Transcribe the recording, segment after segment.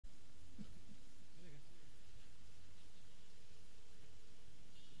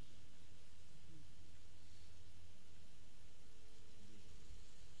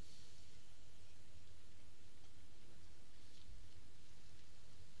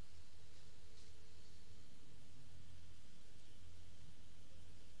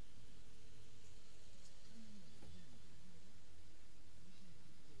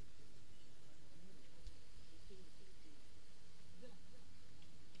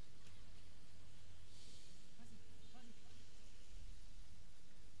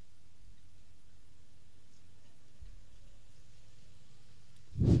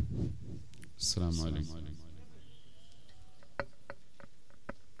السلام عليكم.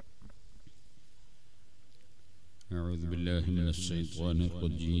 أعوذ بالله من الشيطان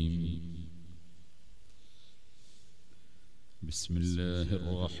الرجيم. بسم الله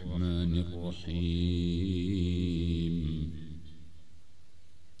الرحمن الرحيم.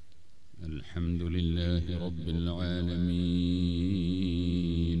 الحمد لله رب العالمين.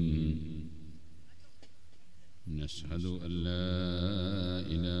 نشهد أن لا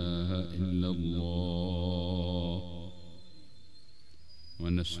إله إلا الله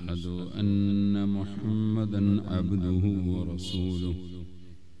ونشهد أن محمدا عبده ورسوله.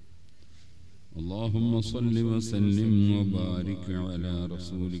 اللهم صل وسلم وبارك على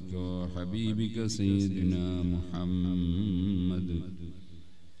رسولك وحبيبك سيدنا محمد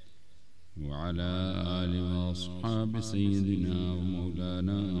وعلى آل وأصحاب سيدنا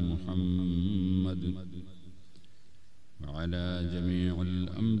ومولانا محمد وعلى جميع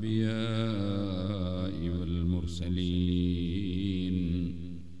الأنبياء والمرسلين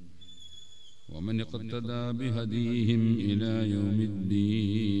ومن اقتدى بهديهم إلى يوم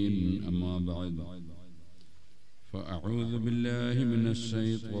الدين. أما بعد، فأعوذ بالله من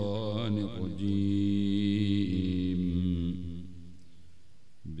الشيطان الرجيم.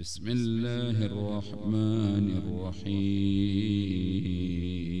 بسم الله الرحمن الرحيم.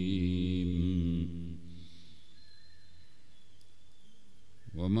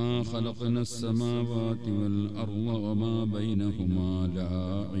 وما خلقنا السماوات والأرض وما بينهما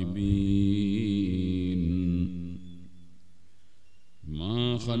لاعبين. ما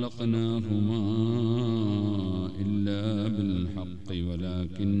خلقناهما إلا بالحق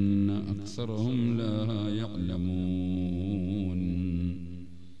ولكن أكثرهم لا يعلمون.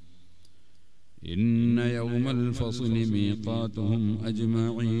 إن يوم الفصل ميقاتهم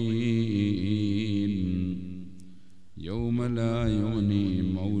أجمعين. يوم لا يغني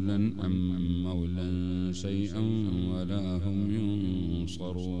مولا عن مولا شيئا ولا هم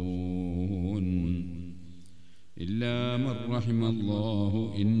ينصرون إلا من رحم الله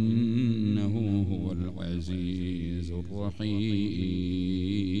إنه هو العزيز الرحيم.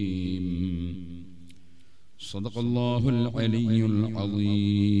 صدق الله العلي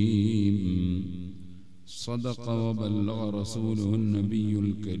العظيم. صدق وبلغ رسوله النبي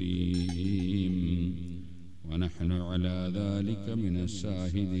الكريم. ونحن على ذلك من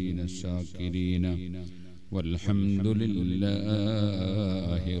الشاهدين الشاكرين والحمد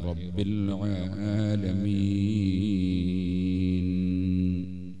لله رب العالمين.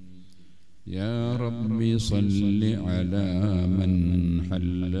 يا رب صل على من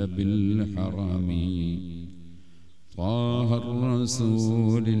حل بالحرم طه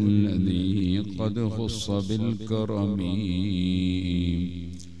الرسول الذي قد خص بالكرم.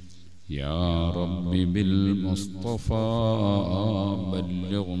 يا رب بالمصطفى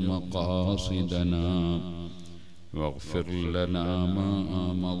بلغ مقاصدنا واغفر لنا ما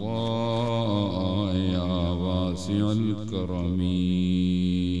مضى يا واسع الكرم.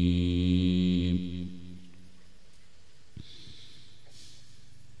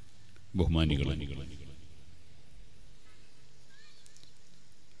 ബഹുമാനികളെ,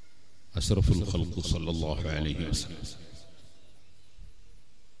 അഷ്റഫുൽ ഖൽഖ് സല്ലല്ലാഹു അലൈഹി വസല്ലം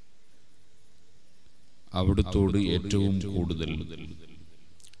അവിടുത്തോട് ഏറ്റവും കൂടുതൽ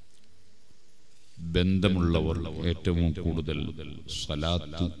ബന്ധമുള്ളവർ ഏറ്റവും കൂടുതൽ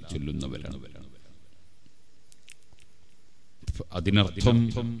സ്വലാത്ത് ചൊല്ലുന്നവരാണ്. അതിനർത്ഥം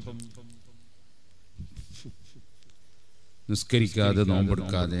നിസ്കരിക്കാതെ,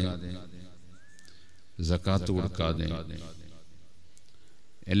 നോമ്പെടുക്കാതെ, സകാത്ത് കൊടുക്കാതെ,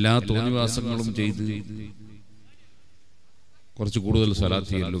 എല്ലാ തോന്നിവാസങ്ങളും ചെയ്ത് കുറച്ച് കൂടുതൽ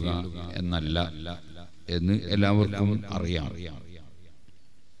സ്വലാത്ത് ചൊല്ലുക എന്നല്ല എന്ന് എല്ലാവർക്കും അറിയാം.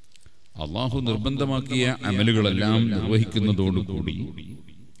 അള്ളാഹു നിർബന്ധമാക്കിയ അമലുകളെല്ലാം നിർവഹിക്കുന്നതോടുകൂടി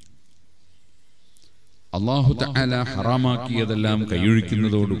അള്ളാഹു തആല ഹറാമാക്കിയതെല്ലാം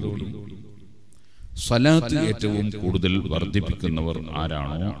കൈയൊഴിക്കുന്നതോടുകൂടി സ്വലാത്ത് ഏറ്റവും കൂടുതൽ വർദ്ധിപ്പിക്കുന്നവർ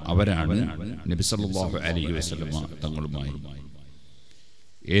ആരാണോ അവരാണ് നബി സല്ലല്ലാഹു അലൈഹി വസല്ലമ തങ്ങളുമായി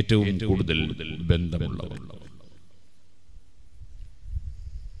ഏറ്റവും കൂടുതൽ ബന്ധമുള്ളവർ.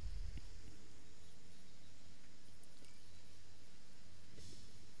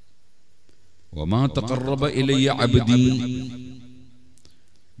 وما تقرب إلي عبدي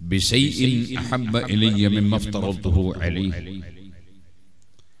بشيء أحب إلي مما افترضته عليه.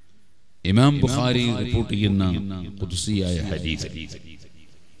 ഇമാം ബുഖാരി റിപ്പോർട്ട് ചെയ്യുന്ന ഖുദ്സിയായ ഹദീസ്.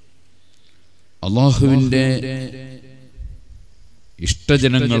 അല്ലാഹുവിന്റെ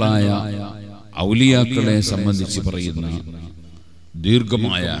ഇഷ്ടജനങ്ങളായ ഔലിയാക്കളെ സംബന്ധിച്ച് പറയുന്ന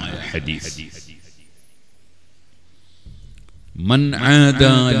ദീർഘമായ ഹദീസ്. മൻ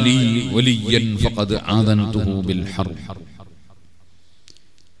ആദാ ലീ വലിയൻ ഫഖദ് ആദൻതുഹു ബിൽ ഹർബ്.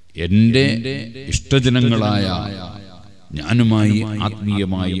 എൻ്റെ ഇഷ്ടജനങ്ങളായ ഞാനുമായി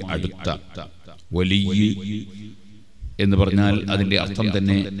ആത്മീയമായി അടുത്ത വലിയ എന്ന് പറഞ്ഞാൽ അതിന്റെ അർത്ഥം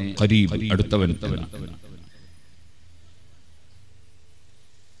തന്നെ ഖരീബ്, അടുത്തവൻ എന്നാണ്.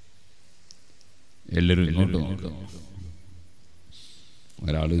 എല്ലാവരും ഇങ്ങോട്ട് നോക്കുക.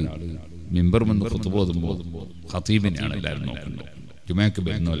 ഒരാള് മിമ്പർ വന്ന് ഖുത്ബ ഓതുമ്പോൾ ഖതീബിനെയാണ് എല്ലാവരും നോക്കുന്നത്. ജുമാക്ക്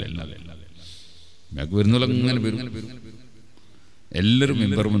വരുന്നവരല്ല, ജുമാക്ക് വരുന്നവർ അങ്ങനെ വരും. എല്ലാവരും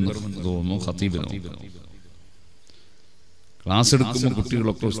മിമ്പർ വന്ന് തോന്നുന്നു ഖതീബിനെ നോക്കുന്നു. ക്ലാസ് എടുക്കുമ്പോൾ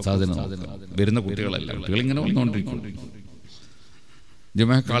കുട്ടികളൊക്കെ ഉസ്താദിനെ നോക്കുക. വരുന്ന കുട്ടികളല്ല, കുട്ടികളിങ്ങനെ വന്നുകൊണ്ടിരിക്കും,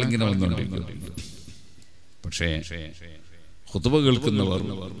 ജുമാക്കാളിങ്ങനെ വന്നുകൊണ്ടിരിക്കും. പക്ഷേ ഖുത്ബ കേൾക്കുന്നവർ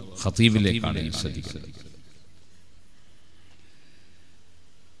ഖതീബിലേക്കാണ് ശ്രദ്ധിക്കുന്നത്.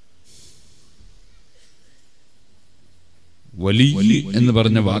 വലിയ എന്ന്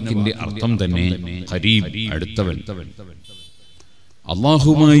പറഞ്ഞ വാക്കിന്റെ അർത്ഥം തന്നെ ഖരീബ്, അടുത്തവൻ.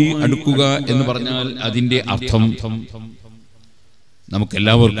 അല്ലാഹുമായി അടുക്കുക എന്ന് പറഞ്ഞാൽ അതിന്റെ അർത്ഥം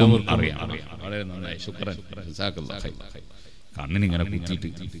നമുക്കെല്ലാവർക്കും അറിയാം. വളരെ നന്നായി, ശുക്രൻ, കണ്ണിനിങ്ങനെ കുത്തിയിട്ട്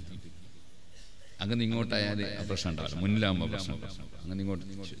അങ്ങനെ ഇങ്ങോട്ടായാൽ പ്രശ്നം ഉണ്ടാവില്ല, മുന്നിലാകുമ്പോൾ പ്രശ്നം. അങ്ങനെ ഇങ്ങോട്ട്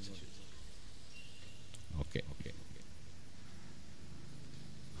ഓക്കെ.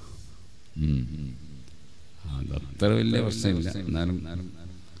 അതത്ര വലിയ പ്രശ്നമില്ല, എന്നാലും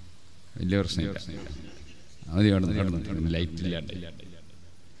വലിയ പ്രശ്നമില്ല. അത് കടന്നു ലൈറ്റ് ഇല്ലാണ്ട്.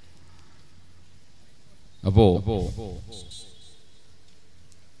 അപ്പോ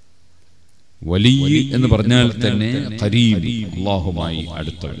വലിയ എന്ന് പറഞ്ഞാൽ തന്നെ ഖരീബ്, അല്ലാഹുമായി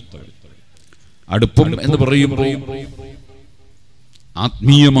അടുത്തവൻ. അടുപ്പം എന്ന് പറയുമ്പോൾ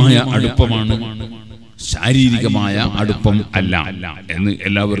ആത്മീയമായ അടുപ്പമാണ്, ശാരീരികമായ അടുപ്പം അല്ല എന്ന്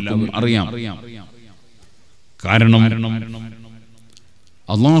എല്ലാവർക്കും അറിയാം. കാരണം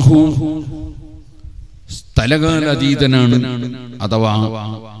അല്ലാഹു സ്ഥലകാലാതീതനാണ്, അഥവാ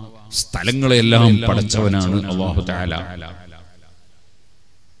സ്ഥലങ്ങളെല്ലാം പടച്ചവനാണ് അല്ലാഹു തആല.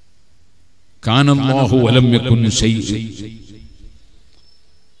 കാന അല്ലാഹു വലം യകുൻ ശൈഅ.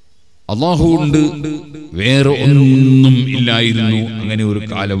 അല്ലാഹു ഉണ്ട്, വേറെ ഒന്നും ഇല്ലായിരുന്നു. അങ്ങനെ ഒരു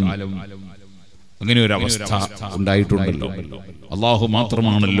കാലം, അങ്ങനെ ഒരു അവസ്ഥ ഉണ്ടായിട്ടുണ്ടല്ലോ. അല്ലാഹു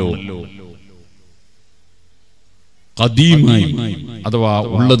മാത്രമാണല്ലോ ഖദീമായി, അഥവാ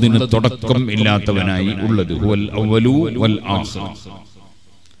ഉള്ളതിന് തുടക്കം ഇല്ലാത്തവനായി ഉള്ളത്. ഹുവൽ അവ്വലു വൽ ആഖിർ.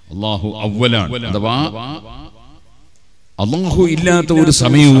 അല്ലാഹു അവ്വലാണ്, അഥവാ അല്ലാഹു ഇല്ലാത്ത ഒരു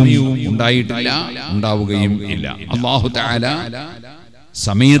സമയവും ഉണ്ടായിട്ടില്ല, ഉണ്ടാവുകയും ഇല്ല. അല്ലാഹു തആല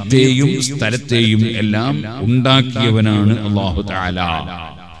സമയത്തെയും സ്ഥലത്തെയും എല്ലാം ഉണ്ടാക്കിയവനാണ് അല്ലാഹു തആല.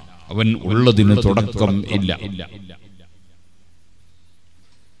 അവൻ ഉള്ളതിന് തുടക്കം ഇല്ല.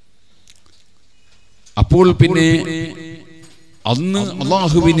 അപ്പോൾ പിന്നെ അന്ന്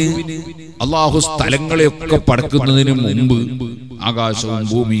അല്ലാഹു സ്ഥലങ്ങളെയൊക്കെ പടക്കുന്നതിന് മുമ്പ്, ആകാശവും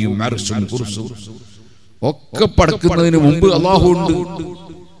ഭൂമിയും അർശും കുർസും ഒക്കെ പടക്കുന്നതിന് മുമ്പ് അല്ലാഹു ഉണ്ട്.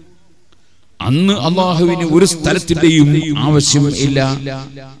 അന്ന് അല്ലാഹുവിന് ഒരു സ്ഥലത്തിന്റെയും ആവശ്യം ഇല്ല,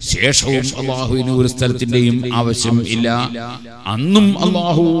 ശേഷവും അല്ലാഹുവിന് ഒരു സ്ഥലത്തിന്റെയും ആവശ്യം ഇല്ല. അന്നും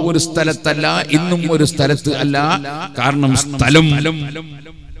അല്ലാഹു ഒരു സ്ഥലത്തല്ല, ഇന്നും ഒരു സ്ഥലത്ത് അല്ല. കാരണം സ്ഥലം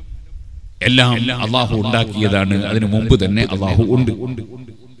എല്ലാം അല്ലാഹു ഉണ്ടാക്കിയതാണ്. അതിനു മുമ്പ് തന്നെ അല്ലാഹു ഉണ്ട്.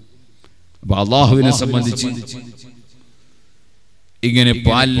 അപ്പൊ അല്ലാഹുവിനെ സംബന്ധിച്ച് ഇങ്ങനെ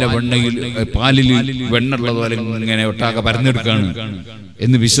പാലിൽ വെണ്ണുള്ളതുപോലെ ഇങ്ങനെ ഒട്ടാകെ പരന്നെടുക്കാണ്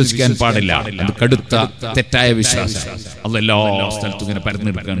എന്ന് വിശ്വസിക്കാൻ പാടില്ല. അത് കടുത്ത തെറ്റായ വിശ്വാസം. അതെല്ലാ സ്ഥലത്തും ഇങ്ങനെ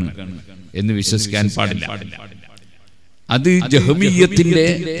പരന്നെടുക്കാണ് എന്ന് വിശ്വസിക്കാൻ പാടില്ല. അത് ജഹ്മിയ്യത്തിന്റെ,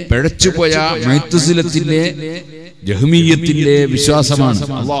 പിഴച്ചുപോയ മുഅ്തസിലത്തിന്റെ, ജഹ്മിയ്യത്തിന്റെ വിശ്വാസമാണ്.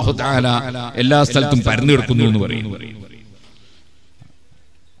 അല്ലാഹു തആല എല്ലാ സ്ഥലത്തും പരന്നെടുക്കുന്നു എന്ന് പറയുന്നു.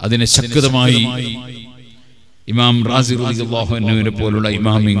 അതിനെ ശക്തമായി ഇമാം റാസി റളിയല്ലാഹു അൻഹുവിനെ പോലുള്ള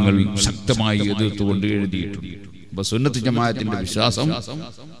ഇമാമിങ്ങൾ ശക്തമായി എതിർത്തുകൊണ്ട് എഴുതിയിട്ടുണ്ട്. അപ്പൊ സുന്നത്ത് ജമാഅത്തിന്റെ വിശ്വാസം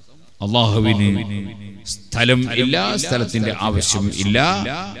അല്ലാഹുവിന് സ്ഥലം ഇല്ല, സ്ഥലത്തിന്റെ ആവശ്യം ഇല്ല.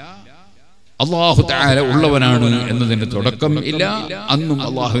 അല്ലാഹു തആല ഉള്ളവനാണ് എന്നതിന്റെ തുടക്കം ഇല്ല. അന്നും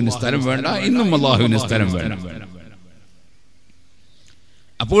അല്ലാഹുവിന് സ്ഥലം വേണ്ട, ഇന്നും അല്ലാഹുവിന് സ്ഥലം വേണ്ട.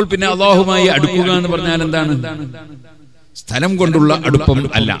 അപ്പോൾ പിന്നെ അല്ലാഹുമായി അടുക്കുക എന്ന് പറഞ്ഞാൽ എന്താണ്? സ്ഥലം കൊണ്ടുള്ള അടുപ്പം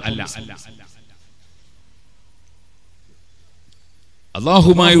അല്ല.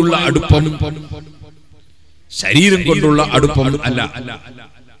 അല്ലാഹുമായുള്ള അടുപ്പം ശരീരം കൊണ്ടുള്ള അടുപ്പം അല്ല.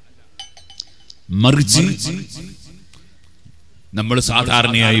 മറിച്ച് നമ്മൾ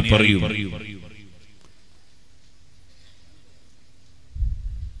സാധാരണയായി പറയും,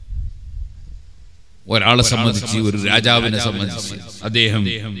 ഒരാളെ സംബന്ധിച്ച്, ഒരു രാജാവിനെ സംബന്ധിച്ച് അദ്ദേഹം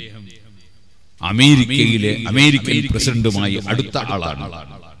അമേരിക്കയിലെ അമേരിക്കൻ പ്രസിഡന്റുമായി അടുത്ത ആളാണ്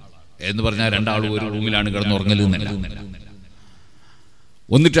എന്ന് പറഞ്ഞാൽ രണ്ടാളും ഒരു റൂമിലാണ് കിടന്നുറങ്ങലെന്നല്ല,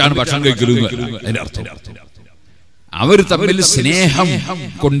 ഒന്നിട്ടാണ് ഭക്ഷണം കഴിക്കലും അതിന്റെ അർത്ഥം. അവർ തമ്മിൽ സ്നേഹം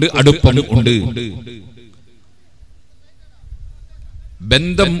കൊണ്ട് അടുപ്പം ഉണ്ട്,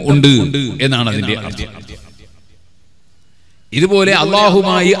 ബന്ധം ഉണ്ട് എന്നാണ് അതിന്റെ അർത്ഥം. ഇതുപോലെ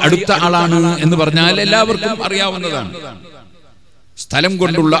അള്ളാഹുമായി അടുത്ത ആളാണ് എന്ന് പറഞ്ഞാൽ എല്ലാവർക്കും അറിയാവുന്നതാണ്. സ്ഥലം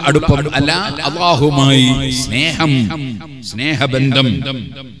കൊണ്ടുള്ള അടുപ്പം അല്ല, അള്ളാഹുമായി സ്നേഹം, സ്നേഹബന്ധം,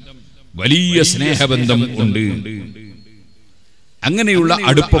 വലിയ സ്നേഹബന്ധം ഉണ്ട്. അങ്ങനെയുള്ള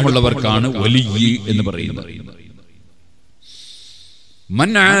അടുപ്പമുള്ളവർക്കാണ് വലിയ എന്ന് പറയുന്നത്.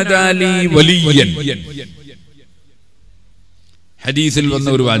 മൻ ആദാലി വലിയൻ, ഹദീസിൽ വന്ന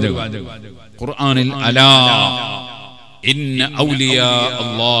ഒരു വാചകം, ഖുർആനിൽ അലാ ഇന്ന ഔലിയാ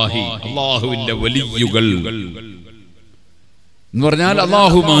അല്ലാഹി, അല്ലാഹുവിന്റെ വലിയുകൾ എന്ന് പറഞ്ഞാൽ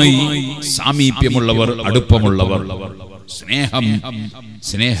അല്ലാഹുമായി സാമീപ്യമുള്ളവർ, അടുപ്പമുള്ളവർ, സ്നേഹം,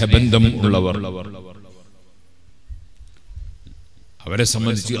 സ്നേഹബന്ധം ഉള്ളവർ. അവരെ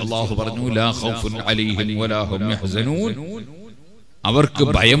സംബന്ധിച്ച് അല്ലാഹു പറഞ്ഞു ലാ ഖൗഫുൻ അലൈഹിം വലാ ഹും യഹ്സനൂൻ, അവർക്ക്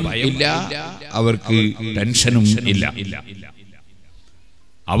ഭയം ഇല്ല, അവർക്ക് ടെൻഷനും ഇല്ല.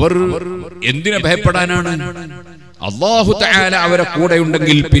 അവർ എന്തിനെ ഭയപ്പെടാനാണ്? അല്ലാഹു തആല അവരെ കൂടെ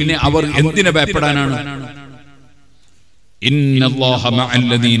ഉണ്ടെങ്കിൽ പിന്നെ അവർ എന്തിനെ ഭയപ്പെടാനാണ്? ഇന്നല്ലാഹ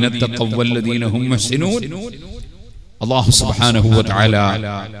മഅല്ലദീന തഖവ്വ വല്ലദീന ഹും മുഹ്സിനൂൻ. അല്ലാഹു സുബ്ഹാനഹു വ തആല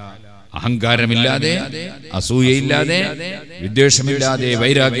അഹങ്കാരമില്ലാതെ, അസൂയയില്ലാതെ, വിദ്വേഷമില്ലാതെ,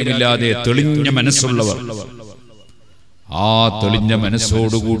 വൈരാഗ്യമില്ലാതെ തെളിഞ്ഞ മനസ്സുള്ളവർ, ആ തെളിഞ്ഞ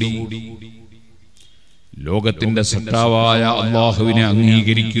മനസ്സോടുകൂടി ലോകത്തിന്റെ സത്താവായ അല്ലാഹുവിനെ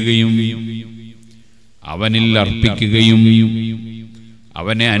അംഗീകരിക്കുകയും അവനിൽ അർപ്പിക്കുകയും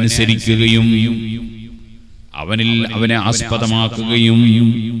അവനെ അനുസരിക്കുകയും അവനെ ആസ്പദമാക്കുകയും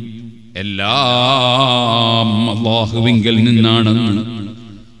എല്ലാം അല്ലാഹുവിങ്കൽ നിന്നാണെന്ന്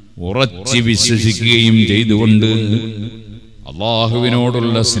ഉറച്ചു വിശ്വസിക്കുകയും ചെയ്തുകൊണ്ട്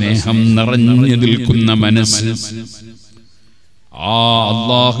അല്ലാഹുവിനോടുള്ള സ്നേഹം നിറഞ്ഞു നിൽക്കുന്ന മനസ്സ്, ആ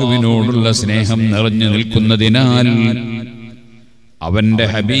അല്ലാഹുവിനോടുള്ള സ്നേഹം നിറഞ്ഞു നിൽക്കുന്നതിനാൽ അവന്റെ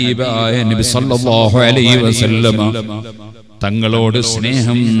ഹബീബായ നബി സല്ലല്ലാഹു അലൈഹി വസല്ലമ തങ്ങളോട്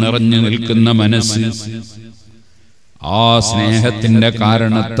സ്നേഹം നിറഞ്ഞു നിൽക്കുന്ന മനസ്സ്, ആ സ്നേഹത്തിന്റെ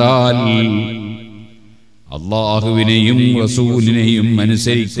കാരണത്താൽ അല്ലാഹുവിനെയും റസൂലിനെയും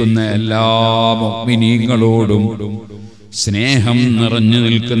അനുസരിക്കുന്ന എല്ലാ മുഅ്മിനീങ്ങളോടും സ്നേഹം നിറഞ്ഞു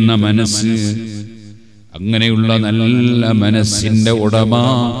നിൽക്കുന്ന മനസ്സ്, അങ്ങനെയുള്ള നല്ല മനസ്സിന്റെ ഉടമ,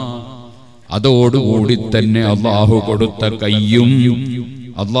 അതോടുകൂടി തന്നെ അല്ലാഹു കൊടുത്ത കയ്യും,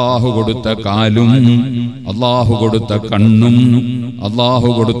 അല്ലാഹു കൊടുത്ത കാലും, അല്ലാഹു കൊടുത്ത കണ്ണും, അല്ലാഹു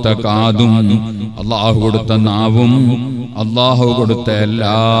കൊടുത്ത കാതും, അല്ലാഹു കൊടുത്ത നാവും, അല്ലാഹു കൊടുത്ത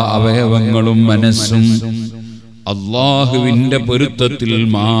എല്ലാ അവയവങ്ങളും മനസ്സും അല്ലാഹുവിന്റെ പൊരുത്തത്തിൽ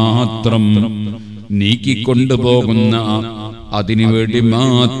മാത്രം നീക്കിക്കൊണ്ടുപോകുന്ന, അതിനുവേണ്ടി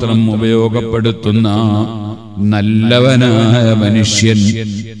മാത്രം ഉപയോഗപ്പെടുത്തുന്ന നല്ലവനായ മനുഷ്യൻ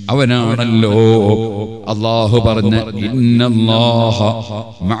അവനാണല്ലോ അല്ലാഹു പറഞ്ഞ ഇന്നല്ലാഹ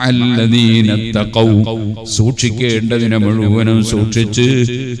മഅല്ലദീന തഖൗ. സൂക്ഷിക്കേണ്ടതിനെ മുഴുവനും സൂക്ഷിച്ച്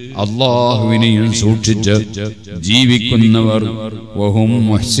അല്ലാഹുവിനെയും സൂക്ഷിച്ച് ജീവിക്കുന്നവർ വഹും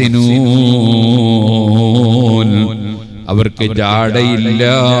മുഹ്സിനൂൻ, അവർക്ക് ജാടയില്ല,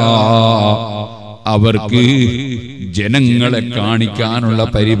 അവർക്ക് ജനങ്ങളെ കാണിക്കാനുള്ള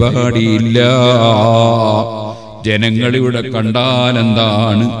പരിപാടിയില്ല. ജനങ്ങളിവിടെ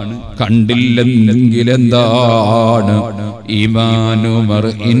കണ്ടാലെന്താണ്, കണ്ടില്ലെങ്കിലെന്താണ്? ഈമാനു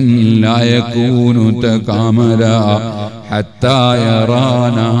മർഇൻ ലാ യകൂനു തകാമല ഹത്താ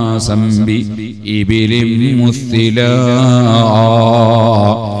യറാനാ സംബി ഇബിലിൻ മുസ്തിലാ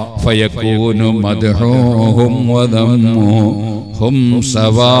ഫയകൂനു മദ്ഹൂഹും വദമ്മുഹും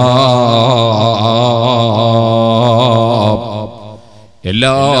സവാ.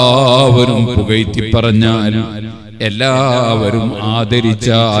 എല്ലാവരും പുകഴ്ത്തി പറഞ്ഞാൽ, എല്ലാവരും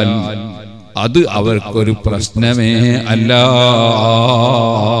ആദരിച്ചാൽ അത് അവർക്കൊരു പ്രശ്നമേ അല്ല.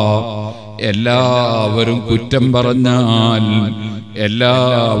 എല്ലാവരും കുറ്റം പറഞ്ഞാൽ,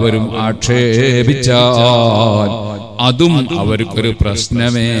 എല്ലാവരും ആക്ഷേപിച്ചാൽ അതും അവർക്കൊരു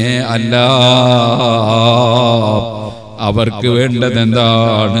പ്രശ്നമേ അല്ല. അവർക്ക് വേണ്ടത്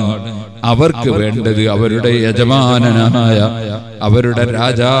എന്താണ്? അവർക്ക് വേണ്ടത് അവരുടെ യജമാനനായ, അവരുടെ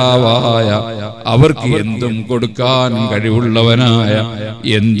രാജാവായ, അവർക്ക് എന്തും കൊടുക്കാൻ കഴിവുള്ളവനായ,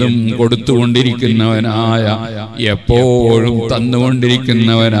 എന്തും കൊടുത്തുകൊണ്ടിരിക്കുന്നവനായ, എപ്പോഴും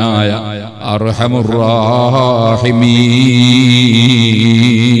തന്നുകൊണ്ടിരിക്കുന്നവനായ അർഹമുർ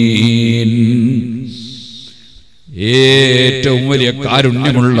റാഹിമീൻ, ഏറ്റവും വലിയ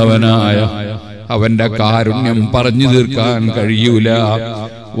കാരുണ്യമുള്ളവനായ, അവന്റെ കാരുണ്യം പറഞ്ഞു തീർക്കാൻ കഴിയൂല.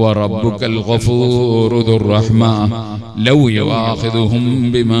 വറബ്ബുകൽ ഗഫൂറു ദുർ റഹ്മ ലൗ യവാഖിദുഹും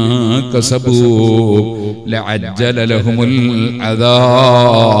ബിമാ കസബൂ ലഅജ്ജല ലഹുമുൽ അദാബ്.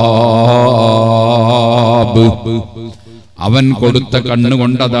 അവൻ കൊടുത്ത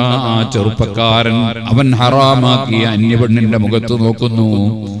കണ്ണുകൊണ്ടതാ ആ ചെറുപ്പക്കാരൻ അവൻ ഹറാമാക്കിയ അന്യപെണ്ണിന്റെ മുഖത്ത് നോക്കുന്നു.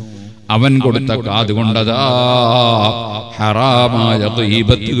 അവൻ കൊടുത്ത കാതുകൊണ്ടതാ ഹറാമായ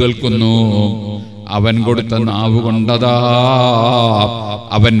ഗീബത്ത് കേൾക്കുന്നു. അവൻ കൊടുത്ത നാവ് കൊണ്ടതാ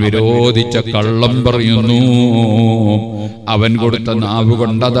അവൻ വിരോധിച്ച കള്ളം പറയുന്നു. അവൻ കൊടുത്ത നാവ്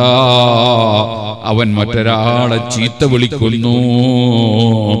കൊണ്ടതാ അവൻ മറ്റൊരാളെ ചീത്ത വിളിക്കുന്നു.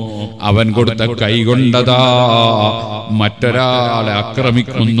 അവൻ കൊടുത്ത കൈ കൊണ്ടതാ മറ്റൊരാളെ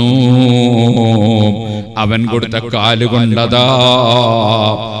ആക്രമിക്കുന്നു. അവൻ കൊടുത്ത കാലുകൊണ്ടതാ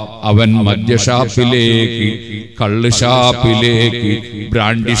അവൻ മദ്യഷാപ്പിലേക്ക്, കള്ളുഷാപ്പിലേക്ക്,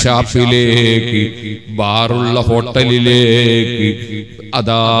 ബ്രാൻഡി ഷാപ്പിലേക്ക്, ബാറുള്ള ഹോട്ടലിലേക്ക്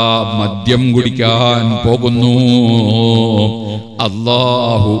അതാ മദ്യം കുടിക്കാൻ പോകുന്നു.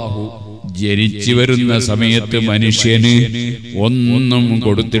 അല്ലാഹു ജനിച്ചു വരുന്ന സമയത്ത് മനുഷ്യന് ഒന്നും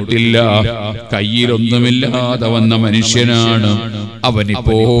കൊടുത്തിട്ടില്ല, കയ്യിലൊന്നുമില്ലാതെ വന്ന മനുഷ്യനാണ്.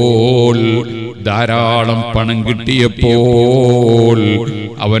 അവനിപ്പോൾ ധാരാളം പണം കിട്ടിയപ്പോൾ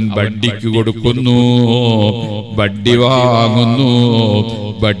അവൻ ബഡ്ഡിക്ക് കൊടുക്കുന്നു, ബഡ്ഡി വാങ്ങുന്നു,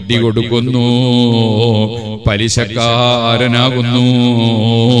 ബഡ്ഡി കൊടുക്കുന്നു, പലിശക്കാരനാകുന്നു.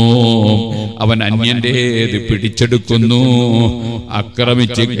 അവൻ അന്യന്റേത് പിടിച്ചെടുക്കുന്നു,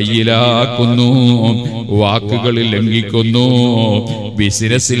 ആക്രമിച്ച് കയ്യിലാക്കുന്നു, വാക്കുകളിൽ ലംഘിക്കുന്നു,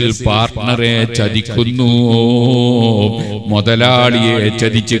 ബിസിനസ്സിൽ പാർട്ട്ണറെ ചതിക്കുന്നു, മുതലാളിയെ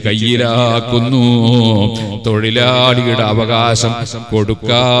ചതിച്ച് കയ്യിലാക്കുന്നു, തൊഴിലാളിയുടെ അവകാശം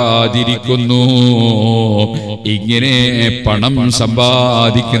കൊടുക്കാതിരിക്കുന്നു. ഇങ്ങനെ പണം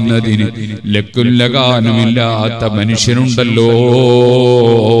സമ്പാദിക്കുന്നതിന് ലക്കുല്ലകാനുമില്ലാത്ത മനുഷ്യനുണ്ടല്ലോ.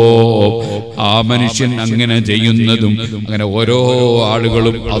 ആ മനുഷ്യൻ അങ്ങനെ ചെയ്യുന്നതും അങ്ങനെ ഓരോ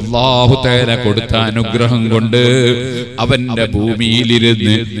ആളുകളും അല്ലാഹു തആല കൊടുത്ത അനുഗ്രഹം കൊണ്ട് അവന്റെ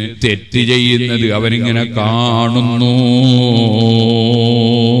ഭൂമിയിലിരുന്ന് തെറ്റ് ചെയ്യുന്നത് അവനിങ്ങനെ കാണുന്നു.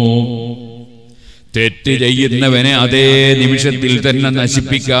 തെറ്റ് ചെയ്യുന്നവനെ അതേ നിമിഷത്തിൽ തന്നെ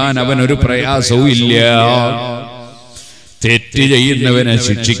നശിപ്പിക്കാൻ അവനൊരു പ്രയാസവും ഇല്ല. തെറ്റ് ചെയ്യുന്നവനെ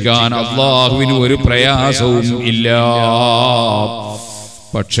ശിക്ഷിക്കാൻ അല്ലാഹുവിന് ഒരു പ്രയാസവും ഇല്ല.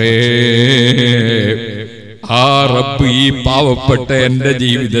 പക്ഷേ ആ റബ്ബ് ഈ പാവപ്പെട്ട എന്റെ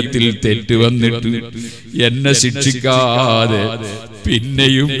ജീവിതത്തിൽ തെറ്റ് വന്നിട്ട് എന്നെ ശിക്ഷിക്കാതെ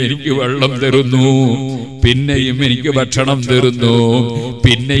പിന്നെയും എനിക്ക് വെള്ളം തരുന്നു, പിന്നെയും എനിക്ക് ഭക്ഷണം തരുന്നു,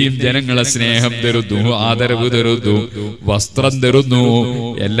 പിന്നെയും ജനങ്ങളെ സ്നേഹം തരുന്നു, ആദരവ് തരുന്നു, വസ്ത്രം തരുന്നു,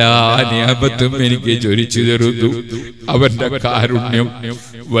 എല്ലാ നിയമത്തും എനിക്ക് ചൊരിച്ചു തരുന്നു. അവന്റെ കാരുണ്യം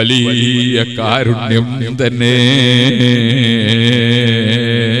വലിയ കാരുണ്യം തന്നെ.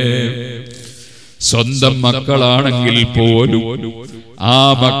 സ്വന്തം മക്കളാണെങ്കിൽ പോലും ആ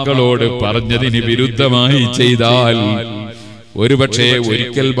മക്കളോട് പറഞ്ഞതിന് വിരുദ്ധമായി ചെയ്താൽ, ഒരുപക്ഷെ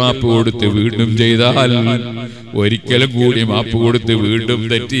ഒരിക്കൽ മാപ്പ് കൊടുത്ത് വീണ്ടും ചെയ്താൽ, ഒരിക്കലും കൂടി മാപ്പ് കൊടുത്ത് വീണ്ടും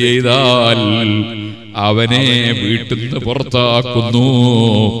തെറ്റ് ചെയ്താൽ അവനെ വീട്ടിൽ നിന്ന് പുറത്താക്കുന്നു,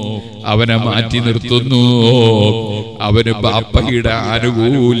 അവനെ മാറ്റി നിർത്തുന്നു. അവന് ബാപ്പയുടെ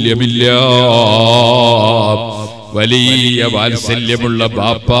ആനുകൂല്യമില്ല. വലിയ വാത്സല്യമുള്ള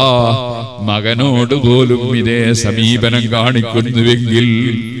ബാപ്പ മകനോട് പോലും ഇതേ സമീപനം കാണിക്കുന്നുവെങ്കിൽ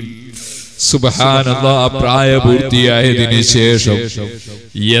സുബ്ഹാനല്ലാഹ്, പ്രായപൂർത്തിയായതിനു ശേഷം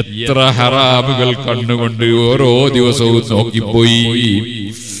എത്ര ഹറാമുകൾ കണ്ണുകൊണ്ട് ഓരോ ദിവസവും നോക്കിപ്പോയി,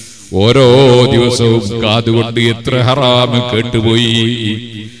 ഓരോ ദിവസവും കാതുകൊണ്ട് എത്ര ഹറാമ് കേട്ടുപോയി,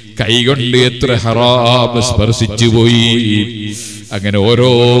 കൈകൊണ്ട് എത്ര ഹറാമ് സ്പർശിച്ചു പോയി. അങ്ങനെ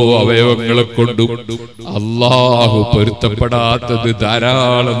ഓരോ അവയവങ്ങളെ കൊണ്ടും അല്ലാഹു പൊരുത്തപ്പെടാത്തത്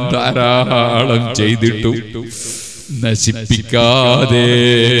ധാരാളം ധാരാളം ചെയ്തിട്ടും നശിപ്പിക്കാതെ,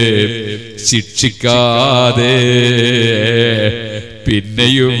 ശിക്ഷിക്കാതെ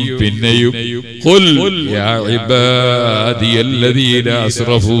പിന്നെയും പിന്നെയും ഖുൽ യാ ഇബാദിയല്ലദീന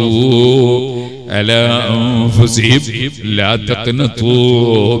അസ്റഫൂ അലാ അൻഫുസിഹിം ലാ തഖ്നതൂ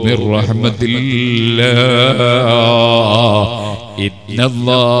മിർ റഹ്മത്തില്ലാഹ്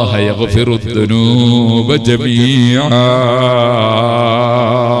ഇന്നല്ലാഹ യഗ്ഫിറുദ്ദുനൂബ ജമീഅ.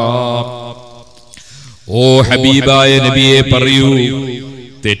 ഓ ഹബീബായ നബിയെ പറയൂ,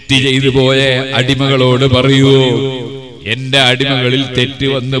 തെറ്റ് ചെയ്തു പോയ അടിമകളോട് പറയൂ, എന്റെ അടിമകളിൽ തെറ്റ്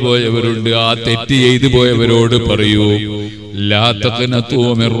വന്നു പോയവരുണ്ട്, ആ തെറ്റ് ചെയ്തു പോയവരോട് പറയൂ, ലാ തഖ്നതു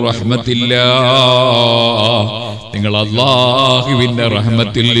മിർ റഹ്മത്തില്ലാഹ്, നിങ്ങൾ അല്ലാഹുവിന്റെ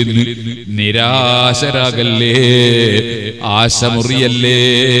റഹ്മത്തിൽ നിന്ന് നിരാശരാകല്ലേ, ആശമുറിയല്ലേ.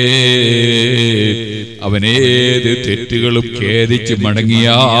 അവനേത് തെറ്റുകളും ഖേദിച്ച്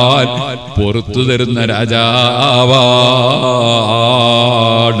മടങ്ങിയാൽ പുറത്തു തരുന്ന രാജാവാണ്.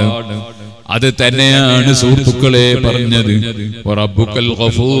 അത് തന്നെയാണ് സുഹൃത്തുക്കളെ പറഞ്ഞത്, റബ്ബുക്കൽ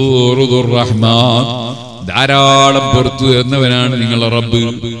ഗഫൂറു ദുർ റഹ്മാൻ, ധാരാളം പുറത്തു തരുന്നവനാണ് നിങ്ങളെ റബ്ബ്.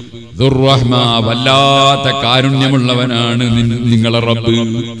 ദുർറഹ്മ, വല്ലാത്ത കാരുണ്യമുള്ളവനാണ് നിങ്ങളെ റബ്ബ്.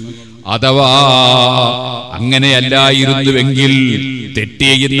 അഥവാ അങ്ങനെയല്ലായിരുന്നുവെങ്കിൽ തെറ്റ്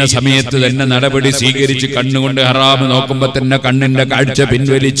ചെയ്യുന്ന സമയത്ത് തന്നെ നടപടി സ്വീകരിച്ച് കണ്ണുകൊണ്ട് ഹറാമ് നോക്കുമ്പോ തന്നെ കണ്ണിന്റെ കാഴ്ച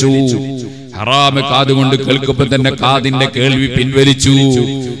പിൻവലിച്ചു, ഹറാമ് കാതുകൊണ്ട് കേൾക്കുമ്പോ തന്നെ കാതിന്റെ കേൾവി പിൻവലിച്ചു,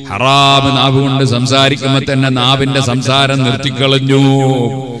 ഹറാമ് നാവ് കൊണ്ട് സംസാരിക്കുമ്പോ തന്നെ നാവിന്റെ സംസാരം നിർത്തിക്കളഞ്ഞു.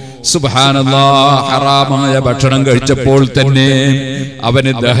 സുബ്ഹാനല്ലാഹ്, ഹറാമായ ഭക്ഷണം കഴിച്ചപ്പോൾ തന്നെ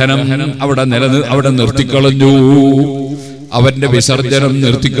അവന് ദഹനം അവിടെ നിർത്തിക്കളഞ്ഞു, അവന്റെ വിസർജനം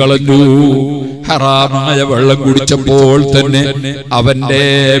നിർത്തിക്കളഞ്ഞു. ഹറാമായ വെള്ളം കുടിച്ചപ്പോൾ തന്നെ അവന്റെ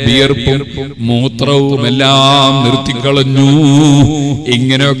വിയർപ്പും മൂത്രവും എല്ലാം നിർത്തിക്കളഞ്ഞു.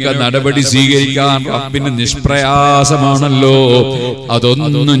 ഇങ്ങനെയൊക്കെ നടപടി സ്വീകരിക്കാൻ റബ്ബിന് നിഷ്പ്രയാസമാണല്ലോ.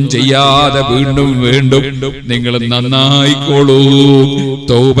 അതൊന്നും ചെയ്യാതെ വീണ്ടും വീണ്ടും നിങ്ങൾ നന്നായിക്കോളൂ,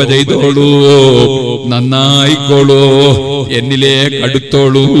 തൗബ ചെയ്തോളൂ, നന്നായിക്കോളൂ, എന്നിലേക്ക്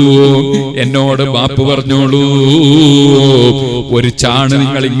അടുത്തോളൂ, എന്നോട് മാപ്പ് പറഞ്ഞോളൂ. ഒരു ചാണ്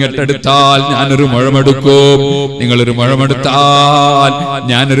നിങ്ങൾ ഇങ്ങോട്ടെടുത്താൽ ഞാനൊരു മുഴമെടുക്കും, നിങ്ങളൊരു മുഴമെടുത്താൽ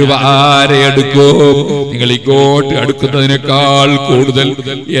ഞാനൊരു വാരയെടുക്കും. നിങ്ങൾ ഇങ്ങോട്ട് അടുക്കുന്നതിനേക്കാൾ കൂടുതൽ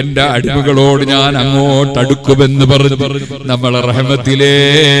എന്റെ അടിമകളോട് ഞാൻ അങ്ങോട്ട് അടുക്കുമെന്ന് പറഞ്ഞു നമ്മളെ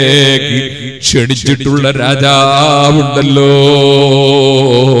റഹ്മത്തിലേക്ക് ക്ഷണിച്ചിട്ടുള്ള രാജാവുണ്ടല്ലോ.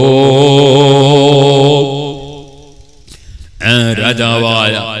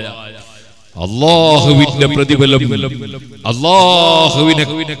 രാജാവായ അല്ലാഹുവിന്റെ പ്രതിഫലം അല്ലാഹുവിനെ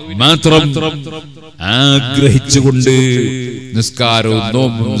മാത്രം ആഗ്രഹിച്ചുകൊണ്ട് നിസ്കാരവും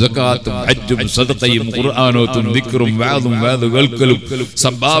നോമ്പും സകാത്തും ഹജ്ജും സദഖയും ഖുർആനോത്തും ദിക്റും വഅദും വഅദ് കേൾക്കലും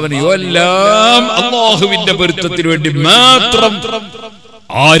സംഭാവനയും എല്ലാം അല്ലാഹുവിന്റെ പൊരുത്തത്തിന് വേണ്ടി മാത്രം.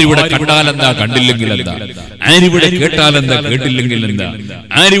 ആരിവിടെ കണ്ടാലെന്താ, കണ്ടില്ലെങ്കിൽ എന്താ, ആരിവിടെ കേട്ടാലെന്താ, കേട്ടില്ലെങ്കിൽ എന്താ,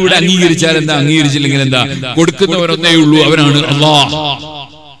 ആരിവിടെ അംഗീകരിച്ചാലെന്താ, അംഗീകരിച്ചില്ലെങ്കിൽ എന്താ, കൊടുക്കുന്നവരൊന്നേ ഉള്ളൂ, അവനാണ് അല്ലാഹ്.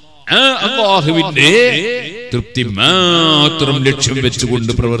 അല്ലാഹുവിന്റെ തൃപ്തി മാത്രം ലക്ഷ്യം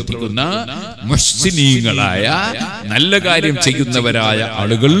വെച്ചുകൊണ്ട് പ്രവർത്തിക്കുന്ന മുഹ്സിനീങ്ങളായ നല്ല കാര്യം ചെയ്യുന്നവരായ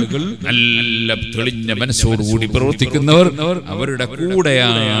ആളുകൾ, നല്ല തെളിഞ്ഞ മനസ്സോടുകൂടി പ്രവർത്തിക്കുന്നവർ, അവരുടെ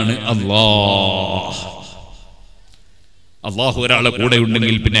കൂടെയാണ് അല്ലാഹ്. അല്ലാഹു ഒരാളെ കൂടെ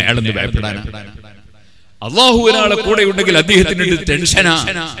ഉണ്ടെങ്കിൽ പിന്നെ അയാളെന്ന് ഭയപ്പെടാനാ? അല്ലാഹു ഒരാളെ കൂടെ ഉണ്ടെങ്കിൽ അദ്ദേഹത്തിന് ടെൻഷനാ.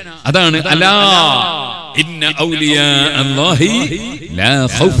 അതാണ് അലാ ഇന്ന ഔലിയാ അല്ലാഹി ലാ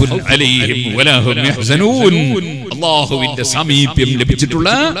ഖൗഫുൻ അലൈഹിം വലാ ഹും യഹ്സനൂൻ. അല്ലാഹുവിന്റെ സമീപ്യം ലഭിച്ചിട്ടുള്ള,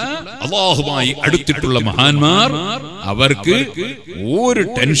 അല്ലാഹുമായി അടുത്തിട്ടുള്ള മഹാന്മാർ, അവർക്ക് ഒരു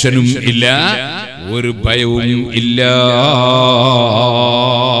ടെൻഷനും ഇല്ല, ഒരു ഭയവും ഇല്ല.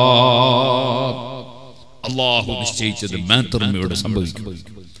 അല്ലാഹു നിശ്ചയിച്ചത് മാത്രമേ ഇവിടെ സംഭവിക്കൂ.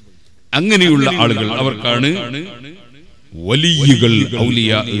 അങ്ങനെയുള്ള ആളുകൾ, അവർക്കാണ് വലിയുകൾ,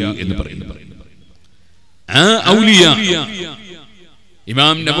 ഔലിയ എന്ന് പറയുന്നത്. ആ ഔലിയ,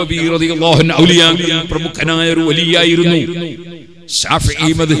 ഇമാം നബവി റളിയല്ലാഹു അൻഹു ഔലിയാ പ്രമുഖനായ ഒരു വലിയായിരുന്നു. ശാഫിഈ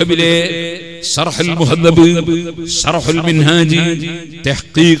മദ്ഹബിലെ ശർഹുൽ മുഹദ്ദബ്, ശർഹുൽ മിൻഹാജ്,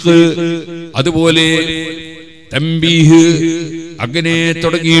 തഹ്ഖീഖ്, അതുപോലെ തംബീഹ്, അങ്ങനെ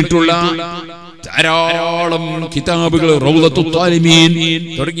തുടങ്ങിയിട്ടുള്ള ധാരാളം കിതാബുകൾ, റൗളത്തുൽ താലിമീൻ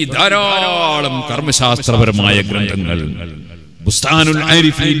തുടങ്ങി ധാരാളം കർമ്മശാസ്ത്രപരമായ ഗ്രന്ഥങ്ങൾ, ബുസ്താനുൽ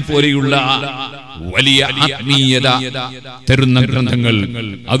ആരിഫീൻ പോലെയുള്ള വലിയ ആത്മീയത തരുന്ന ഗ്രന്ഥങ്ങൾ,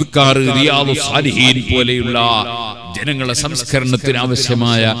 അദ്കാർ, റിയാദുസ് സാലിഹീൻ പോലെയുള്ള ജനങ്ങളെ സംസ്കരണത്തിന്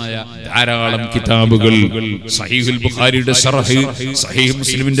ആവശ്യമായ ധാരാളം കിതാബുകൾ, സഹീഹുൽ ബുഖാരിയുടെ ശറഹ്, സഹീഹ്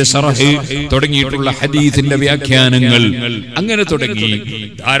മുസ്ലിമിന്റെ ശറഹ് തുടങ്ങിയിട്ടുള്ള ഹദീസിന്റെ വ്യാഖ്യാനങ്ങൾ, അങ്ങനെ തുടങ്ങി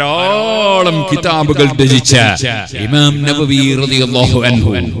ധാരാളം കിതാബുകൾ രചിച്ച ഇമാം നബവി റളിയല്ലാഹു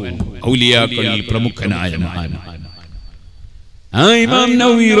അൻഹു ഔലിയാക്കളിൽ പ്രമുഖനായ മഹാൻ. ആ ഇമാം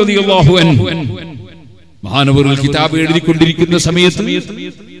നബവി റളിയല്ലാഹു അൻഹു മഹാനവറുകൾ കിതാബ് എഴുതിക്കൊണ്ടിരിക്കുന്ന സമയത്ത്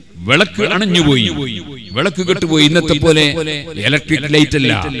വിളക്ക് അണഞ്ഞുപോയി, വിളക്ക് കെട്ടുപോയി. ഇന്നത്തെ പോലെ ഇലക്ട്രിക് ലൈറ്റ്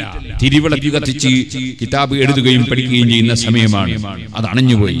അല്ല, തിരിവിളക്ക് കത്തിച്ച് കിതാബ് എഴുതുകയും പഠിക്കുകയും ചെയ്യുന്ന സമയമാണ്. അത്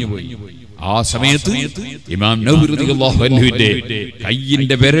അണഞ്ഞുപോയി. ആ സമയത്ത് ഇമാം നബവി റളിയല്ലാഹു അൻഹുവിന്റെ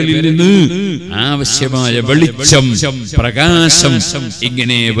കയ്യിന്റെ വിരലിൽ നിന്ന് ആവശ്യമായ വെളിച്ചം, പ്രകാശം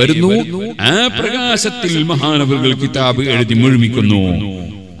ഇങ്ങനെ വരുന്നു. ആ പ്രകാശത്തിൽ മഹാനവറുകൾ കിതാബ് എഴുതി മുഴുമിക്കുന്നു.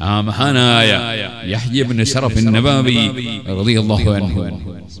 ആ മഹാനായ യഹ്യ ഇബ്നു ശറഫ് നബവി റളിയല്ലാഹു അൻഹു.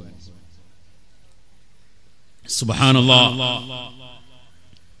 സുബ്ഹാനല്ലാഹ്.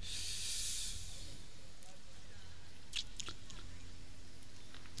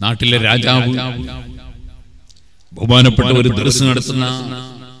 നാട്ടിലെ രാജാവ് ബഹുമാനപ്പെട്ട ഒരു ദർസ് നടത്തുന്ന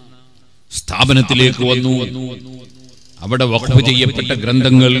സ്ഥാപനത്തിലേക്ക് വന്നു. അവിടെ വഖഫ് ചെയ്യപ്പെട്ട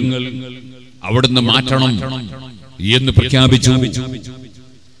ഗ്രന്ഥങ്ങൾ അവിടുന്ന് മാറ്റണം എന്ന് പ്രഖ്യാപിച്ചു.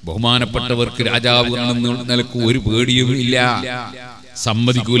 ബഹുമാനപ്പെട്ടവർക്ക് രാജാവ് എന്ന നിലക്ക് ഒരു പേടിയും ഇല്ല.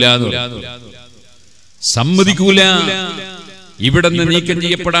 സമ്മതിക്കൂല. ഇവിടുന്ന് നീക്കം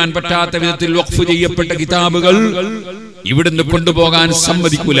ചെയ്യപ്പെടാൻ പറ്റാത്ത വിധത്തിൽ വഖഫ് ചെയ്യപ്പെട്ട കിതാബുകൾ ഇവിടുന്ന് കൊണ്ടുപോകാൻ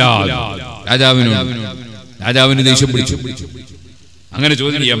സമ്മതിക്കൂല. രാജാവിന് ദേഷ്യം പിടിച്ചു. അങ്ങനെ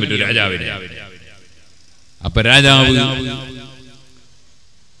ചോദ്യം ചെയ്യാൻ പറ്റൂ രാജാവിനെ? അപ്പൊ രാജാവ്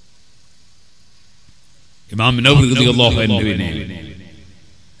ഇമാം നവവി റളിയല്ലാഹു അൻഹുവിനെ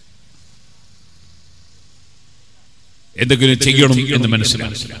എന്തെങ്കിലും ചെയ്യണം എന്ന്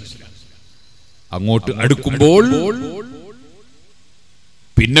മനസ്സിലാക്കി. അങ്ങോട്ട് അടുക്കുമ്പോൾ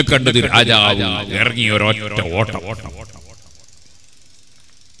പിന്നെ കണ്ടത് രാജാവ് ഇറങ്ങി ഒരൊറ്റ ഓട്ടം.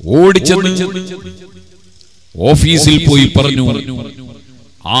 ഓടിച്ചെന്ന് ഓഫീസിൽ പോയി പറഞ്ഞു,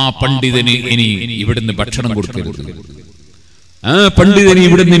 ആ പണ്ഡിതന് ഇനി ഇവിടുന്ന് ഭക്ഷണം കൊടുക്കരുത്, ആ പണ്ഡിതന്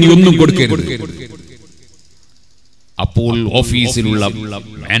ഇവിടുന്ന് ഇനി ഒന്നും കൊടുക്കരുത്. അപ്പോൾ ഓഫീസിലുള്ള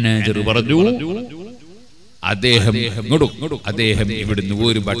മാനേജർ പറഞ്ഞു, അദ്ദേഹം ഇവിടുന്ന്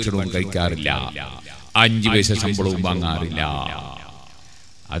ഒരു ഭക്ഷണവും കഴിക്കാറില്ല, 5 പൈസ ശമ്പളവും വാങ്ങാറില്ല.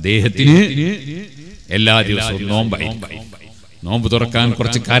 അദ്ദേഹത്തിന് എല്ലാ ദിവസവും നോമ്പായി. നോമ്പ് തുറക്കാൻ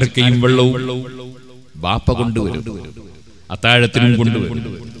കുറച്ച് കാരക്കയും വെള്ളവും ബാപ്പ കൊണ്ടുവരും, അത്താഴത്തിനും കൊണ്ടുവരും.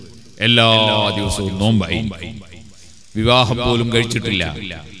 എല്ലാ ദിവസവും നോമ്പായി. വിവാഹം പോലും കഴിച്ചിട്ടില്ല.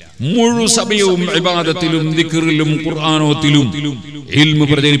 മുഴു സമയവും ഇബാദത്തിലും ദിക്റിലും ഖുർആനോത്തിലും ഇൽമു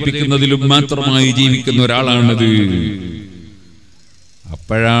പ്രചരിപ്പിക്കുന്നതിലും മാത്രമായി ജീവിക്കുന്ന ഒരാളാണത്.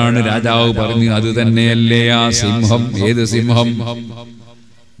 അപ്പോഴാണ് രാജാവ് പറഞ്ഞു, അത് തന്നെയല്ലേ ആ സിംഹം? ഏത് സിംഹം?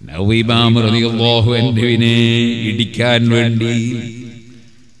 നവീമാം റളിയല്ലാഹു അൻഹുവിനെ ഇടിക്കാൻ വേണ്ടി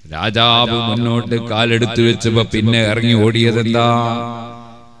രാജാവ് മുന്നോട്ട് കാലെടുത്തു വെച്ചപ്പോ പിന്നെ ഇറങ്ങി ഓടിയതെന്താ?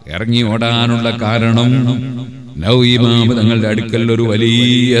 ഇറങ്ങി ഓടാനുള്ള കാരണം നവീമാം തങ്ങളുടെ അടുക്കൽ ഒരു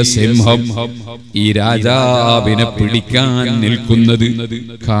വലിയ സിംഹം ഈ രാജാവിനെ പിടിക്കാൻ നിൽക്കുന്നത്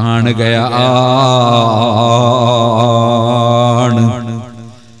കാണുകയാണ്.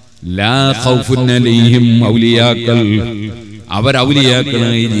 ലാ ഖൗഫുൻ അലൈഹിം, ഔലിയാക്കൾ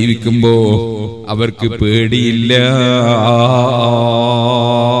അവരൗലിയാക്കളായി ജീവിക്കുമ്പോ അവർക്ക് പേടിയില്ല.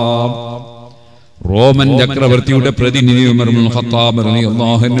 റോമൻ ചക്രവർത്തിയുടെ പ്രതിനിധി ഉമർ ഇബ്നുൽ ഖത്താബ്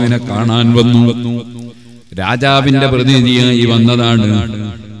റളിയല്ലാഹു അൻഹുവിനെ കാണാൻ വന്നു. രാജാവിന്റെ പ്രതിനിധിയായി വന്നതാണ്.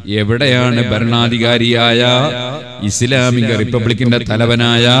 എവിടെയാണ് ഭരണാധികാരിയായ ഇസ്ലാമിക റിപ്പബ്ലിക്കിന്റെ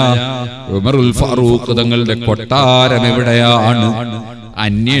തലവനായ ഉമറുൽ ഫാറൂഖ് തങ്ങളുടെ കൊട്ടാരം എവിടെയാണ്?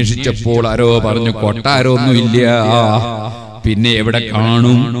 അന്വേഷിച്ചപ്പോൾ ആരോ പറഞ്ഞു, കൊട്ടാരമൊന്നുമില്ല. പിന്നെ എവിടെ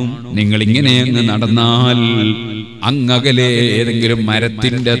കാണും? നിങ്ങൾ ഇങ്ങനെ അങ്ങ് നടന്നാൽ അങ്ങകലെ ഏതെങ്കിലും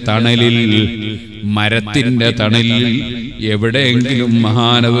മരത്തിന്റെ തണലിൽ എവിടെയെങ്കിലും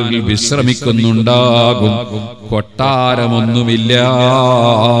മഹാനവകൾ വിശ്രമിക്കുന്നുണ്ടാകും. കൊട്ടാരമൊന്നുമില്ല.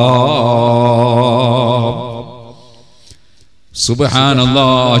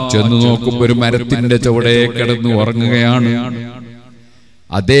 സുബ്ഹാനല്ലാഹ്. ചെന്ന് നോക്കുമ്പോൾ ഒരു മരത്തിന്റെ ചുവടെ കിടന്ന് ഉറങ്ങുകയാണ്.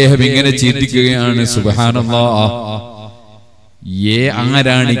 അദ്ദേഹം ഇങ്ങനെ ചിന്തിക്കുകയാണ്, സുബ്ഹാനല്ലാഹ്,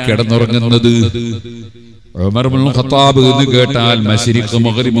 ആരാണ് കിടന്നുറങ്ങുന്നത്? ഉമർ ഇബ്നുൽ ഖത്താബ് എന്ന് കേട്ടാൽ മശ്രിഖ്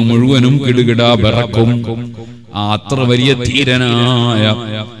മഗ്രിബ് മുഴുവനും കിടുകിടാ വിറക്കും. അത്ര വലിയ ധീരനായ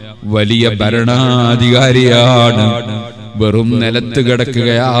വലിയ ഭരണാധികാരിയാണ്. വെറും നിലത്ത്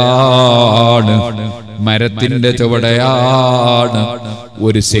കിടക്കുകയാണ്, മരത്തിന്റെ ചുവടെയാണ്,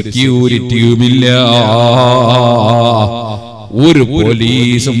 ഒരു സെക്യൂരിറ്റിയുമില്ല, ഒരു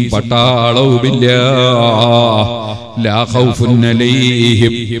പോലീസും പട്ടാളവുമില്ല. ലാ ഖൗഫുൻ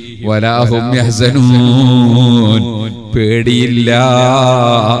അലൈഹിം വലാ ഹും യഹ്സനൂൻ. പേടിയില്ല,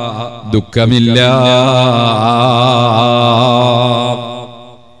 ദുഃഖമില്ല.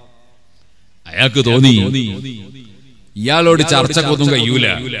 അയാൾക്ക് തോന്നി ഇയാളോട് ചർച്ചക്കൊന്നും കഴിയൂല.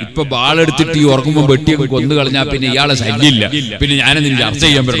 ഇപ്പൊ ബാളെടുത്തിട്ട് ഈ ഉറങ്ങുമ്പോ വെട്ടിയൊക്കെ കൊന്നു കളഞ്ഞാ പിന്നെ ഇയാളെ ശല്യമില്ല, പിന്നെ ഞാനെന്തിന് ചർച്ച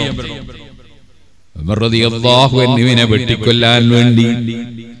ചെയ്യാൻ പറ്റണം? ഉമർ റളിയല്ലാഹു അൻഹുവിനെ വെട്ടിക്കൊല്ലാൻ വേണ്ടി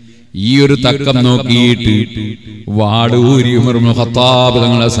ഈ ഒരു തക്കം നോക്കിയിട്ട് വാടൂരി ഉമർ ഇബ്നുൽ ഖത്താബ്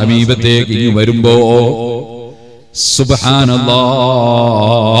തങ്ങളുടെ സമീപത്തേക്ക് ഇങ്ങ് വരുമ്പോ സുബ്ഹാനല്ലാഹ്,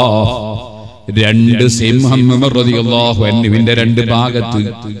 2 സിംഹം ഉമർ റളിയല്ലാഹു അൻഹുവിന്റെ 2 ഭാഗത്ത്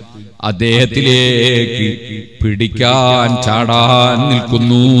അദ്ദേഹത്തിലേക്ക് പിടിക്കാൻ ചാടാൻ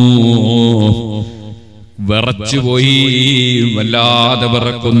നിൽക്കുന്നു. വിറച്ചുപോയി, വല്ലാതെ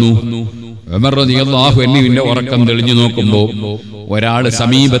വിറക്കുന്നു. ഉമർ റളിയല്ലാഹു അൻഹുവിന്റെ ഉറക്കം തെളിഞ്ഞു നോക്കുമ്പോ ഒരാള്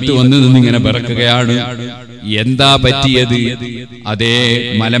സമീപത്ത് വന്ന് നിന്നിങ്ങനെ വിറക്കുകയാണ്. എന്താ പറ്റിയത്? അതേ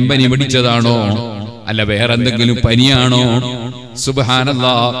മലമ്പനി പിടിച്ചതാണോ അല്ല വേറെന്തെങ്കിലും പനിയാണോ?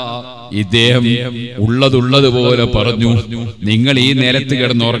 സുബ്ഹാനല്ലാഹ്, ഇദ്ദേഹം ഉള്ളതുപോലെ പറഞ്ഞു. നിങ്ങൾ ഈ നേരത്ത്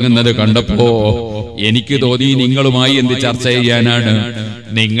കിടന്നുറങ്ങുന്നത് കണ്ടപ്പോ എനിക്ക് തോന്നി നിങ്ങളുമായി എന്ത് ചർച്ച ചെയ്യാനാണ്.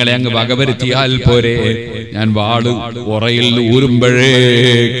 നിങ്ങളെ അങ്ങ് വകവരുത്തിയാൽ പോരെ. ഞാൻ വാള് ഉറയിൽ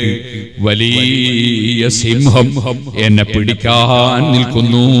ഊരുമ്പോഴേക്ക് വലിയ സിംഹം എന്നെ പിടിക്കാൻ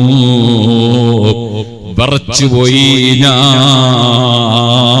നിൽക്കുന്നു. വിറച്ചുപോയി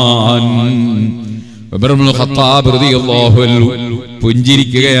ഞാൻ. ഉമർ ഇബ്നുൽ ഖത്താബ് റളിയല്ലാഹു അൻഹു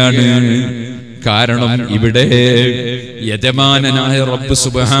പുഞ്ചിരിക്കുകയാണ്. കാരണം ഇവിടെ യജമാനനായ റബ്ബ്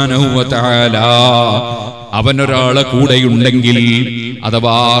സുബ്ഹാനഹു വ തആല അവനൊരാളെ കൂടെയുണ്ടെങ്കിൽ,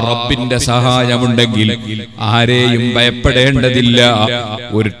 അഥവാ റബ്ബിന്റെ സഹായമുണ്ടെങ്കിൽ ആരെയും ഭയപ്പെടേണ്ടതില്ല,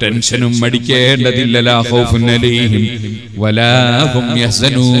 ഒരു ടെൻഷനും മടിക്കേണ്ടതില്ല. ലാ ഖൗഫുൻ അലൈഹിം വലാ ഹും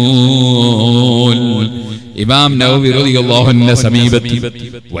യഹ്സനൂൻ. ഇമാം നവവി റളിയല്ലാഹു അൻഹു സമീപത്തിൽ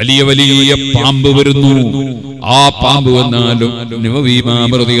വലിയ പാമ്പ് വരുന്നു. ആ പാമ്പ് വന്നാലും നവവി ഇമാം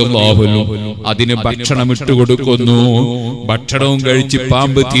റളിയല്ലാഹു അൻഹു അതിന് ഭക്ഷണം ഇട്ടുകൊടുക്കുന്നു. ഭക്ഷണവും കഴിച്ച്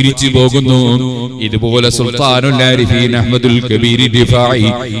പാമ്പ് തിരിച്ചു പോകുന്നു. ഇതുപോലെ സുൽത്താനുൽ ആരിഫീൻ അഹ്മദുൽ കബീർ റിഫായി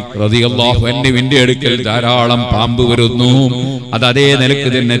റളിയല്ലാഹു അൻഹുവിന്റെ അടുക്കൽ ധാരാളം പാമ്പ് വരുന്നു. അത് അതേ നിലക്ക്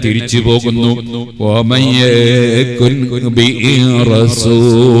തന്നെ തിരിച്ചു പോകുന്നു. വമയ്യകുൻ ബി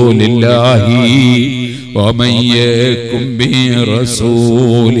റസൂലില്ലാഹി വമയ്യകുൻ ബി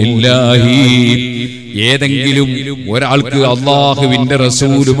റസൂലില്ലാഹി. ഏതെങ്കിലും ഒരാൾക്ക് അല്ലാഹുവിന്റെ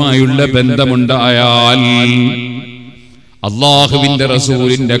റസൂലുമായുള്ള ബന്ധമുണ്ടായാൽ, അല്ലാഹുവിന്റെ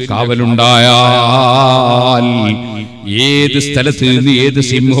റസൂലിന്റെ കാവലുണ്ടായാൽ ഏത് സ്ഥലത്ത് നിന്ന് ഏത്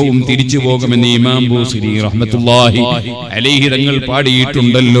സിംഹവും തിരിച്ചു പോകുമെന്ന് ഇമാം ബൂസിരി റഹ്മത്തുള്ളാഹി അലൈഹി തങ്ങൾ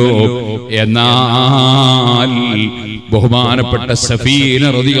പാടിയിട്ടുണ്ടല്ലോ. എന്നാൽ ബഹുമാനപ്പെട്ട സഫീന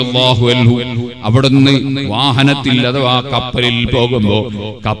റളിയല്ലാഹു അൻഹു അവിടുന്ന് വാഹനത്തിൽ അഥവാ കപ്പലിൽ പോകുമ്പോ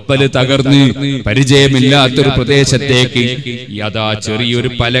കപ്പല് തകർന്ന് പരിചയമില്ലാത്തൊരു പ്രദേശത്തേക്ക് യഥാ ചെറിയൊരു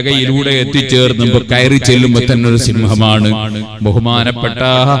പലകയിലൂടെ എത്തിച്ചേർന്നുമ്പോ കയറി ചെല്ലുമ്പോ തന്നെ ഒരു സിംഹമാണ്. ബഹുമാനപ്പെട്ട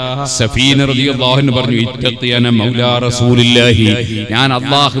സഫീന റളിയല്ലാഹു അൻഹു പറഞ്ഞു, ഇത്തഖിയന മൗലാ റസൂലില്ലാഹി, ഞാൻ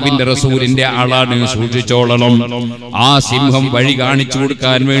അല്ലാഹുവിന്റെ റസൂലിന്റെ ആളാണ്, സൂക്ഷിച്ചോളണം. ആ സിംഹം വഴി കാണിച്ചു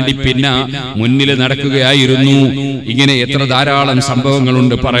കൊടുക്കാൻ വേണ്ടി പിന്നെ മുന്നിൽ നടക്കുകയായിരുന്നു. ഇങ്ങനെ എത്ര ധാരാളം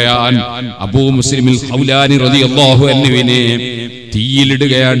സംഭവങ്ങളുണ്ട് പറയാൻ. അബൂ മുസ്ലിമിൽ ഖൗലാനി റളിയല്ലാഹു അൻഹുവിനെ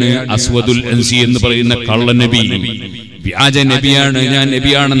തീയിലിടുകയാണ് അസ്വദുൽ അൻസി എന്ന് പറയുന്ന കള്ളനബി. വ്യാജ നബിയാണ്, ഞാൻ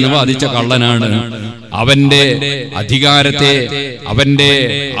നബിയാണെന്ന് വാദിച്ച കള്ളനാണ്. അവന്റെ അധികാരത്തെ, അവന്റെ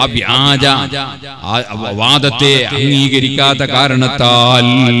ആ വ്യാജ വാദത്തെ അംഗീകരിക്കാത്ത കാരണത്താൽ,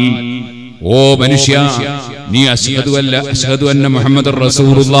 ഓ മനുഷ്യ, നീ അശ്ഹദു അന്ന മുഹമ്മദുർ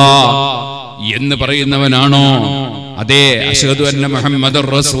റസൂലുള്ളാഹ് എന്ന് പറയുന്നവനാണോ? അതെ, അശ്ഹദു അന്ന മുഹമ്മദുർ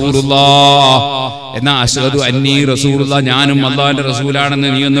റസൂലുള്ളാഹ്. എന്നാ അശ്ഹദു അന്നീ റസൂലുള്ളാഹ്, ഞാനും അല്ലാഹുവിന്റെ റസൂലാണെന്ന്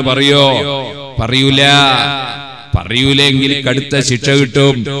നീ ഒന്ന് പറയോ? പറയൂലെങ്കിൽ കടുത്ത ശിക്ഷ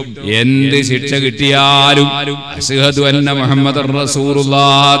കിട്ടും. എന്ത് ശിക്ഷ കിട്ടിയാലും അശ്ഹദു അന്ന മുഹമ്മദുർ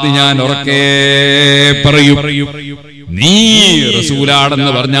റസൂലുള്ളാഹ് ഞാൻ ഉറക്കെ പറയും. നീ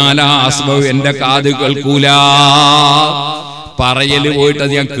റസൂലാണെന്ന് പറഞ്ഞാൽ ആ അസ്ബഹ് എന്റെ കാത് കേൾക്കൂല, പറയല് പോയിട്ട്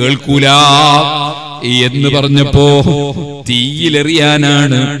അത് ഞാൻ കേൾക്കൂല എന്ന് പറഞ്ഞപ്പോ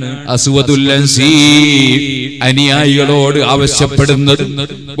തീയിലെറിയാനാണ് അസ്വദുൽ അൻസി അനുയായികളോട് ആവശ്യപ്പെടുന്നത്.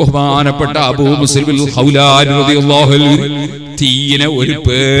 ബഹുമാനപ്പെട്ട അബൂ മുസ്ലിം ഖൗലാനി റളിയല്ലാഹു അൻഹു തീയിനെ ഒരു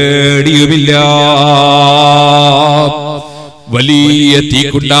പേടിയുമില്ല, വലിയ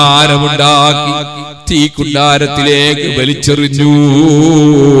തീക്കുണ്ടാരമുണ്ടാക്കി തീക്കുണ്ടാരത്തിലേക്ക് വലിച്ചെറിഞ്ഞു.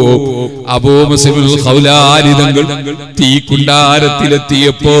 അബൂ മുസ്ലിം ഖൗലാനി തങ്ങൾ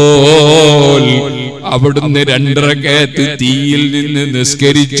തീക്കുണ്ടാരത്തിലെത്തിയപ്പോൾ അവിടുന്ന് 2 റക്അത്ത് തീയിൽ നിന്ന്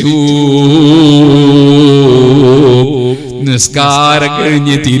നിസ്കരിച്ചു. നിസ്കാരം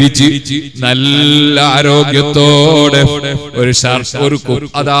കഴിഞ്ഞ് തിരിച്ച് നല്ല ആരോഗ്യത്തോടെ ഒരു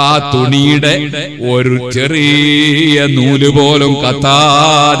അതാ തുണിയുടെ ഒരു ചെറിയ നൂല് പോലും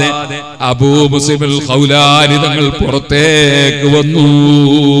കത്താതെ അബൂ മുസ്ലിം ഖൗലാനി തങ്ങൾ പുറത്തേക്ക് വന്നു.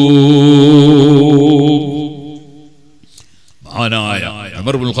 മഹാനായ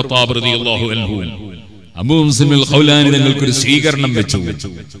ഉമർ ഇബ്നുൽ ഖത്താബ് റളിയല്ലാഹു അൻഹു അബൂ മുസ്ലിം ഖൗലാനി തങ്ങൾക്കൊരു സ്വീകരണം വെച്ചു.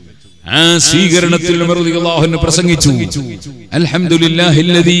 ആ സ്വീകരണത്തിൽ ഉമർ റളിയല്ലാഹു അൻഹു പ്രസംഗിച്ചു,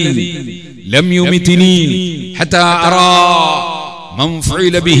 അൽഹംദുലില്ലാഹില്ലദീ ലം യുമിത്നി ഹത്താ അറാ മൻ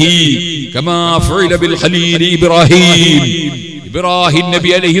ഫഅല ബിഹി കമാ ഫഅല ബിൽ ഖലീൽ ഇബ്രാഹിം. ഇബ്രാഹിം നബി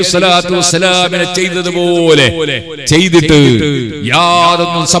അലൈഹിസ്സലാത്തു വസ്സലാമിനെ ചെയ്തതുപോലെ ചെയ്തിട്ട്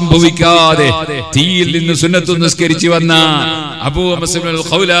യാതൊന്നും സംഭവിക്കാതെ തീയിൽ നിന്ന് സുന്നത്ത് നിസ്കരിച്ചു വന്ന അബൂ മുസ്ലിം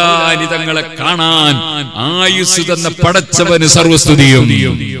ഖൗലാനി തങ്ങളെ കാണാൻ ആയുസ് തന്ന പടച്ചവന് സർവസ്തുതിയും.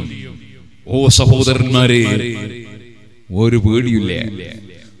 ഓ സഹോദരന്മാരെ, ഒരു പേടിയില്ല,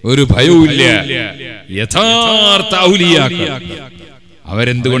 ഒരു ഭയവുമില്ല. യഥാർത്ഥ ഔലിയാക്കൾ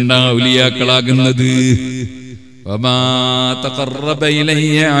അവരെന്തുകൊണ്ടാ ഔലിയാക്കളാകുന്നത്? വമാ തഖറബ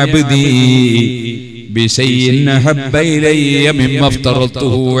ഇലയ്യ അബ്ദി ബിശൈഇൻ അഹബ്ബ ഇലയ്യ മിമ്മ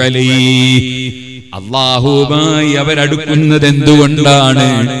അഫ്തറതുഹു അലൈഹി. അല്ലാഹുവുമായി അവരടുക്കുന്നത് എന്തുകൊണ്ടാണ്?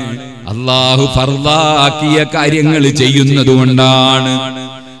 അല്ലാഹു ഫർളാക്കിയ കാര്യങ്ങൾ ചെയ്യുന്നത് കൊണ്ടാണ്.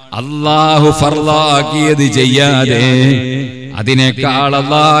 അല്ലാഹു ഫർളാക്കിയത് ചെയ്യാതെ അതിനേക്കാൾ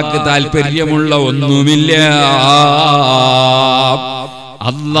അല്ലാഹുക്ക് താല്പര്യമുള്ള ഒന്നുമില്ല.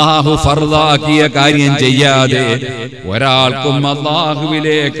 അല്ലാഹു ഫർളാക്കിയ കാര്യം ചെയ്യാതെ ഒരാൾക്കും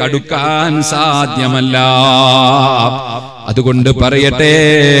അല്ലാഹുവിലേക്ക് അടുക്കാൻ സാധ്യമല്ല. അതുകൊണ്ട് പറയട്ടെ,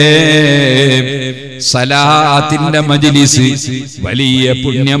 സലാത്തിന്റെ മജ്ലിസ് വലിയ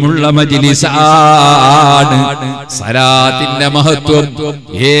പുണ്യമുള്ള മജ്ലിസാണ്. സലാത്തിന്റെ മഹത്വം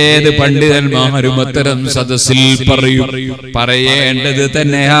ഏത് പണ്ഡിതന്മാരും അത്തരം സദസ്സിൽ പറയേണ്ടത്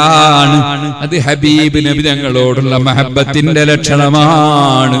തന്നെയാണ്. അത് ഹബീബ് നബി തങ്ങളോടുള്ള മഹബത്തിന്റെ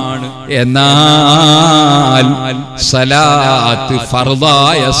ലക്ഷണമാണ്. എന്നാൽ സലാത്ത്,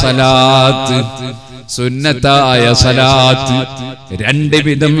 ഫർദായ സലാത്ത്, സുന്നത്തായ സലാത്ത്, രണ്ട്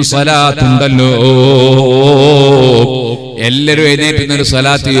വിധം സലാത്തുണ്ടല്ലോ. എല്ലാവരും എഴുന്നേറ്റുന്നൊരു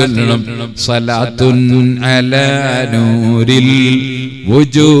സലാത്ത് ചൊല്ലണം. സലാത്തുൻ അലാ നൂരിൽ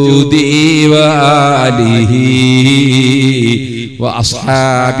വുജൂദി വആലിഹി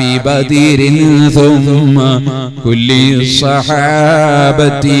വഅസ്ഹാബി ബദരിൻ ثم كل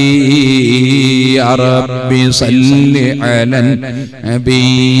الصحابة يا رب صل على النبي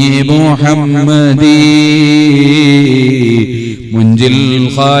محمد منجي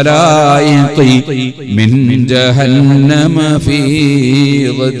الخلائق من جهنم في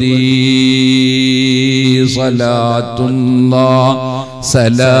غدي. صلاة الله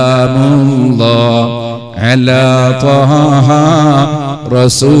سلام الله على طه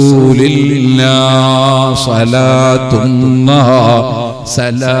رسول الله. صلاة الله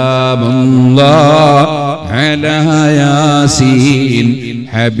سلام الله على ياسين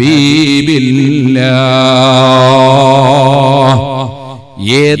حبيب الله.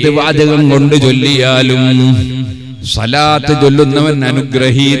 ഏത് വാചകം കൊണ്ട് ചൊല്ലിയാലും സലാത്ത് ചൊല്ലുന്നവൻ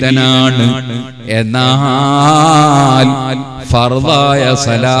അനുഗ്രഹീതനാണ്. എന്നാൽ ഫർദായ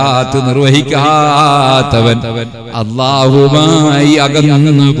സലാത്ത് നിർവഹിക്കാത്തവൻ അല്ലാഹുവുമായി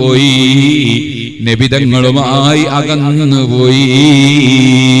അകന്നുപോയി, നബിതങ്ങളുമായി അകന്നുപോയി.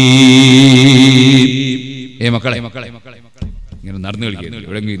 മക്കളെ ഇങ്ങനെ നടന്നു കളിക്കുന്നു.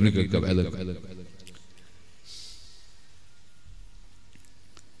 ഇവിടെ ഇന്ന് കേൾക്കാം.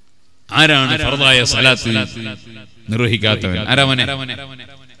 ആരാണ് ഫർദായ സലാത്ത് നിർവഹിക്കാത്തവൻ? ആരാമനെ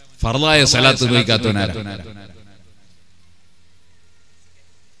ഫർദായ സലാത്ത് നിർവഹിക്കാത്തവൻ? ആരാ?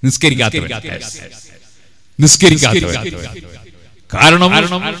 നിസ്കരിക്കാത്തവൻ. കാരണം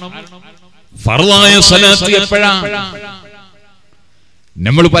ഫർദായ സലാത്ത് എപ്പോഴാ?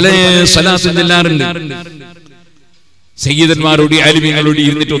 നമ്മൾ പല സലാത്തും ചെല്ലാറുണ്ട്. സയ്യിദന്മാരോട് ആലിമീങ്ങളോട്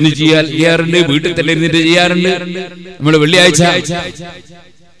ഇരുന്നിട്ട് ഒന്ന് ചെയ്യാറുണ്ട്, വീട്ടിൽ തന്നെ ഇരുന്നിട്ട് ചെയ്യാറുണ്ട്. നമ്മൾ വെള്ളിയാഴ്ച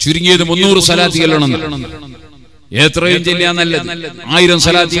ചുരുങ്ങിയത് 300 സലാത്ത് ചെല്ലണം. എത്രയും ചെല്ലാൻ നല്ലത്. 1000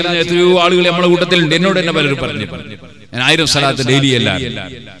 സലാത്ത് ചെല്ലുന്ന എത്രയോ ആളുകൾ നമ്മുടെ കൂട്ടത്തിലുണ്ട്. എന്നോട് തന്നെ പലരും പറഞ്ഞു, ഞാൻ 1000 സലാത്ത് ഡെയിലി അല്ല,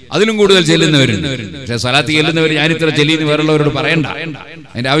 അതിലും കൂടുതൽ ചെല്ലുന്നവരുണ്ട്. പക്ഷെ സലാത്ത് ചെല്ലുന്നവർ ഞാനിത്ര ചെല്ലിന്ന് വേറുള്ളവരോട് പറയണ്ട,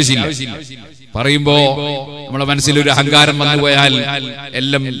 അതിന്റെ ആവശ്യമില്ല. പറയുമ്പോ നമ്മുടെ മനസ്സിലൊരു അഹങ്കാരം വന്നുപോയാൽ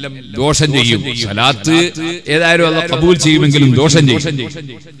എല്ലാം ദോഷം ചെയ്യും. സലാത്ത് ഏതായാലും അത് കബൂൽ ചെയ്യുമെങ്കിലും ദോഷം ചെയ്യും.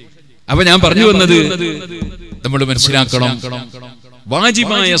 അപ്പൊ ഞാൻ പറഞ്ഞു വന്നത്, നമ്മൾ മനസ്സിലാക്കണം,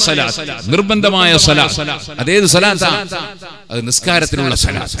 വാജിബായ സലാത്ത്, നിർബന്ധമായ സലാത്ത്, അതേത് സലാത്താ? അത് നിസ്കാരത്തിലുള്ള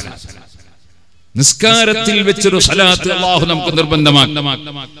സലാത്ത്. നിസ്കാരത്തിൽ വെച്ചൊരു സലാത്ത് അല്ലാഹു നമുക്ക് നിർബന്ധമാക്കും.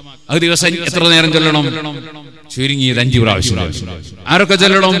 അത് ദിവസം എത്ര നേരം ചൊല്ലണം? ചുരുങ്ങിയത് 5 പ്രാവശ്യം. ആരൊക്കെ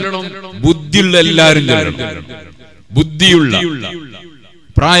ചൊല്ലണം? ബുദ്ധിയുള്ള എല്ലാവരും ചൊല്ലണം. ബുദ്ധിയുള്ള,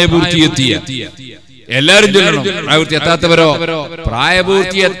 പ്രായപൂർത്തിയെത്തിയ എല്ലാവരും ചൊല്ലണം. പ്രായപൂർത്തി എത്താത്തവരോ?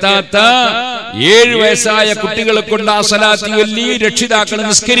 പ്രായപൂർത്തി എത്താത്ത 7 വയസ്സായ കുട്ടികളെ കൊണ്ട് ആ സലാത്ത് ചൊല്ലി രക്ഷിതാക്കളെ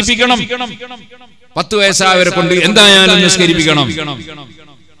നിസ്കരിപ്പിക്കണം. 10 വയസ്സായവരെ കൊണ്ട് എന്തായാലും നിസ്കരിപ്പിക്കണം.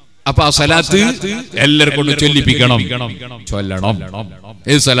 അപ്പൊ ആ സലാത്ത് എല്ലാവരെ കൊണ്ട് ചൊല്ലിപ്പിക്കണം, ചൊല്ലണം.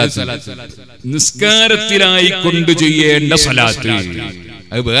 ഏത് സലാത്ത്? നിസ്കാരത്തിലായി കൊണ്ട് ചെയ്യേണ്ട സലാത്ത്.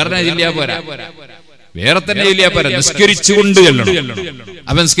 അത് വേറെ ജില്ല പോരാ, വേറെ തന്നെ ജില്ല പോരാ, നിസ്കരിച്ചുകൊണ്ട് ചെല്ലണം.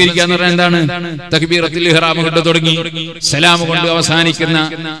 അപ്പൊ നിസ്കരിക്കുക എന്ന് പറഞ്ഞാൽ എന്താണ്? തക്ബീറത്തുൽ ഇഹ്റാം കൊണ്ട് തുടങ്ങി സലാം കൊണ്ട് അവസാനിക്കുന്ന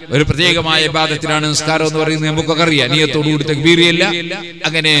ഒരു പ്രത്യേകമായ ഇബാദത്തിനാണ് നിസ്കാരം എന്ന് പറയുന്നത്. നമുക്കൊക്കെ അറിയാം. നിയ്യത്തോടുകൂടി തക്ബീറിയല്ല,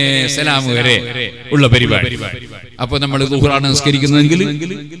 അങ്ങനെ സലാം വരെ ഉള്ള പരിപാടി. അപ്പൊ നമ്മൾ ദുഹറാണ് നിസ്കരിക്കുന്നതെങ്കിൽ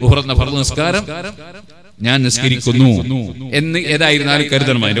ദുഹർ എന്ന ഫർദ് നിസ്കാരം ഞാൻ നിസ്കരിക്കുന്നു എന്ന് ഏതായിരുന്നാലും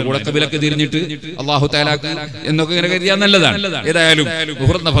കരുതണം. അതിന്റെ കൂടെ കബിലൊക്കെ തിരിഞ്ഞിട്ട് അല്ലാഹു തആല എന്നൊക്കെ ഇങ്ങനെ കരുതിയാൽ നല്ലതാണ്. ഏതായാലും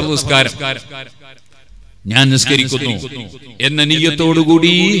ദുഹർ എന്ന ഫർദ് നിസ്കാരം ഞാൻ നിസ്കരിക്കുന്നു എന്ന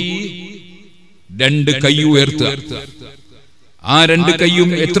നിയ്യത്തോടുകൂടി രണ്ട് കൈ ഉയർത്തുക. ആ രണ്ട് കൈയും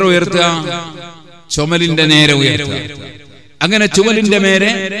എത്ര ഉയർത്തുക? ചുമലിന്റെ നേരെ ഉയർത്തുക. അങ്ങനെ ചുമലിന്റെ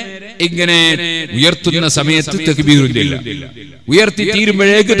മേലെ ഇങ്ങനെ ഉയർത്തുന്ന സമയത്ത് തക്ബീറില്ല. ഉയർത്തി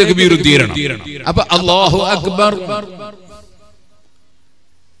തീരുമ്പോഴേക്ക് തക്ബീർ തീരണം. അപ്പൊ അല്ലാഹു അക്ബർ,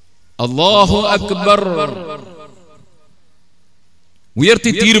 അല്ലാഹു അക്ബർ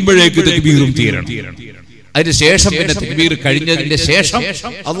ഉയർത്തി തീരുമ്പോഴേക്ക് തക്ബീറും തീരണം. അതിനുശേഷം പിന്നെ തക്ബീർ കഴിഞ്ഞതിന്റെ ശേഷം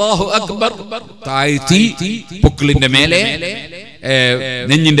അല്ലാഹു അക്ബർ താഴ്ത്തി പൊക്കിളിന്റെ മേലെ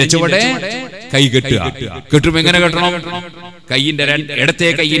നെഞ്ഞിന്റെ ചുവടെ കൈ കെട്ടുക. കെട്ടുമ്പോ എങ്ങനെ കെട്ടണം? കൈയിന്റെ ഇടത്തെ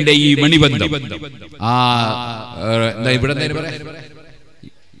കൈയിന്റെ ഈ മണിബന്ധം, എന്താ ഇവിടെ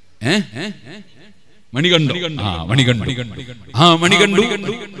മണികണ്ടു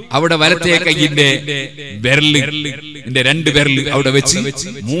അവിടെ വലത്തെ കൈയിന്റെ വിരലിന്റെ രണ്ട് വിരല് അവിടെ വെച്ച്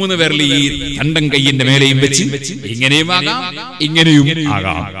 3 വിരല് ഈ തണ്ടൻ കൈയിന്റെ മേലെയും വെച്ച് ഇങ്ങനെയും ആകാം ഇങ്ങനെയും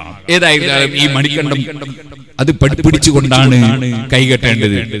ആകാം. ഏതായിരുന്നാലും ഈ മണികണ്ഠം അത് പിടിച്ചുകൊണ്ടാണ് കൈ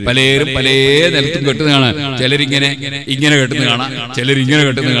കെട്ടേണ്ടത്. പലരും പല നിലത്തും കെട്ടുന്ന കാണാം. ചിലരിങ്ങനെ ഇങ്ങനെ കെട്ടുന്ന കാണാം, ചിലരിങ്ങനെ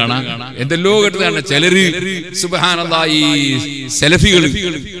കെട്ടുന്ന കാണാം, എന്തെല്ലോ കെട്ടുന്ന കാണാം. ചിലര് സുബ്ഹാനല്ലാഹ് ഈ സെലഫികൾ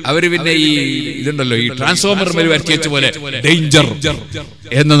അവര് പിന്നെ ഈ ഇതുണ്ടല്ലോ ഈ ട്രാൻസ്ഫോമർ വരച്ചു വെച്ച പോലെ ഡേഞ്ചർ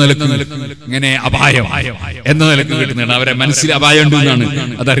എന്ന നിലക്ക് ഇങ്ങനെ അപായം എന്ന നിലക്ക് കെട്ടുന്നതാണ്. അവരെ മനസ്സിൽ അപായം ഉണ്ടെന്നാണ്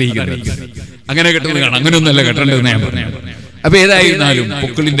അതറിയിക്കുന്നത്. അങ്ങനെ കെട്ടുന്ന കാണാം. അങ്ങനെയൊന്നല്ല കെട്ടേണ്ടതെന്ന് ഞാൻ പറഞ്ഞു. അപ്പൊ ഏതായിരുന്നാലും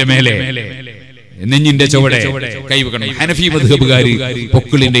പൊക്കിളിന്റെ മേലെ നെഞ്ഞിന്റെ ചുവടെ കൈവെക്കണം. ഹനഫി മദ്ഹബുകാര്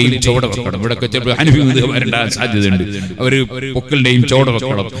പൊക്കിളിന്റെയും ചുവടെ വെക്കണം. ഇവിടെ ചിലപ്പോൾ ഹനഫി മദ്ഹബുകാരുണ്ടാകാൻ സാധ്യതയുണ്ട്. അവര് പൊക്കിളിന്റെയും ചുവടെ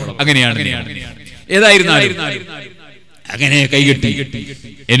വെക്കണം. അങ്ങനെയാണ്. ഏതായിരുന്നാലും അങ്ങനെ കൈകെട്ടി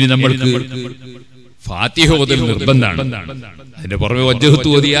ഇനി നമ്മൾക്ക് ഫാത്തിഹ ഓതൽ നിർബന്ധമാണ്. അതിന്റെ പുറമെ വജ്ഹത്ത്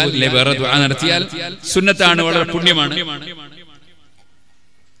ഓതിയാൽ അല്ലെ വേറെ ദുആ നടത്തിയാൽ സുന്നത്താണ്, വളരെ പുണ്യമാണ്.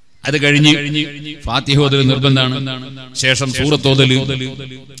 അത് കഴിഞ്ഞ് ഫാത്തിഹ ഓതൽ നിർബന്ധമാണ്. ശേഷം സൂറത്ത് ഓതൽ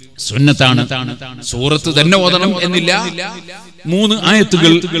സുന്നത്താണ്. സൂറത്ത് തന്നെ ഓതണം എന്നില്ല. 3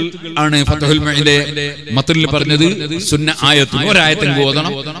 ആയത്തുകൾ ആണ് ഫത്ഹുൽ മുഈനിലെ മത്നിൽ പറഞ്ഞത്. സുന്ന ആയത്ത് ഒരായത്തും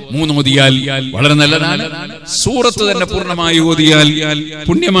ഓതണം. 3 ഓതിയാൽ വളരെ നല്ലതാണ്. സൂറത്ത് തന്നെ പൂർണ്ണമായി ഓതിയാൽ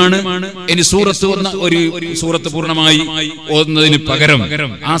പുണ്യമാണ്. ഇനി സൂറത്ത് ഒരു സൂറത്ത് പൂർണ്ണമായി ഓതുന്നതിന് പകരം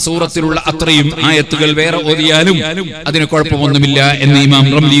ആ സൂറത്തിലുള്ള അത്രയും ആയത്തുകൾ വേറെ ഓതിയാലും അതിന് കുഴപ്പമൊന്നുമില്ല എന്ന് ഇമാം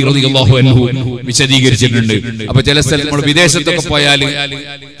റംലി റളിയല്ലാഹു അൻഹു വിശദീകരിച്ചിട്ടുണ്ട്. അപ്പൊ ചില സ്ഥലത്ത് നമ്മൾ വിദേശത്തൊക്കെ പോയാൽ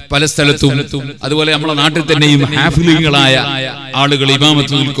പല സ്ഥലത്തും അതുപോലെ നമ്മുടെ നാട്ടിൽ തന്നെയും ഹാഫിലുകളായ ആളുകൾ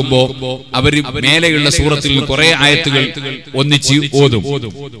ഇമാമത്ത് നിൽക്കുമ്പോ അവർ മേലെയുള്ള സൂറത്തിൽ കുറെ ആയത്തുകൾ ഒന്നിച്ച് ഓതും.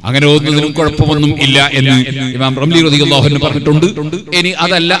 അങ്ങനെ ഓതുന്നതിനും കുഴപ്പമൊന്നും ഇല്ല എന്ന് ഇമാം റംലി റളിയല്ലാഹു അൻഹു പറഞ്ഞിട്ടുണ്ട്. ഇനി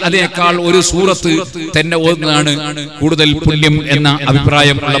അതല്ല, അതിനേക്കാൾ ഒരു സൂറത്ത് തന്നെ ഓതുന്നതാണ് കൂടുതൽ പുണ്യം എന്ന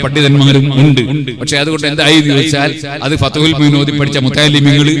അഭിപ്രായം ഉള്ള പണ്ഡിതന്മാരും ഉണ്ട്. പക്ഷെ അതുകൊണ്ട് എന്തായി ചോദിച്ചാൽ അത് ഫത്ഹുൽ മുഈൻ ഓതി പഠിച്ച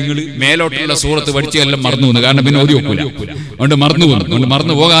മുതഅല്ലിമീങ്ങൾ മേലോട്ടുള്ള സൂറത്ത് പഠിച്ചെല്ലാം മറന്നു പോകുന്നു. കാരണം പിന്നെ ഓതി വെക്കൂല, അതുകൊണ്ട്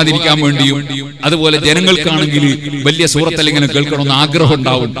മറന്നു പോകാതിരിക്കാൻ വേണ്ടിയും അതുപോലെ ജനങ്ങൾക്കാണെങ്കിൽ വലിയ സൂറത്തല്ല ഇങ്ങനെ കേൾക്കണമെന്ന് ആഗ്രഹം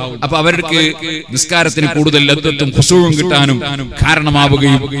ഉണ്ടാവും. അപ്പൊ അവർക്ക് നിസ്കാരത്തിന് കൂടുതൽ ലദ്ദത്തും ഖുശൂഉം കിട്ടാനും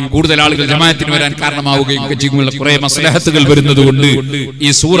കാരണമാവുകയും കൂടുതൽ ആളുകൾ ജമാഅത്തിന് വരാൻ കാരണമാവുകയും ഒക്കെ ചെയ്യുന്ന കുറെ മസ്ലഹത്തുകൾ വരുന്നത് കൊണ്ട്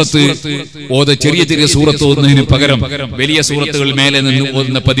ഈ സൂറത്ത് ചെറിയ ചെറിയ സൂറത്ത് ഓതുന്നതിന് പകരം വലിയ സൂറത്തുകൾ മേലെ നിന്ന്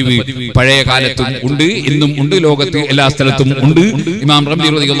ഓതുന്ന പതിവ് പഴയ കാലത്തും ഉണ്ട്, ഇന്നും ഉണ്ട്, ലോകത്ത് എല്ലാ സ്ഥലത്തും ഉണ്ട്. ഇമാം റംലി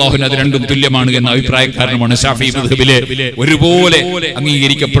റളിയല്ലാഹു അൻഹു അത് രണ്ടും തുല്യമാണ് എന്ന അഭിപ്രായക്കാരനുമാണ്. ശാഫിഈ മദ്ഹബിലെ ഒരുപോലെ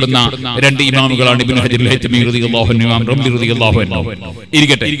അംഗീകരിക്കപ്പെടുന്ന 2 ഇമാമുകളാണ് ഇബ്നു ഹജർ ഹൈതമി റളിയല്ലാഹു അൻഹു, ഇമാം റംലി റളിയല്ലാഹു അൻഹു.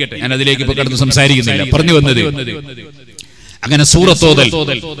 ഇരിക്കട്ടെ, ഞാൻ അതിലേക്ക് ഇപ്പൊ കടന്ന് സംസാരിക്കുന്നില്ല. പറഞ്ഞു വന്നത് അങ്ങനെ സൂറത്ത് ഓതൽ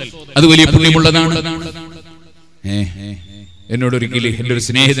അത് വലിയ പുണ്യമുള്ളതാണ്. എന്നോട് ഒരിക്കലും എന്റെ ഒരു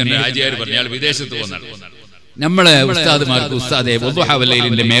സ്നേഹിതന്റെ ആചാര്യ പറഞ്ഞു, അയാൾ വിദേശത്ത് വന്നാൽ നമ്മളെ ഉസ്താദ്മാർക്ക് ഉസ്താദെ വളുഹാ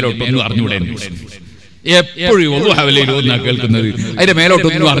വല്ലൈലിന്റെ മേലോട്ടൊന്നും അറിഞ്ഞൂടെ, എപ്പോഴും വളുഹാ വല്ലൈൽ ഓതുന്ന കേൾക്കുന്നത്, അതിന്റെ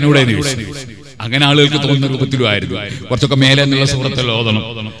മേലോട്ടൊന്നും അറിഞ്ഞൂടെ. അങ്ങനെ ആളുകൾക്ക് തോന്നുന്ന രൂപത്തിലുമായിരുന്നു. കുറച്ചൊക്കെ മേലെ എന്നുള്ള സൂറത്തിൽ ഓതണം.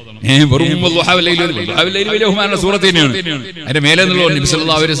 വെറും വളുഹാ വല്ലൈൽ വലിയ ബഹുമാനമുള്ള സൂറത്ത് തന്നെയാണ്. അതിന്റെ മേലെ എന്നുള്ള നബി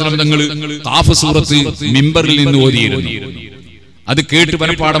സല്ലല്ലാഹു അലൈഹി വസല്ലം തങ്ങൾ ഖാഫ് സൂറത്ത് മിമ്പറിൽ നിന്ന് ഓതിയിരുന്നു. അത് കേട്ട്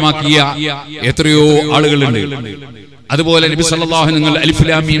മനഃപ്പാഠമാക്കിയ എത്രയോ ആളുകളുണ്ട്. അതുപോലെ നബി സല്ലല്ലാഹു അലൈഹി വസല്ലം അലിഫ്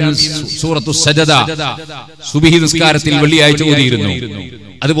ലാം മീം സൂറത്തു സജദ സുബ്ഹി നിസ്കാരത്തിൽ വെള്ളിയാഴ്ച ഓതിയിരുന്നു.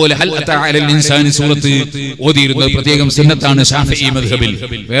 അതുപോലെ ഹൽ അതാ അലൽ ഇൻസാനി സൂറത്ത് ഓതിയിരുന്നത് പ്രത്യേകം സുന്നത്താണ് ശാഫിഈ മദ്ഹബിൽ.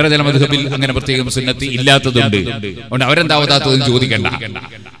 വേറെ ചില മദ്ഹബിൽ അങ്ങനെ പ്രത്യേകം സുന്നത്ത് ഇല്ലാത്തതുണ്ട്. അതുകൊണ്ട് അവരെന്താ ഓതാത്തതെന്ന് ചോദിക്കണ്ട.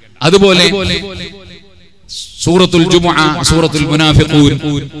 അതുപോലെ സൂറത്തുൽ ജുമുഅ, സൂറത്തുൽ മുനാഫിഖൂൻ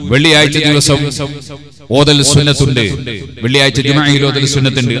വെള്ളിയാഴ്ച ദിവസം ഓതൽ സുന്നത്തുണ്ട്. വെള്ളിയാഴ്ച ജുമുഅയിൽ ഓതൽ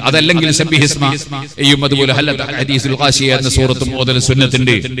സുന്നത്തുണ്ട്. അതല്ലെങ്കിൽ സബ്ബിഹിസ്മ എയ്യും അതുപോലെ ഹൽ അതാ ഹദീസുൽ ഖാശിയ എന്ന സൂറത്തും ഓതൽ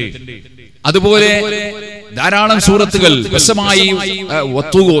സുന്നത്തുണ്ട്. അതുപോലെ ധാരാളം സൂറത്തുകൾ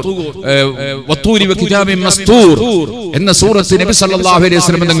എന്ന സൂറത്ത് നബി സല്ലല്ലാഹു അലൈഹി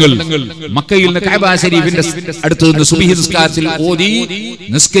വസല്ലം തങ്ങൾ മക്കയിൽ നിന്ന് കഅബ ശരീഫിന്റെ അടുത്ത് നിന്ന് സുബ്ഹി നിസ്കാരത്തിൽ ഓതി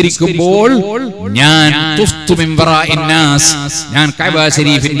നിസ്കരിക്കുമ്പോൾ ഞാൻ കഅബ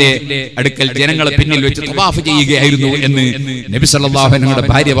ശരീഫിന്റെ അടുക്കൽ ജനങ്ങളെ പിന്നിൽ വെച്ച് തവാഫ് ചെയ്യുകയായിരുന്നു എന്ന് നബി സല്ലല്ലാഹു അലൈഹി വസല്ലം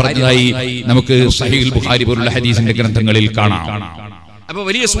ഭാര്യ പറഞ്ഞതായി നമുക്ക് സഹീഹുൽ ബുഖാരി പോലുള്ള ഹദീസിന്റെ ഗ്രന്ഥങ്ങളിൽ കാണാം. അപ്പൊ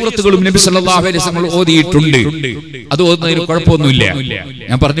വലിയ സൂറത്തുകളും നബി സല്ലല്ലാഹു അലൈഹി വസല്ലം ഓതിയിട്ടുണ്ട്. അത് ഓതുന്നതിന് കുഴപ്പമൊന്നുമില്ല.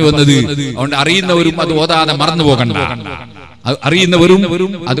 ഞാൻ പറഞ്ഞു വന്നത് അതുകൊണ്ട് അറിയുന്നവരും അത് ഓതാതെ മറന്നു പോകണ്ട. അറിയുന്നവരും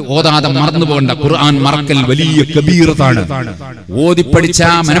അത് ഓതാതെ മറന്നു പോകണ്ട. ഖുർആൻ മറക്കൽ വലിയ കബീറത്താണ്. ഓതി പഠിച്ച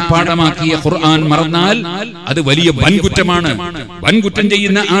മനഃപ്പാഠമാക്കിയ ഖുർആൻ മറന്നാൽ അത് വലിയ വൻകുറ്റമാണ്. വൻകുറ്റം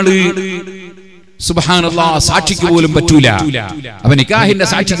ചെയ്യുന്ന ആള് സുബ്ഹാനല്ലാഹ് സാക്ഷിക്ക് പോലും പറ്റൂല. അവൻ നിക്കാഹിന്റെ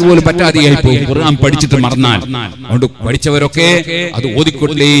സാക്ഷിക്ക് പോലും പറ്റാതെയായി പോകും ഖുർആൻ പഠിച്ചിട്ട് മറന്നാൽ. അതുകൊണ്ട് പഠിച്ചവരൊക്കെ അത്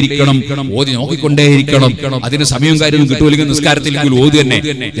ഓതിക്കൊണ്ടേയിരിക്കണം, ഓതി നോക്കിക്കൊണ്ടേയിരിക്കണം. അതിന് സമയവും കാര്യവും കിട്ടുമല്ലെങ്കിൽ നിസ്കാരത്തിലെങ്കിൽ ഓതു തന്നെ,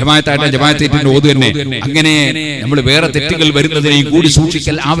 ജമാഅത്തായിട്ട് ജമാഅത്തിന്റെ ഓതു തന്നെ. അങ്ങനെ നമ്മൾ വേറെ തെറ്റുകൾ വരുന്നതിനെയും കൂടി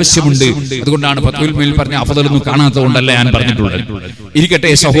സൂക്ഷിക്കൽ ആവശ്യമുണ്ട്. അതുകൊണ്ടാണ് ഫത്വൽ മേൽ പറഞ്ഞ അഫ്ദലൊന്നും കാണാത്തതുകൊണ്ടല്ല ഞാൻ പറഞ്ഞിട്ടുള്ളത്.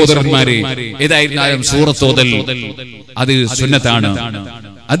 ഇരിക്കട്ടെ സഹോദരന്മാരെ, ഏതായിരുന്നാലും സൂറത്ത് ഓതൽ അത് സുന്നത്താണ്.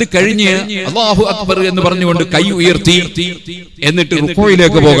 അത് കഴിഞ്ഞ് അല്ലാഹു അക്ബർ എന്ന് പറഞ്ഞുകൊണ്ട് കൈ ഉയർത്തി എന്നിട്ട്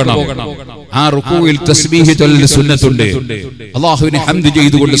റുകൂയിലേക്ക് പോകണം. ആ റുകൂയിൽ തസ്ബീഹ് ചൊല്ലൽ സുന്നത്തുണ്ട്. അല്ലാഹുവിനെ ഹംദ്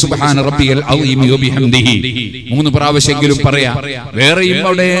ചെയ്തുകൊണ്ട് സുബ്ഹാന റബ്ബിയൽ അളീം വബിഹംദിഹി 3 പ്രാവശ്യമെങ്കിലും പറയാ. വേറെയും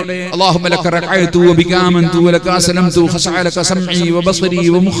അവിടെ അല്ലാഹുമ്മ ലക റകഅതു വബിക ആമൻതു വലക അസ്ലംതു ഖശഅലക സംഈ വബസരി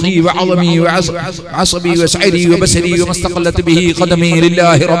വമുഖി വഅളമി വഅസബി വശഅരി വബസരി വമസ്തഖല്ലത് ബിഹി ഖദമി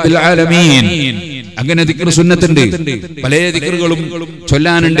ലില്ലാഹി റബ്ബിൽ ആലമീൻ. അങ്ങനെ ദിക്ർ സുന്നത്തുണ്ട്. പല ദിക്റുകളും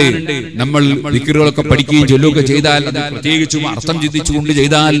ചൊല്ലാനുണ്ട്. നമ്മൾ ദിക്റുകളൊക്കെ പഠിക്കുകയും ചൊല്ലുകയൊക്കെ ചെയ്താൽ, അത് പ്രത്യേകിച്ചും അർത്ഥം ചിന്തിച്ചുകൊണ്ട്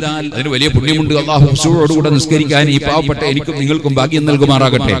ചെയ്താൽ അതിന് വലിയ പുണ്യമുണ്ട്. അല്ലാഹു ഖുശൂഅോടുകൂടെ നിസ്കരിക്കാൻ ഈ പാവപ്പെട്ട എനിക്കും നിങ്ങൾക്കും ഭാഗ്യം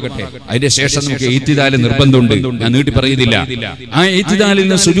നൽകുമാറാകട്ടെ. അതിന്റെ ശേഷം നമുക്ക് ഇഅ്തിദാൽ നിർബന്ധമുണ്ട്. ഞാൻ നീട്ടി പറയുന്നില്ല. ആ ഇഅ്തിദാലിൽ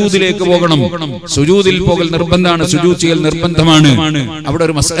നിന്ന് സുജൂദിലേക്ക് പോകണം. സുജൂദിൽ പോകൽ നിർബന്ധമാണ്. സുജൂദ് ചെയ്യൽ നിർബന്ധമാണ്. അവിടെ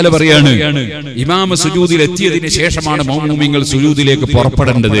ഒരു മസ്അല പറയാണ്. ഇമാം സുജൂദിൽ എത്തിയതിന് ശേഷമാണ് മഅ്മൂമിങ്ങൾ സുജൂദിലേക്ക്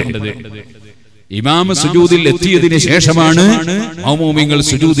പുറപ്പെടേണ്ടത്. ഇമാം സുജൂദിൽ എത്തിയതിന് ശേഷമാണ് മഅ്മൂമിങ്ങൾ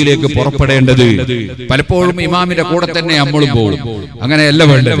സുജൂദിലേക്ക് പുറപ്പെടേണ്ടത്. പലപ്പോഴും ഇമാമിന്റെ കൂടെ തന്നെ നമ്മളും പോകും. അങ്ങനെയല്ല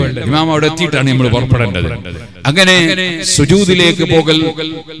വേണ്ടത്. ഇമാം അവിടെ എത്തിയിട്ടാണ് നമ്മൾ പുറപ്പെടേണ്ടത്. അങ്ങനെ സുജൂദിലേക്ക് പോകൽ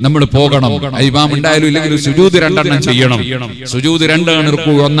നമ്മൾ പോകണം. ഇമാം ഉണ്ടായാലും ഇല്ലെങ്കിലും സുജൂദ് 2 എണ്ണം ചെയ്യണം. സുജൂദ് 2 ആണ്,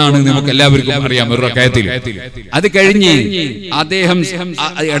 റുക്കൂ 1 ആണ്. നമുക്ക് എല്ലാവർക്കും അറിയാം ഒരു റക്അത്തിൽ. അത് കഴിഞ്ഞ് അദ്ദേഹം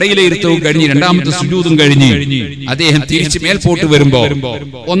ഇടയിലെ ഇരുത്തവും കഴിഞ്ഞ് രണ്ടാമത്തെ സുജൂദും കഴിഞ്ഞ് അദ്ദേഹം തിരിച്ച് മേൽപോട്ട് വരുമ്പോ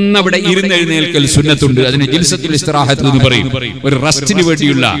ഒന്നവിടെ ഇരുന്നെഴുന്നേൽക്കൽ സുന്നത്തുണ്ട്. അതിന് ജിൽസത്തുൽ ഇസ്തിറാഹത്ത് എന്ന് പറയും. ഒരു റെസ്റ്റിന്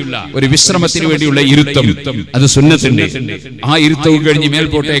വേണ്ടിയുള്ള, ഒരു വിശ്രമത്തിന് വേണ്ടിയുള്ള ഇരുത്തം, അത് സുന്നത്തുണ്ട്. ആ ഇരുത്തവും കഴിഞ്ഞ്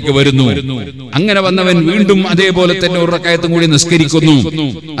മേൽപോട്ടേക്ക് വരുന്നു. അങ്ങനെ വന്നവൻ വീണ്ടും അതേപോലെ തന്നെ ഒരു റക്അത്തും കൂടി നിസ്കരിക്കുന്നു.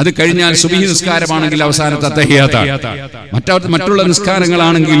 അത് കഴിഞ്ഞാൽ സുബ്ഹി നിസ്കാരമാണെങ്കിൽ അവസാനത്തെ അത്തഹിയാത്താണ്. മറ്റുള്ള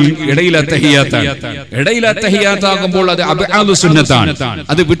നിസ്കാരങ്ങളാണെങ്കിൽ ഇടയിൽ അത്തഹിയാത്താണ്. ഇടയിൽ അത്തഹിയാത്താകുമ്പോൾ അത് അബ്ആദു സുന്നത്താണ്.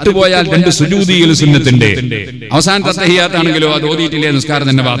 അത് വിട്ടുപോയാൽ 2 സുജൂദിയിൽ സുന്നത്തുണ്ട്. അവസാനത്തെ അത്തഹിയാത്താണെങ്കിലോ അത് ഓതിയിട്ടില്ലേ നിസ്കാരം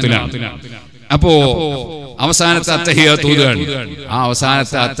തന്നെ ബാത്തിലാണ്. അപ്പോ അവസാനത്തെ അത്തഹിയാത്ത് ഓതുകയാണ്. ആ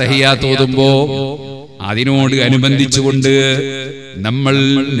അവസാനത്തെ അത്തഹിയാത്ത് ഓതുമ്പോ അതിനോട് അനുബന്ധിച്ചുകൊണ്ട് നമ്മൾ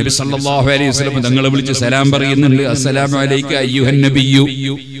നബി സല്ലല്ലാഹു അലൈഹി വസല്ലം തങ്ങളെ വിളിച്ച് സലാം പറയുന്നുണ്ട്. അസ്സലാമു അലൈക അയ്യുഹൻ നബിയ്യു.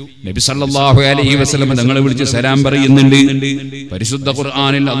 നബി സല്ലല്ലാഹു അലൈഹി വസല്ലം തങ്ങളെ വിളിച്ച് സലാം പറയുന്നുണ്ട്. പരിശുദ്ധ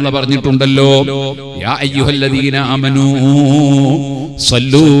ഖുർആനിൽ അല്ലാഹ് പറഞ്ഞിട്ടുണ്ടല്ലോ, യാ അയ്യുഹല്ലദീന ആമനൂ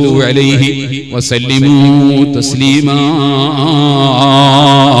സല്ലൂ അലൈഹി വസല്ലിമൂ തസ്ലീമാ.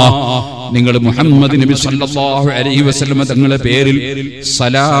 നിങ്ങൾ മുഹമ്മദ് നബി സല്ലല്ലാഹു അലൈഹി വസല്ലം തങ്ങളുടെ പേരിൽ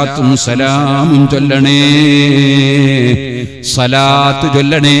സലാത്തും സലാമും ചൊല്ലണേ. സലാത്ത്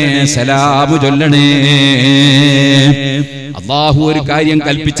ചൊല്ലണേ, സലാമു ചൊല്ലണേ. അല്ലാഹു ഒരു കാര്യം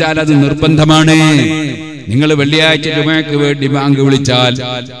കൽപ്പിച്ചാൽ അത് നിർബന്ധമാണ്. നിങ്ങൾ വെള്ളിയാഴ്ച ജുമഅക്ക് വേണ്ടി ബാങ്ക് വിളിച്ചാൽ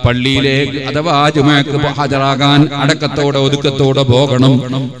പള്ളിയിലേക്ക് അഥവാ ജുമഅക്ക് ഹാജരാകാൻ അടക്കത്തോടെ ഒതുക്കത്തോടെ പോകണം.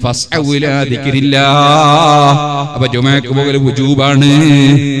 ഫസ്അഉ ഇലാ ദിക്രില്ലാഹ്. അപ്പോൾ ജുമഅക്ക് പോകൽ വുജൂബാണ്.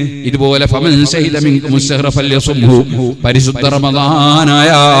 ഇതുപോലെ ഫമൻ ശഹിദ മിൻകും അശ്ശഹ്റ ഫല്യസുംഹു. പരിശുദ്ധ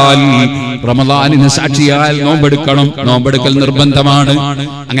റമദാനായാൽ, റമദാനിന് സാക്ഷിയാൽ നോമ്പെടുക്കണം. നോമ്പെടുക്കൽ നിർബന്ധമാണ്.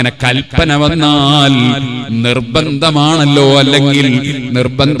 അങ്ങനെ കൽപ്പന വന്നാൽ നിർബന്ധമാണല്ലോ. അല്ലെങ്കിൽ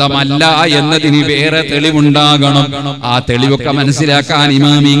നിർബന്ധമല്ല എന്നതിന് വേറെ തെളിവുണ്ട്. തെളിവുണ്ടാകണം. ആ തെളിവൊക്കെ മനസ്സിലാക്കാൻ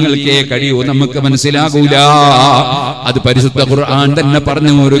ഇമാമിങ്ങൾക്കേ കഴിയൂ, നമുക്ക് മനസ്സിലാകൂല. അത് പരിശുദ്ധ ഖുർആൻ തന്നെ പറഞ്ഞ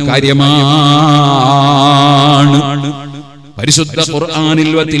ഒരു കാര്യമാണ്. പരിശുദ്ധ ഖുർആനിൽ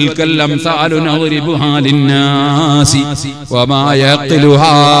വതിൽകൽ അംസാലു നദ്രിബുഹാ ലിന്നാസി വമാ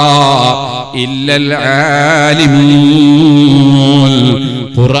യഖിലുഹാ ഇല്ലൽ ആലിമൂൻ.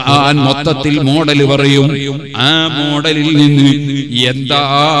 ഖുർആൻ മൊത്തത്തിൽ മോഡൽ പറയും. ആ മോഡലിൽ നിന്ന്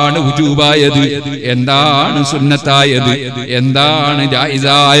എന്താണ് വുജൂബായത്, എന്താണ് സുന്നത്തായത്, എന്താണ്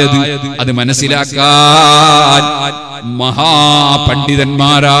ജായിസായത്, അത് മനസ്സിലാക്കാൻ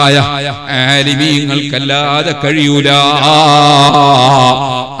മഹാപണ്ഡിതന്മാരായ ആലിമീങ്ങൾക്കല്ലാതെ കഴിയൂല.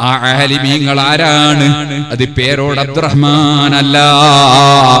 ആ ആലിമീങ്ങൾ ആരാണ്? അത് പേരോട് അബ്ദുറഹ്മാൻ അല്ല,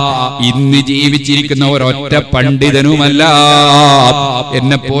 ഇന്ന് ജീവിച്ചിരിക്കുന്ന ഒരൊറ്റ പണ്ഡിതനുമല്ല,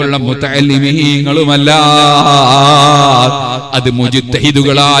 എന്നെപ്പോലുള്ള മുതഅല്ലിമീങ്ങളുമല്ല. അത്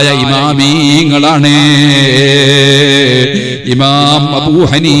മുജ്തഹിദുകളായ ഇമാമീങ്ങളാണ്. ഇമാം അബൂ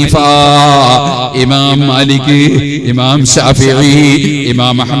ഹനീഫ, ഇമാം മാലിക്, ഇമാം ശാഫിഈ,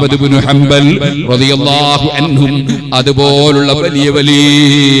 ഇമാം അഹ്മദ് ഇബ്നു ഹംബൽ റളിയല്ലാഹു അൻഹും, അതുപോലുള്ള വലിയ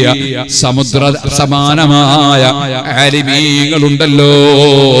വലിയ സമുദ്ര സമാനമായ ആലിമീങ്ങളുണ്ടല്ലോ.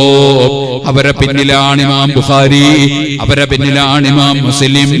 അവരുടെ പിന്നിലാണ് ഇമാം ബുഖാരി, അവരുടെ പിന്നിലാണ് ഇമാം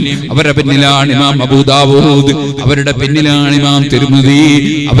മുസ്ലിം, അവരുടെ പിന്നിലാണ് ഇമാം അബൂ ദാവൂദ്, അവരുടെ പിന്നിലാണ് ഇമാം തിർമിദി,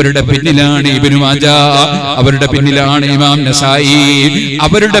 അവരുടെ പിന്നിലാണ് ഇബ്നു മാജാ, അവരുടെ പിന്നിലാണ് ഇമാം നസായി,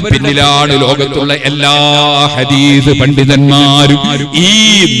 അവരുടെ പിന്നിലാണ് ലോകത്തുള്ള എല്ലാ ഹദീസ് പണ്ഡിതന്മാരും. ഈ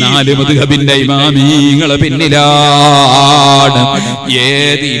 4 മദ്ഹബിന്റെ ഇമാമീങ്ങളെ പിന്നിലാണ്.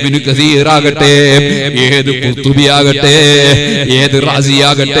 ഏത് ഇബ്നു കസീർ ആകട്ടെ, ഏത് ഖുർത്തുബി ആകട്ടെ, ഏത് റാസി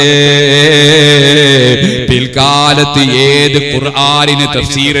ആകട്ടെ, പിൽക്കാലത്ത് ഏത് ഖുർആനിന്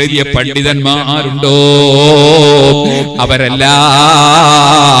തഫ്സീർ എഴുതിയ പണ്ഡിതന്മാരുണ്ടോ,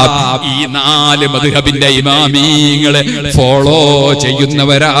 അവരെല്ലാം ഈ 4 മദ്ഹബിന്റെ ഇമാമീങ്ങളെ ഫോളോ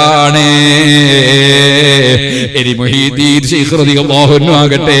ചെയ്യുന്നവരാണ്. ഇനി മുഹീദ്ദീൻ ശൈഖ് റളിയല്ലാഹു അൻഹു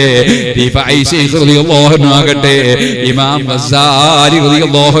ആകട്ടെ, റിഫായി ശൈഖ് റളിയല്ലാഹു അൻഹു ആകട്ടെ, ഇമാം ഗസാലി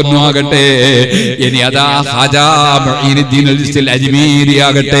റളിയല്ലാഹു അൻഹു ആകട്ടെ, ഇനി അതാ ഖാജാ മുഈനുദ്ദീൻ അജ്മീരി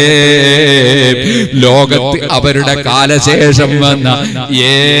ആകട്ടെ, ലോകത്ത് അവരുടെ കാലശേഷം വന്ന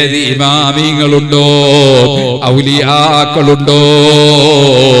ഏത് ഇമാമിങ്ങളുണ്ടോ, ഔലിയാക്കളുണ്ടോ,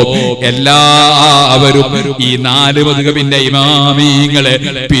 എല്ലാവരും ഈ 4 മദ്ഹബിന്റെ ഇമാമിങ്ങളെ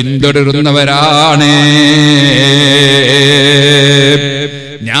പിന്തുടരുന്നവരാണ്.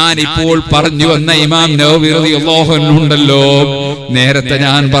 ഞാനിപ്പോൾ പറഞ്ഞു വന്ന ഇമാം നവവി റളിയല്ലാഹു അൻഹു ഉണ്ടല്ലോ, നേരത്തെ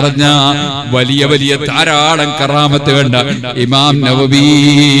ഞാൻ പറഞ്ഞ വലിയ വലിയ ധാരാളം കറാമത്ത് കണ്ട ഇമാം നവവി,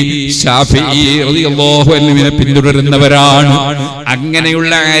 ശാഫിഈ റളിയല്ലാഹു അൻഹുവിനെ പിന്തുടരുന്നവരാണ്.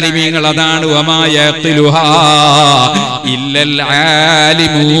 അങ്ങനെയുള്ള ആലിമീങ്ങൾ അതാണ് വമാ യഖിലുഹാ ഇല്ലൽ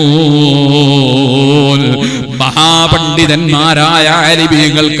ആലിമൂൻ. മഹാപണ്ഡിതന്മാരായ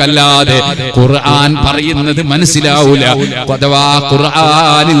ആലിമീങ്ങൾക്കല്ലാതെ ഖുർആൻ പറയുന്നത് മനസ്സിലാവൂല. അഥവാ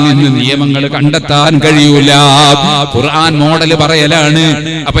ഖുർആനിൽ നിന്ന് നിയമങ്ങൾ കണ്ടെത്താൻ കഴിയൂല. ഖുർആൻ മോഡൽ പറയലാണ്.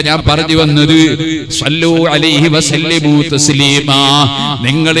 അപ്പൊ ഞാൻ പറഞ്ഞു വന്നത് സല്ലു അലൈഹി വസല്ലിമു തസ്ലീമാ,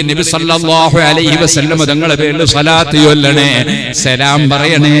 നിങ്ങൾ നബി സല്ലല്ലാഹു അലൈഹി വസല്ലം തങ്ങളുടെ പേരിൽ സ്വലാത്ത് ചൊല്ലണേ, സലാം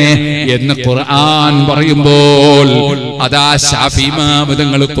പറയണേ എന്ന് ഖുർആൻ പറയുമ്പോൾ അതാ ശാഫി ഇമാം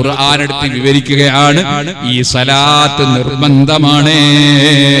തങ്ങൾ ഖുർആൻ എടുത്ത് വിവരിക്കുകയാണ്. ഈ സലാത്ത് നിർബന്ധമാണ്,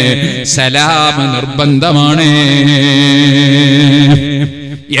 സലാം നിർബന്ധമാണ്.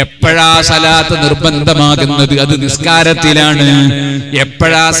 എപ്പോഴാ സലാത്ത് നിർബന്ധമാകുന്നത്? അത് നിസ്കാരത്തിലാണ്.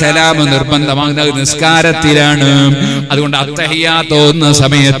 എപ്പോഴാ സലാം നിർബന്ധമാകുന്നത്? നിസ്കാരത്തിലാണ്. അതുകൊണ്ട് അത്തഹിയ്യാത്ത് ഓതുന്ന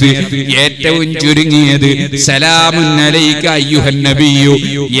സമയത്ത് ഏറ്റവും ചുരുങ്ങിയത് സലാമുൻ അലൈക അയ്യുഹൻ നബിയു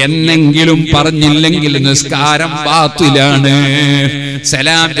എന്നെങ്കിലും പറഞ്ഞില്ലെങ്കിൽ നിസ്കാരം ബാത്തിലാണ്.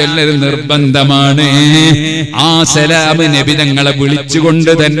 സലാം ചൊല്ലൽ നിർബന്ധമാണ്. ആ സലാം നബി തങ്ങളെ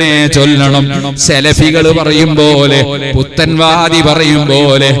വിളിച്ചുകൊണ്ട് തന്നെ ചൊല്ലണം. സലഫികൾ പറയും പോലെ, പുത്തൻവാദി പറയും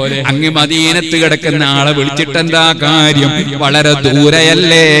പോലെ അങ്ങ് മദീനത്ത് കിടക്കുന്ന ആളെ വിളിച്ചിട്ടെന്താ കാര്യം, വളരെ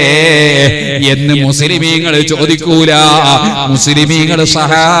ദൂരെയല്ലേ എന്ന് മുസ്ലിമീങ്ങൾ ചോദിക്കൂല. മുസ്ലിമീങ്ങൾ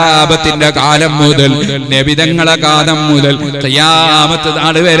സഹാബത്തിന്റെ കാലം മുതൽ, നബിതങ്ങളെ കാലം മുതൽ ഖിയാമത്ത്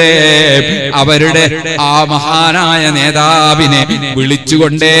നാൾ വരെ അവരുടെ ആ മഹാനായ നേതാവിനെ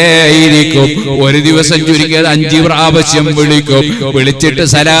വിളിച്ചുകൊണ്ടേയിരിക്കും. ഒരു ദിവസം ചുരുങ്ങിയത് 5 പ്രാവശ്യം വിളിക്കും. വിളിച്ചിട്ട്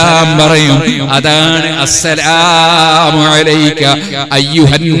സലാം പറയും. അതാണ് അസ്സലാമു അലൈക അയ്യുഹൻ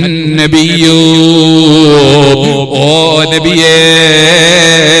നബിയു, ഓ നബിയേ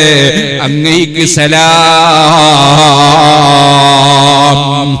അങ്ങേക്ക് സലാം.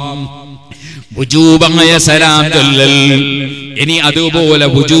 വുജൂബായ സലാം ചൊല്ലൽ. ഇനി അതുപോലെ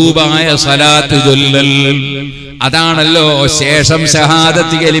വുജൂബായ സലാത്ത് ചൊല്ലൽ. അതാണല്ലോ ശേഷം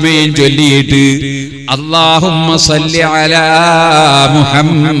ഷഹാദത്ത് കലിമയും ചൊല്ലിയിട്ട് അല്ലാഹുമ്മ സല്ലി അലാ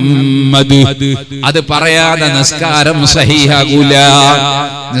മുഹമ്മദ് അത് പറയാതെ നിസ്കാരം സഹീഹാകൂല.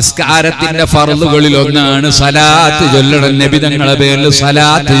 നിസ്കാരത്തിന്റെ ഫർളുകളിൽ ഒന്നാണ് സലാത്ത് ചൊല്ലണം. നബി തങ്ങളുടെ പേരിൽ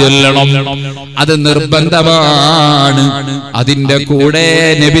സലാത്ത് ചൊല്ലണം, അത് നിർബന്ധമാണ്. അതിന്റെ കൂടെ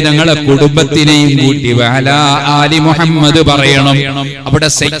നബി തങ്ങളുടെ കുടുംബത്തിനെയും കൂട്ടി വഅലാ ആലി മുഹമ്മദ് പറയണം. അവിടെ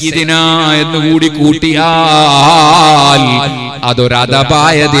സയ്യിദിന എന്ന് കൂടി കൂട്ടിയാൽ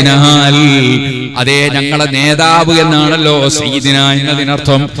അതൊരദബായതിനാൽ അതേ ഞങ്ങളെ നേതാവ് എന്നാണല്ലോ സയ്യിദിന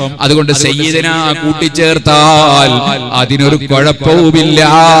എന്നതിനർത്ഥം. അതുകൊണ്ട് സയ്യിദിന കൂട്ടിച്ചേർത്താൽ അതിനൊരു കുഴപ്പവുമില്ല.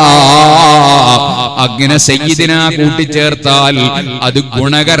 അങ്ങനെ സയ്യിദിന കൂട്ടിച്ചേർത്താൽ അത്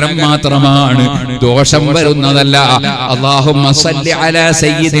ഗുണകരം മാത്രമാണ്, ദോഷം വരുന്നതല്ല. അല്ലാഹുമ്മ സല്ലി അലാ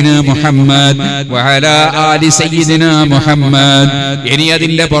സയ്യിദിന മുഹമ്മദ് വഅലാ ആലി സയ്യിദിന മുഹമ്മദ്. ഇനി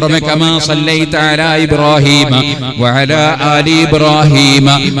അതിന്റെ പുറമെ കമാ സല്ലൈത അലാ ഇബ്രാഹീമ വഅലാ ആലി ഇബ്രാഹീമ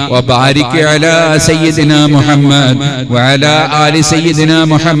വബാരിക് അലാ സയ്യിദിന മുഹമ്മദ് വഅലാ ആലി സയ്യിദിന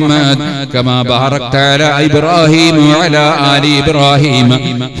മുഹമ്മദ് കമാ ബാറക്ത അലാ ഇബ്രാഹീമ വഅലാ ആലി ഇബ്രാഹീമ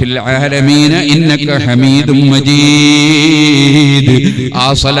ഫിൽ ആലമീന ഇന്നക ഹമീദും മജീദ്. ആ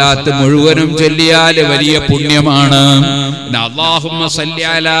സ്വലാത്ത് മുഴുവനും ചൊല്ലിയാൽ വലിയ പുണ്യമാണ്. അല്ലാഹുമ്മ സല്ലി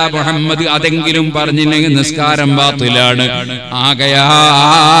അലാ മുഹമ്മദ് അതെങ്കിലും പറഞ്ഞില്ലെങ്കിൽ നിസ്കാരം ബാത്തിലാണ്.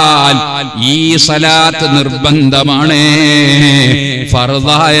 ആകയാൽ ഈ സ്വലാത്ത് നിർബന്ധമാണ്,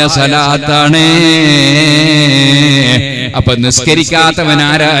 ഫർദായ സ്വലാത്താണ്. അപ്പൊ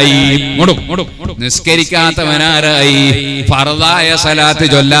നിസ്കരിക്കാത്തവനാരായി? നിസ്കരിക്കാത്തവനാരായി? ഫർദായ സ്വലാത്ത്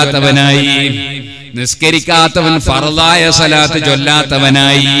ചൊല്ലാത്തവനായി. നിസ്കരിക്കാത്തവൻ ഫർദായ സ്വലാത്ത്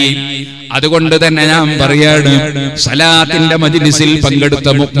ചൊല്ലാത്തവനായി. അതുകൊണ്ട് തന്നെ ഞാൻ പറയാണ്, സലാത്തിന്റെ മജ്ലിസിൽ പങ്കെടുത്ത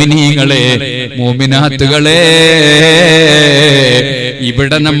മുഅ്മിനീങ്ങളെ, മുഅ്മിനാത്തുകളെ,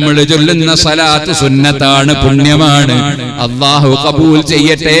 ഇവിടെ നമ്മൾ ചൊല്ലുന്ന സലാത്ത് സുന്നത്താണ്, പുണ്യമാണ്. അല്ലാഹു കബൂൽ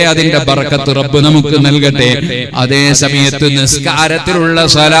ചെയ്യട്ടെ, അതിന്റെ ബർക്കത്ത് റബ്ബ് നമുക്ക് നൽകട്ടെ. അതേ സമയത്ത് നിസ്കാരത്തിലുള്ള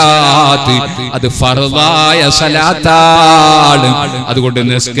സലാത്ത് അത് ഫർദായ സലാത്താണ്. അതുകൊണ്ട്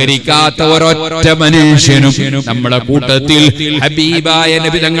നിസ്കരിക്കാത്ത ഒരൊറ്റ മനുഷ്യനും നമ്മുടെ കൂട്ടത്തിൽ ഹബീബായ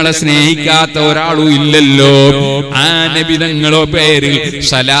നബി തങ്ങളെ സ്നേഹിക്കാത്ത ഒരാളും ഇല്ലല്ലോ. ആ നബി തങ്ങളുടെ പേരിൽ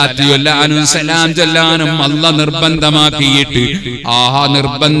സലാത്ത് ചൊല്ലാനും സലാം ചൊല്ലാനും അല്ലാഹ് നിർബന്ധമാക്കിയിട്ട് ആ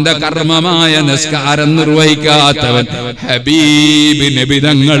നിർബന്ധ കർമ്മമായ നിസ്കാരം നിർവഹിക്കാത്തവൻ ഹബീബ് നബി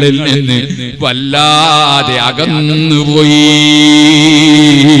തങ്ങളിൽ നിന്ന് വല്ലാതെ അകന്നുപോയി,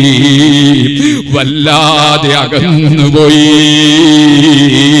 വല്ലാതെ അകന്നുപോയി.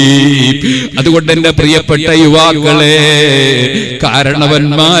 അതുകൊണ്ട് എന്റെ പ്രിയപ്പെട്ട യുവാക്കളെ,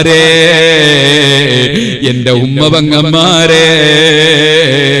 കാരണവന്മാരെ, എന്റെ ഉമ്മപെങ്ങന്മാരെ,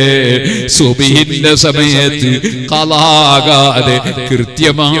 സുബഹിന്റെ സമയത്ത് ഖളാകാതെ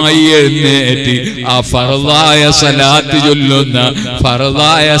കൃത്യമായി എഴുന്നേറ്റ് ആ ഫർദായ സലാത്ത് ചൊല്ലുന്ന,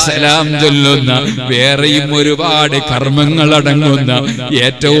 ഫർദായ സലാം ചൊല്ലുന്ന, വേറെയും ഒരുപാട് കർമ്മങ്ങൾ അടങ്ങുന്ന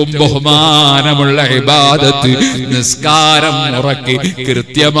ഏറ്റവും ബഹുമാനമുള്ള ഇബാദത്ത് നിസ്കാരം മുറക്കി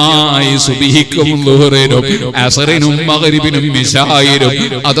കൃത്യമായി സുബ്ഹിക്കും ളുഹറിനും അസ്റിനും മഗ്രിബിനും ഇശായിനും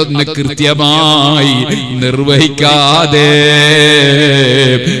അതൊന്ന് കൃത്യമായി നിർവഹിക്കാതെ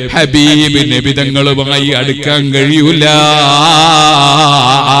ഹബീബ് നബി തങ്ങളുമായി അടുക്കാൻ കഴിയൂല.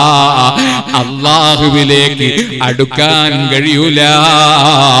 അല്ലാഹുവിലേക്ക് അടുക്കാൻ കഴിയൂല.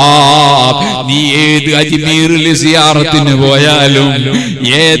 നീ ഏത് അജ്മീറിൽ സിയാറത്തിന് പോയാലും,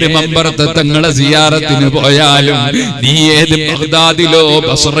 ഏത് മമ്പറത്തെ തങ്ങളെ സിയാറത്തിന് പോയാലും, നീ ഏത് ബഗ്ദാദിലോ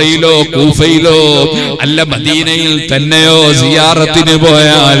ബസ്രയിലോ കൂഫയിലോ അല്ല മദീനയിൽ തന്നെയോ സിയാറത്തിന്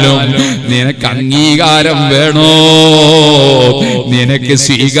പോയാലും നിനക്ക് അംഗീകാരം വേണോ? നിനക്ക്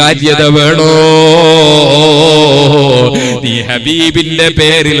സ്വീകാര്യത വേണോ? നീ ഹബീബിന്റെ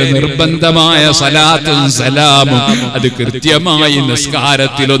പേരിൽ നിർബന്ധമായ സലാത്തും സലാമും അത് കൃത്യമായി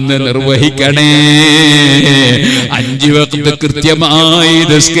നിസ്കാരത്തിലൊന്ന് നിർവഹിക്കണേ. 5 വഖ്ത് കൃത്യമായി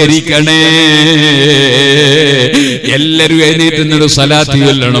നിസ്കരിക്കണേ. എല്ലാവരും എഴുന്നേറ്റ് സലാത്ത്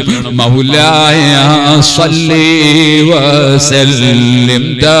ചൊല്ലണം. മൗലായ സ്വല്ലി വസല്ലിം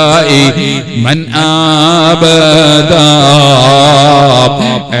ദായിമൻ അബദാ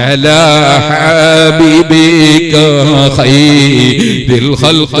അലാ ഹബീബിക ഖൈറിൽ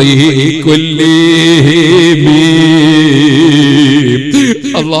ഖൽഖി കുല്ലിഹിം.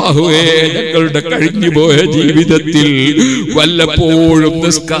 അല്ലാഹുവേ ഞങ്ങളുടെ കഴിഞ്ഞുപോയ ജീവിതത്തിൽ വല്ലപ്പോഴും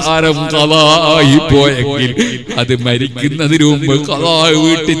നിസ്കാരം ഖളായി പോയെങ്കിൽ അത് മരിക്കുന്നതിന് മുമ്പ് ഖളാ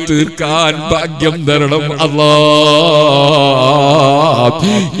വീട്ടി തീർക്കാൻ ഭാഗ്യം തരണം അല്ലാഹ്.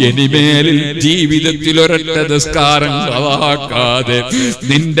 ഇനിമേലിൽ ജീവിതത്തിൽ ഒരൊറ്റ നിസ്കാരം ഖളാക്കാതെ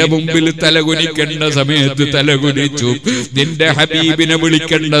നിന്റെ മുമ്പിൽ തലകുനിക്കേണ്ട സമയത്ത് തലകുനിച്ചു, നിന്റെ ഹബീബിനെ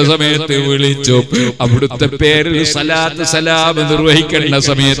വിളിക്കേണ്ട സമയത്ത് വിളിച്ചു, അവിടുത്തെ പേരിൽ സലാത്ത് സലാം നിർവഹിക്കേണ്ട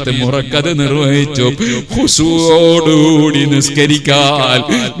സമയത്ത് മുറക്കത് നിർവഹിച്ചു. ഖുശൂഅോടുകൂടി നിസ്കരിക്കാൻ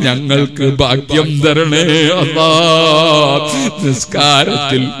ഞങ്ങൾക്ക് ഭാഗ്യം തരണേ അല്ലാഹ്.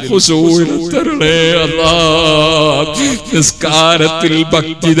 നിസ്കാരത്തിൽ ഖുശൂഅ് തരണേ അല്ലാഹ്. നിസ്കാരത്തിൽ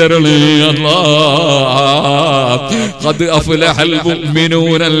ഭക്തി തരണേ അല്ലാഹ്. ഖദ് അഫ്ലഹൽ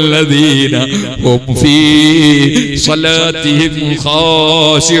മുഅ്മിനൂന അല്ലദീന ഹും ഫീ സ്വലാത്തിഹിം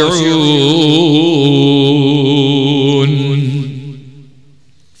ഖാശിഊൻ.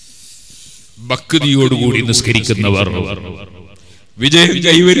 ഭക്തിയോടുകൂടി നിസ്കരിക്കുന്നവർ വിജയം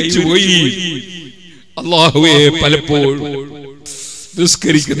കൈവരിച്ചു പോയി. അല്ലാഹുവേ പലപ്പോഴും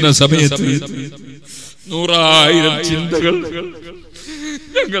നിസ്കരിക്കുന്ന സമയത്ത് 100,000 ചിന്തകൾ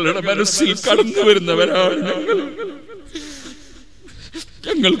ഞങ്ങളുടെ മനസ്സിൽ കടന്നു വരുന്നവരാണ് ഞങ്ങൾ.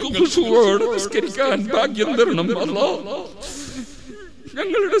 ഞങ്ങൾക്ക് ഖുശൂഅോടെ നിസ്കരിക്കാൻ ഭാഗ്യം തരണം അല്ലാഹ്.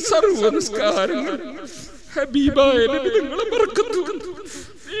 ഞങ്ങളുടെ സർവ്വ നിസ്കാരങ്ങൾ ഹബീബായ നബി തങ്ങളെ ബർക്കത്ത്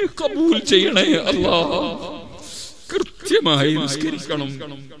നീ കബൂൽ ചെയ്യണേ അല്ലാഹ്. കൃത്യമായി നിസ്കരിക്കണം,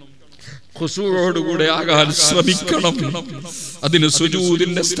 ഖുശൂഅോടുകൂടെ ആകാൻ ശ്രമിക്കണം. അതിന്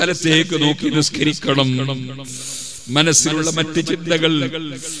സുജൂദിന്റെ സ്ഥലത്തേക്ക് നോക്കി നിസ്കരിക്കണം. മനസ്സിലുള്ള മറ്റ് ചിന്തകൾ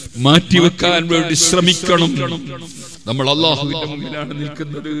മാറ്റിവെക്കാൻ വേണ്ടി ശ്രമിക്കണം. നമ്മൾ അല്ലാഹുവിന്റെ മുന്നിലാണ്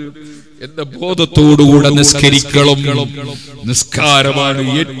നിൽക്കുന്നത് എന്ന ബോധത്തോടുകൂടെ നിസ്കരിക്കണം. നിസ്കാരമാണ്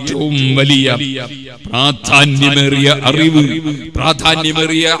ഏറ്റവും വലിയ പ്രാധാന്യമേറിയ അറിവ്,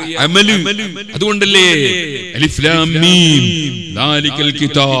 പ്രാധാന്യമേറിയ അമല്. അതുകൊണ്ടല്ലേ അലിഫ് ലാം മീം ദാലികൽ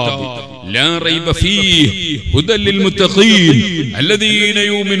കിതാബ് لا ريب فيه هدى للمتقين الذين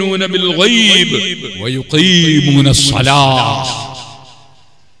يؤمنون بالغيب ويقيمون الصلاة.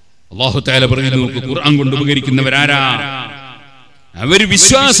 അല്ലാഹു തആല പറയുന്നു, ഖുർആൻ കൊണ്ട് ഉപകരിക്കുന്നവരാരാ? അവർ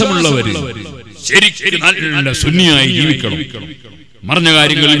വിശ്വാസമുള്ളവര്, ശരിക്കും നല്ല സുന്നിയായി ജീവിക്കണം, മറഞ്ഞ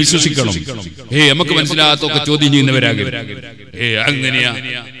കാര്യങ്ങളിൽ വിശ്വസിക്കണം. നമുക്ക് മനസ്സിലാകാത്തൊക്കെ ചോദ്യം ചെയ്യുന്നവരാകരുത്. അങ്ങനെയാ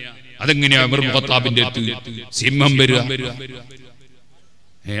അതെങ്ങനെയാ ഉമർ ഖത്താബിന്റെ അടുത്ത് സിംഹം വരിക?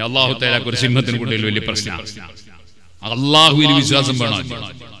 അല്ലാഹു തആലക്ക് ഒരു സിംഹത്തിന് കൂട്ടിൽ വലിയ പ്രശ്നമാണ്. അല്ലാഹുവിൽ വിശ്വാസം വേണം.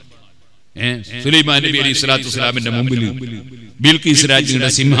 സുലൈമാൻ നബി അലൈഹി സ്വലാത്തു വസ്സലാമിന്റെ മുമ്പിൽ ബിൽഖീസ് രാജ്ഞിയുടെ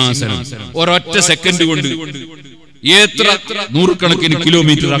സിംഹാസനം ഒരൊറ്റ സെക്കൻഡ് കൊണ്ട് എത്ര നൂറുകണക്കിന്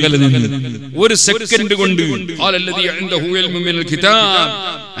കിലോമീറ്റർ അകലെ നിന്ന് ഒരു സെക്കൻഡ് കൊണ്ട് ഖാലല്ലദീ ഇൻദഹു ഇൽമു മിനൽ കിതാബ്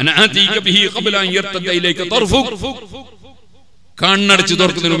അന ആതീക ബിഹി ഖബ്ല അൻ യർതദ ഇലൈക തർഫുക്, കണ്ണടച്ച്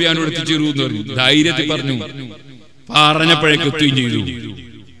തുറക്കുന്നതിന് മുമ്പ് ഞാൻ എത്തിച്ചേരൂ എന്ന് പറഞ്ഞു. ധൈര്യത്തിൽ പറഞ്ഞു, പറഞ്ഞപ്പോഴേക്ക് എത്തുകയും ചെയ്തു.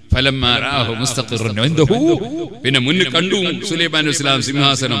 പിന്നെ മുന്നിൽ കണ്ടു സുലൈമാൻ നബി ഇസ്ലാം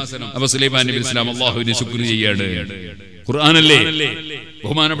സിംഹാസനം. അപ്പൊ സുലൈമാൻ നബി ഇസ്ലാം അല്ലാഹുവിനെ ശുക്ർ ചെയ്യാണ്. ഖുർആനല്ലേ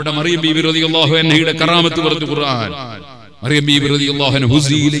ബഹുമാനപ്പെട്ട മറിയം ബീബി റളിയല്ലാഹു അൻഹയുടെ കറാമത്ത് പറഞ്ഞു ഖുർആൻ. മറിയം ബീബി റളിയല്ലാഹു അൻഹ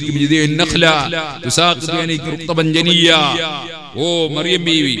ഹുസീലകി ബിജിദിൻ നഖ്ല തുസാഖിതു അനൈക റുത്തബൻ ജനിയ. ഓ മറിയം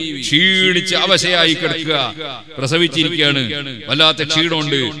ബീവി ക്ഷീണിച്ച് അവശയായി കിടക്കുക, പ്രസവിച്ചിരിക്കുകയാണ്, വല്ലാത്ത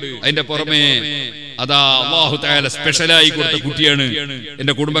ക്ഷീണമുണ്ട്. അതിന്റെ പുറമെ അതാ അല്ലാഹു തആല സ്പെഷ്യലായി കൊടുത്ത കുട്ടിയാണ്.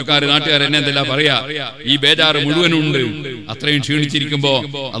 എന്റെ കുടുംബക്കാര് നാട്ടുകാർ എന്നെ എന്തെല്ലാം പറയാ, ഈ ബേജാറ് മുഴുവനുണ്ട്. അത്രയും ക്ഷീണിച്ചിരിക്കുമ്പോ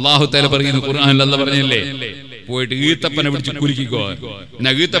അല്ലാഹു തആല പറയുന്നു ഖുർആനിൽ അല്ലാഹ് പറഞ്ഞല്ലേ, പോയിട്ട് ഈത്തപ്പനെ പിടിച്ച് കുലുക്കിക്കോ,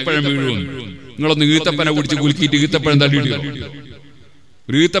 എന്നാ ഈത്തപ്പഴം വീഴും. നിങ്ങളൊന്ന് ഈത്തപ്പനെ പിടിച്ച് കുലുക്കിയിട്ട് ഈത്തപ്പഴം തള്ളിയിടുക.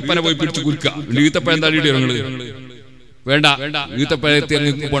 ഒരു ഈത്തപ്പനെ പോയി പിടിച്ച് കുലുക്ക, ഈത്തപ്പഴം തള്ളിയിടുക. നിങ്ങള് വേണ്ട, ഈത്തപ്പഴത്തെ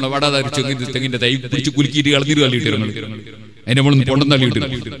പോണ വട തരിച്ച് തെങ്ങിന്റെ തൈ പിടിച്ച് കുലുക്കിയിട്ട് കളഞ്ഞിട്ട് തള്ളിയിട്ട് അതിന്റെ മുകളിൽ പൊണ്ടം തള്ളിയിട്ട്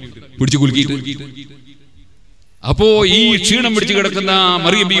പിടിച്ച് കുലുക്കിയിട്ട്. അപ്പോ ഈ ക്ഷീണം പിടിച്ച് കിടക്കുന്ന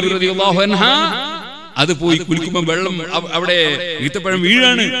മറിയം ബീബി റളിയല്ലാഹു അൻഹ അത് പോയി കുലുക്കുമ്പോ വെള്ളം അവിടെ ഈത്തപ്പഴം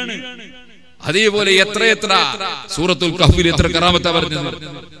വീഴാണ്. അതേപോലെ എത്ര സൂറത്തുൽ കഹ്ഫിൽ എത്ര കറാമത്താ പറഞ്ഞത്,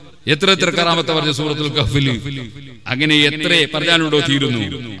 എത്ര കറാമത്താ പറഞ്ഞ സൂറത്തുൽ കഹ്ഫിൽ. അങ്ങനെ എത്ര പറഞ്ഞാലുണ്ടോ തീരുന്നു.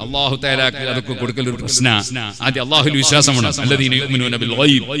 അല്ലാഹു തആലക്ക് അതൊക്കെ കൊടുക്കൽ ഒരു പ്രശ്നമാണ്. ആദ്യം അല്ലാഹുവിൽ വിശ്വാസം വേണം. അല്ലദീന യുഅ്മിനൂന ബിൽ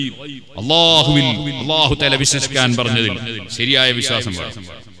ഗൈബ്, അല്ലാഹു തആല വിശ്വസിക്കാൻ പറഞ്ഞതിൽ ശരിയായ വിശ്വാസം വേണം.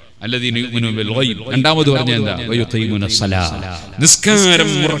 അല്ലദീന യുഅ്മിനൂന ബിൽ ഗൈബ്. രണ്ടാമത് പറഞ്ഞ എന്താ? വയുഖീമുന സ്വലാ,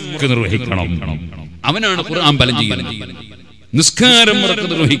 നിസ്കാരം മുറക്ക് നിർവഹിക്കണം. അവനാണ് ഖുർആൻ ഫലം ചെയ്യുന്നത്. നിസ്കാരം മുറക്ക്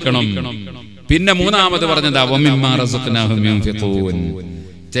നിർവഹിക്കണം. പിന്നെ മൂന്നാമത് പറഞ്ഞതാ വമിമ്മാ റസഖ്നാഹും യുൻഫിഖൂൻ,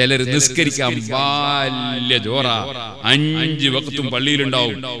 ചിലർ നിസ്കരിക്കാൻ വലിയ ജോറ, 5 വക്തും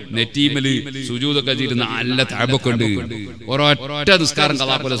പള്ളിയിലുണ്ടാവും, നെറ്റീമല് സുജൂദൊക്കെ ചെയ്ത് നല്ല തഴമ്പൊക്കെ ഉണ്ട്. ഒരൊറ്റ നിസ്കാരം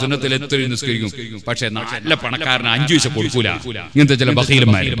കളാപ്പോലെ സുന്നത്തിൽ എത്ര നിസ്കരിക്കും. പക്ഷെ നല്ല പണക്കാരന് 5 പൈസ കൊടുക്കൂല. ഇങ്ങനത്തെ ചില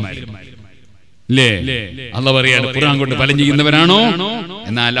ബഖീലന്മാര് അല്ലേ? അല്ലാഹു പറയാണ് ഖുർആൻ കൊണ്ട് ഫലം ചെയ്യുന്നവരാണോ?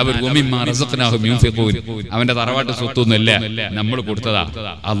 എന്നാൽ അവർ അവന്റെ തറവാട്ട് സ്വത്തൊന്നുമല്ല, നമ്മൾ കൊടുത്തതാ,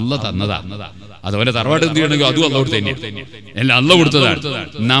 അല്ലാഹു തന്നതാ. അതുപോലെ തറവാട്ട് എന്ത് ചെയ്യണമെങ്കിൽ അതും അല്ലാഹു തന്നെ, എല്ലാം അല്ലാഹു കൊടുത്തതാണ്.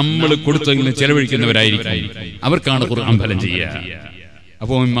 നമ്മൾ കൊടുത്തതിന് ചെലവഴിക്കുന്നവരായിരിക്കും, അവർക്കാണ് ഖുർആൻ ഫലം ചെയ്യുക.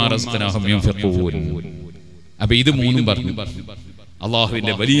 അപ്പൊ അപ്പൊ ഇത് മൂന്നും പറഞ്ഞു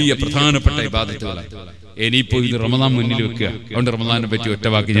അള്ളാഹുവിന്റെ വലിയ പ്രധാനപ്പെട്ട ഇബാദത്തുകൾ. ഇനിയിപ്പോ ഇത് റമദാൻ മുന്നിൽ വെക്കുക. അതുകൊണ്ട് റമദാനെ പറ്റി ഒറ്റ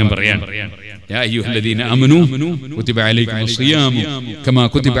വാക്ക് ഞാൻ പറയാൻ. യാ അയ്യുഹല്ലദീന ആമനൂ കുതിബ അലൈക്കുമുസ് സിയാമു കമാ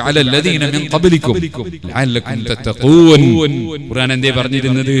കുതിബ അലൽ ലദീന മിൻ ഖബ്ലിക്കും ലഅല്ലകും തത്തഖൂൻ. ഖുർആൻ എന്തേ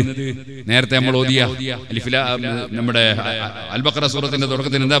പറഞ്ഞിരുന്നത്? നേരത്തെ നമ്മൾ ഓതിയ നമ്മുടെ അൽ ബഖറ സൂറത്തിന്റെ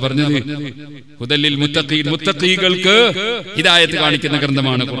തുടക്കത്തിൽ എന്താ പറഞ്ഞത്? ഹുദല്ലിൽ മുത്തഖീൻ, മുത്തഖീകൾക്ക് ഹിദായത്ത് കാണിക്കുന്ന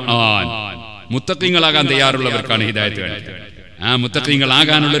ഗ്രന്ഥമാണ് ഖുർആൻ. മുത്തഖീങ്ങളാകാൻ തയ്യാറുള്ളവർക്കാണ് ഹിദായത്ത് കാണിക്കുന്നത്. ആ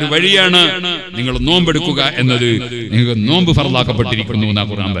മുത്തഖീങ്ങളാകാനുള്ള ഒരു വഴിയാണ് നിങ്ങൾ നോമ്പെടുക്കുക എന്നത്. നിങ്ങൾക്ക് നോമ്പ് ഫർളാക്കപ്പെട്ടിരിക്കുന്നു എന്നാ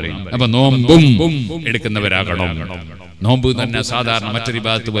ഖുർആൻ പറയും. അപ്പൊ നോമ്പും എടുക്കുന്നവരാകണം. നോമ്പ് തന്നെ സാധാരണ മറ്റൊരു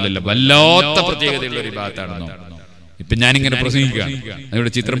ഇബാദത്ത് പോലല്ല, വല്ലാത്ത പ്രത്യേകതയുള്ള ഒരു ഇബാദത്താണ് നോമ്പ്. ഇപ്പൊ ഞാനിങ്ങനെ പ്രസംഗിക്കുക,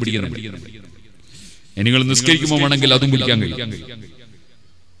 അതിവിടെ ചിത്രം പിടിക്കുന്നുണ്ട്. നിങ്ങൾ നിസ്കരിക്കുമ്പോൾ വേണമെങ്കിൽ അതും പിടിക്കാൻ കഴിയും.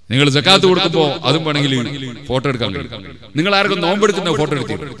 നിങ്ങൾ സക്കാത്ത് കൊടുക്കുമ്പോ അതും വേണമെങ്കിൽ ഫോട്ടോ എടുക്കാൻ കഴിയും. നിങ്ങൾ ആർക്കും നോമ്പെടുക്കുന്ന ഫോട്ടോ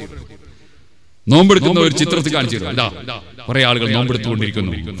എടുത്തു, നോമ്പെടുക്കുന്ന ഒരു ചിത്രത്തിൽ കാണിച്ചു തരും. കുറെ ആളുകൾ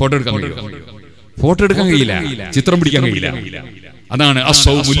നോമ്പെടുത്തുകൊണ്ടിരിക്കുന്നു, ഫോട്ടോ എടുക്കാൻ കഴിയും. ഫോട്ടോ എടുക്കാൻ കഴിയില്ല, ചിത്രം പിടിക്കാൻ കഴിയില്ല. അതാണ്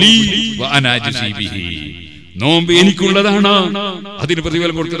നോമ്പ് എനിക്കുള്ളതാണ്, അതിന്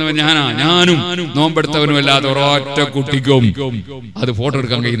പ്രതിഫലം കൊടുക്കുന്നവൻ ഞാനും നോമ്പെടുത്തവനും അല്ലാതെ ഒരൊറ്റ കുട്ടിക്കും അത് ഫോട്ടോ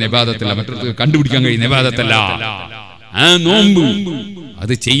എടുക്കാൻ കഴിയുന്ന ഇബാദത്തല്ല, മറ്റൊരു കണ്ടുപിടിക്കാൻ കഴിയുന്ന ഇബാദത്തല്ല. ആ നോമ്പ്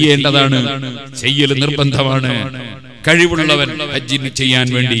അത് ചെയ്യേണ്ടതാണ്, ചെയ്യൽ നിർബന്ധമാണ്. കഴിവുള്ളവൻ ഹജ്ജിന് ചെയ്യാൻ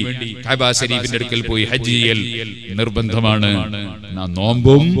വേണ്ടി കഅബ ശരീഫിന്റെ അടുക്കൽ പോയി ഹജ്ജ് ചെയ്യൽ നിർബന്ധമാണ്.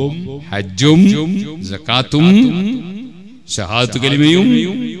 നോമ്പും ഹജ്ജും സകാത്തും ഷഹാദത്ത് കലിമയും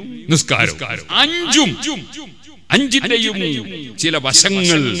നിസ്കാരവും, അഞ്ചിന്റെയും ചില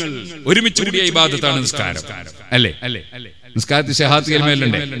വശങ്ങൾ ഒരുമിച്ച് കൂടിയ ഇബാദത്താണ് നിസ്കാരം. അല്ലേ? നിസ്കാരത്തിൽ ഷഹാദത്ത്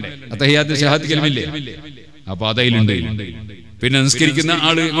കലിമയല്ലേ? അത്തഹിയ്യാത്ത് ഷഹാദത്ത് കലിമയില്ലേ? അപ്പൊ അതയിലുണ്ട്. പിന്നെ നിസ്കരിക്കുന്ന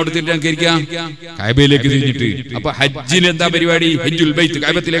ആള് അങ്ങോട്ട് തിരിഞ്ഞിരിക്കാം, കഅബയിലേക്ക് തിരിഞ്ഞിട്ട്. അപ്പൊ ഹജ്ജിന് എന്താ പരിപാടി? ഹജ്ജുൽ ബൈത്ത്,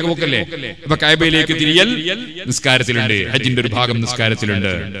 കഅബത്തിലേക്ക് പോക്കല്ലേ? അപ്പൊ കഅബയിലേക്ക് തിരിയൽ നിസ്കാരത്തിലുണ്ട്, ഹജ്ജിന്റെ ഒരു ഭാഗം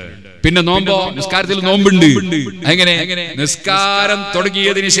നിസ്കാരത്തിലുണ്ട്. പിന്നെ നോമ്പോ? നിസ്കാരത്തിൽ നോമ്പുണ്ട്. എങ്ങനെ? നിസ്കാരം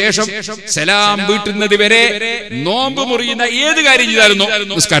തുടങ്ങിയതിന് ശേഷം സലാം വീട്ടുന്നത് വരെ നോമ്പ് മുറിയുന്ന ഏത് കാര്യം ചെയ്താലും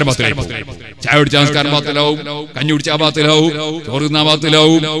നിസ്കാരം ബാത്തിലാവും. ചായ കുടിച്ചാൽ നിസ്കാരം ബാത്തിലാവും, കഞ്ഞി കുടിച്ചാൽ ബാത്തിലാവും, ചോറ് തിന്നാ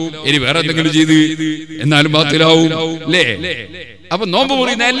ബാത്തിലാവും, ഇനി വേറെ എന്തെങ്കിലും ചെയ്ത് എന്നാലും ബാത്തിലാവും. അല്ലേ? അപ്പൊ നോമ്പ്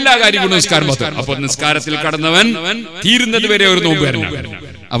മുറിയുന്ന എല്ലാ കാര്യങ്ങളും നിസ്കാരം ബാത്തിലാവും. അപ്പൊ നിസ്കാരത്തിൽ കടന്നവൻ തീരുന്നത് വരെ ഒരു നോമ്പുകാരനാണ്.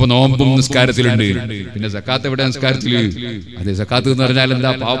 അപ്പൊ നോമ്പും നിസ്കാരത്തിലുണ്ട്. പിന്നെ സക്കാത്ത് എവിടെ? നിസ്കാരത്തില്. അതെ, സക്കാത്ത് എന്ന് പറഞ്ഞാൽ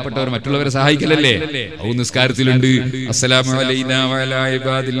എന്താ? പാവപ്പെട്ടവർ മറ്റുള്ളവരെ സഹായിക്കലല്ലേ? അത് നിസ്കാരത്തിലുണ്ട്. അസ്സലാമു അലൈനാ വഅലാ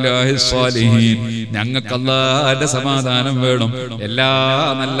ഇബാദില്ലാഹിസ് സ്വാലിഹീൻ. ഞങ്ങൾക്ക് അല്ലാഹുവിന്റെ സമാധാനം വേണം, എല്ലാ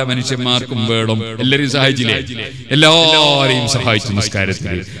നല്ല മനുഷ്യന്മാർക്കും വേണം. എല്ലാരെയും സഹായിച്ചില്ലേ? എല്ലാരെയും സഹായിച്ചു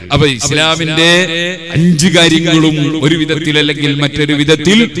നിസ്കാരത്തിൽ. അപ്പൊ ഇസ്ലാമിന്റെ 5 കാര്യങ്ങളും ഒരു വിധത്തിൽ അല്ലെങ്കിൽ മറ്റൊരു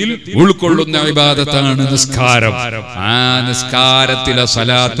വിധത്തിൽ ഉൾക്കൊള്ളുന്ന ഇബാദത്താണ് നിസ്കാരം. ആ നിസ്കാരത്തിലെ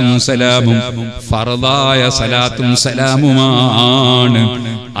സലാത്തും സലാമും ഫർദായ സലാത്തും സലാമുമാണ്.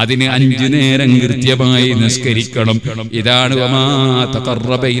 അതിന് 5 നേരം കൃത്യമായി നിസ്കരിക്കണം. ഇതാണ് വമാ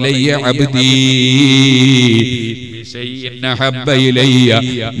തഖറബ ഇലയ്യ അബ്ദീ ബിശൈഇൻ അഹബ്ബ ഇലയ്യ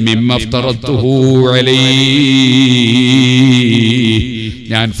മിമ്മ അഫ്തറതുഹു അലൈഹി.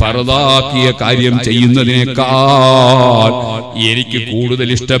 ഞാൻ ഫർദാക്കിയ കാര്യം ചെയ്യുന്നതിനേക്കാൾ എനിക്ക് കൂടുതൽ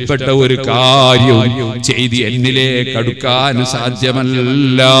ഇഷ്ടപ്പെട്ട ഒരു കാര്യം ചെയ്ത് എന്നിലേക്ക് അടുക്കാൻ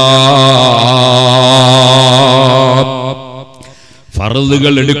സാധ്യമല്ല.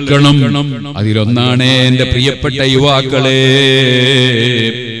 ഫർളുകൾ എടുക്കണം. അതിലൊന്നാണ് എന്റെ പ്രിയപ്പെട്ട യുവാക്കളെ,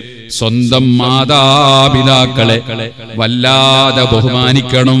 സ്വന്തം മാതാപിതാക്കളെ വല്ലാതെ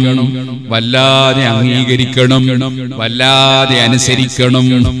ബഹുമാനിക്കണം, വല്ലാതെ അംഗീകരിക്കണം, വല്ലാതെ അനുസരിക്കണം.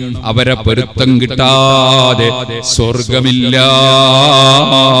 അവരെ പൊരുത്തം കിട്ടാതെ സ്വർഗമില്ല.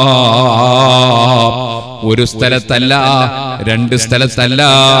 ഒരു സ്ഥലത്തല്ല, 2 സ്ഥലത്തല്ല,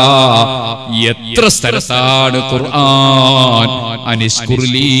 എത്ര സ്ഥലത്താണ് ഖുർആൻ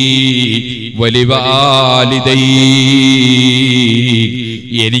അനിഷ്കുർലി വലിവാലിദൈ,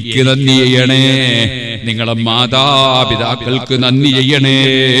 എനിക്ക് നന്ദി ചെയ്യണേ നിങ്ങളെ മാതാപിതാക്കൾക്ക് നന്ദി ചെയ്യണേ.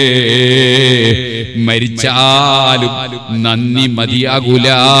 മരിച്ചാലും നന്ദി മതിയാകൂല,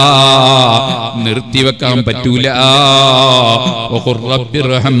 നിർത്തിവെക്കാൻ പറ്റൂല.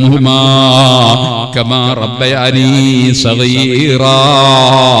 റബ്ബിർഹംഹുമാ കമാ റബ്ബയാനി സഗീറാ.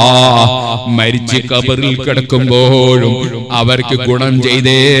 മരിച്ച് ഖബറിൽ കിടക്കുമ്പോഴും അവർക്ക് ഗുണം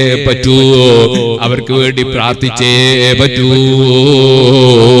ചെയ്തേ പറ്റൂ, അവർക്ക് വേണ്ടി പ്രാർത്ഥിച്ചേ പറ്റൂ.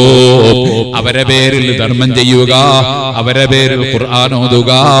 അവരെ പേരിൽ ധർമ്മം ചെയ്യുക, അവരെ പേരിൽ ഖുർആൻ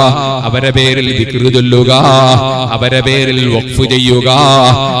ഓതുക, അവരെ പേരിൽ ദിക്ർ ചൊല്ലുക, അവരെ പേരിൽ വഖഫ് ചെയ്യുക,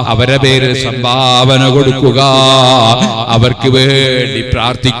 അവരെ പേരിൽ സംഭാവന കൊടുക്കുക, അവർക്ക് വേണ്ടി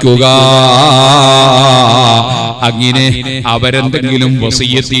പ്രാർത്ഥിക്കുക. അങ്ങനെ അവരെന്തെങ്കിലും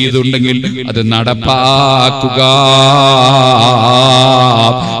വസിയ്യത്ത് ചെയ്തിട്ടുണ്ടെങ്കിൽ അത് നടപ്പാക്കുക.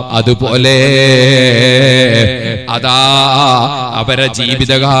 അതുപോലെ അതാ അവരെ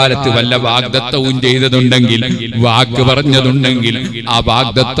ജീവിതകാലത്ത് വല്ല വാഗ്ദത്തവും ചെയ്തതുണ്ടെങ്കിൽ, വാക്ക് പറഞ്ഞതുണ്ടെങ്കിൽ ആ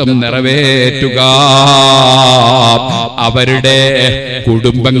വാഗ്ദത്തം നിറവേറ്റുക. അവരുടെ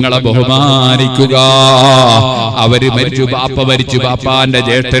കുടുംബങ്ങളെ ബഹുമാനിക്കുക. അവര് മരിച്ചു, ബാപ്പ മരിച്ചു, ബാപ്പാന്റെ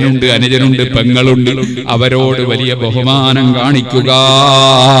ജ്യേഷ്ഠനുണ്ട്, അനുജനുണ്ട്, പെങ്ങളുണ്ട്, അവരോട് വലിയ ബഹുമാനം കാണിക്കുക.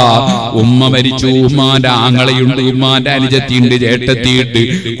 ഉമ്മ മരിച്ചു, ഉമ്മാന്റെ ആങ്ങളയുണ്ട്, ഉമ്മാന്റെ അനുജത്തിയുണ്ട്, ജ്യേഷ്ഠത്തിയുണ്ട്,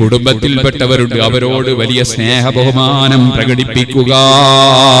 കുടുംബത്തിൽപ്പെട്ടവരുണ്ട്, അവരോട് വലിയ സ്നേഹ ബഹുമാനം പ്രകടിപ്പിക്കുക.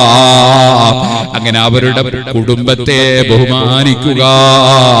 അങ്ങനെ അവരുടെ കുടുംബത്തെ ബഹുമാനിക്കുക.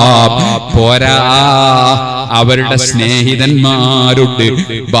 പോരാ, അവരുടെ സ്നേഹിതന്മാരുണ്ട്,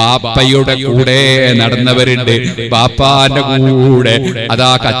 ബാപ്പയുടെ കൂടെ നടന്നവരുണ്ട്, ബാപ്പാന്റെ കൂടെ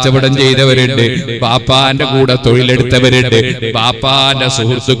അതാ കച്ചവടം ചെയ്തവരുണ്ട്, ബാപ്പാന്റെ കൂടെ തൊഴിലെടുത്തവരുണ്ട്, ബാപ്പാന്റെ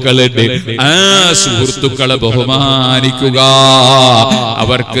സുഹൃത്തുക്കളുണ്ട്. ആ സുഹൃത്തുക്കളെ ബഹുമാനിക്കുക,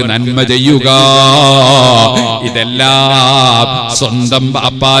 അവർക്ക് നന്മ ചെയ്യുക. ഇതെല്ലാം സ്വന്തം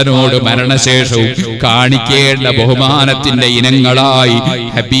ബാപ്പാനോട് മരണശേഷവും കാണിക്കേണ്ട ബഹുമാനത്തിന്റെ ഇനങ്ങളായി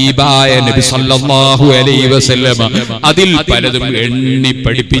ഹബീബായ നബി സല്ലല്ലാഹു അലൈഹി വസല്ലം അതിൽ പലതും എണ്ണി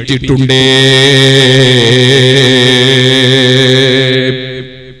പഠിപ്പിച്ചിട്ടുണ്ട്.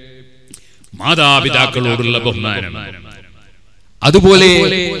 മാതാപിതാക്കളോടുള്ള ബഹുമാനം, അതുപോലെ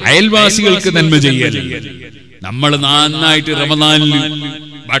അയൽവാസികൾക്ക് നന്മ ചെയ്യൽ. നമ്മൾ നന്നായിട്ട് റമദാനിൽ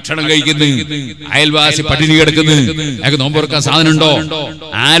ഭക്ഷണം കഴിക്കുന്നു, അയൽവാസി പട്ടിണി കിടക്കുന്നു, അയാൾക്ക് നോമ്പ് തുറക്കാൻ സാധനം ഉണ്ടോ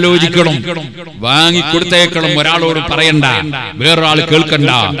ആലോചിക്കണം, വാങ്ങിക്കൊടുത്തേക്കണം. ഒരാളോട് പറയണ്ട, വേറൊരാൾ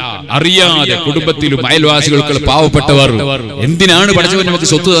കേൾക്കണ്ട. അറിയാതെ കുടുംബത്തിലും അയൽവാസികൾക്ക് പാവപ്പെട്ടവർ, എന്തിനാണ് പഠിച്ചവൻ നമുക്ക്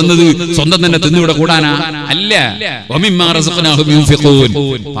സ്വത്ത് തന്നത്? സ്വന്തം തന്നെ തിന്നിവിടെ കൂടാനാ? അല്ല.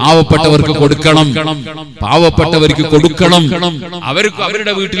 പാവപ്പെട്ടവർക്ക് കൊടുക്കണം, പാവപ്പെട്ടവർക്ക് കൊടുക്കണം. അവർക്ക്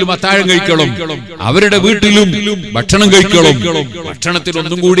അവരുടെ വീട്ടിലും അത്താഴം കഴിക്കണം, അവരുടെ വീട്ടിലും ഭക്ഷണം കഴിക്കണം. ഭക്ഷണത്തിൽ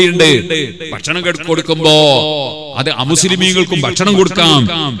ഒന്നും കൂടിയുണ്ട്, ഭക്ഷണം കൊടുക്കുമ്പോ അത് അമുസ്ലിമീങ്ങൾക്കും ഭക്ഷണം കൊടുക്കാം.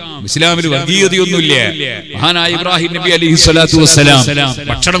 ഇസ്ലാമിൽ വർഗീയതയൊന്നുമില്ല. മഹാനായ ഇബ്രാഹിം നബി അലൈഹിസ്സലാത്തു വസ്സലാം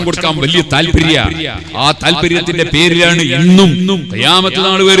ഭക്ഷണം കൊടുക്കാൻ വലിയ താല്പര്യ. ആ താല്പര്യത്തിന്റെ പേരിലാണ് ഇന്നും ഖിയാമത്ത്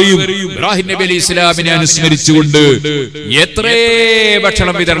നാൾ വരെയും ഇബ്രാഹിം നബി അലൈഹി ഇസ്ലാമിനെ അനുസ്മരിച്ചുകൊണ്ട് എത്രേ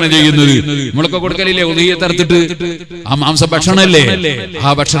ഭക്ഷണം വിതരണം ചെയ്യുന്നത്. നമ്മളൊക്കെ കൊടുക്കലില്ലേ ഉദഹിയത്ത് അറുത്തിട്ട്? ആ മാംസ ഭക്ഷണമല്ലേ? ആ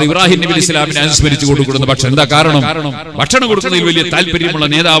ഭക്ഷണം ഇബ്രാഹിം നബി അലൈഹി ഇസ്ലാമിനെ അനുസ്മരിച്ചു കൊടുക്കുന്ന ഭക്ഷണം. എന്താ കാരണം? ഭക്ഷണം കൊടുക്കുന്നതിൽ വലിയ താല്പര്യമുള്ള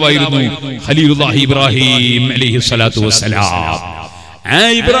നേതാവായിരുന്നു ഖലീലുല്ലാഹി ഇബ്രാഹിം അലൈഹിസ്സലാത്തു വസ്സലാം.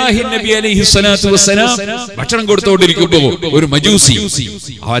 ഇബ്രാഹിം നബി അലൈഹിസ്സലാത്തു വസ്സലാം ഭക്ഷണം കൊടുത്തുകൊണ്ടിരിക്കുമ്പോ ഒരു മജൂസി,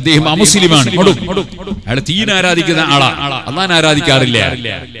 അദ്ദേഹം അമുസ്ലിമാണ്, അയാൾ തീൻ ആരാധിക്കുന്ന ആളാ, അല്ലാഹനെ ആരാധിക്കാറില്ല.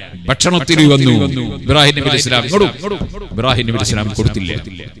 ഭക്ഷണത്തിന് വന്നു ഇബ്രാഹിം നബി അലൈഹി സ്വലാം. ഇബ്രാഹിം നബി അലൈഹി സ്വലാം കൊടുത്തില്ല.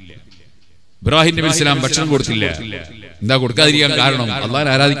 ഇബ്രാഹിം നബി അലൈഹി സ്വലാം ഭക്ഷണം കൊടുത്തില്ല. എന്താ കൊടുക്കാതിരിക്കാൻ കാരണം? അല്ലാഹനെ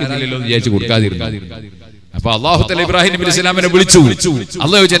ആരാധിക്കുന്നില്ലല്ലോ എന്ന് വിചാരിച്ച് കൊടുക്കാതിരുന്നു. അപ്പൊ അല്ലാഹു തആല ഇബ്രാഹിം നബി അലൈഹി സ്വലാമിനെ വിളിച്ചു.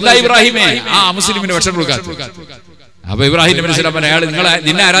 അല്ലാഹു ചോദിച്ചു, എന്താ ഇബ്രാഹിമേ ആ മുസ്ലിമിന് ഭക്ഷണം കൊടുക്കാത്ത? അപ്പൊ ഇബ്രാഹിം നബി അലൈഹി സ്വലാം പറഞ്ഞു, അയാൾ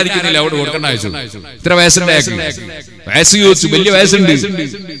നിന്നെ ആരാധിക്കുന്നില്ല, അവിടെ കൊടുക്കണ്ട അയച്ചു. ഇത്ര വയസ്സുണ്ട് അയാൾക്ക്? വയസ്സ് ചോദിച്ചു, വലിയ വയസ്സുണ്ട്.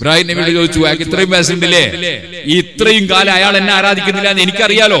 ഇബ്രാഹിം നബിയോട് ചോദിച്ചു, അയാൾക്ക് ഇത്രയും വയസ്സുണ്ടല്ലേ? ഇത്രയും കാലം അയാൾ എന്നെ ആരാധിക്കുന്നില്ല എന്ന്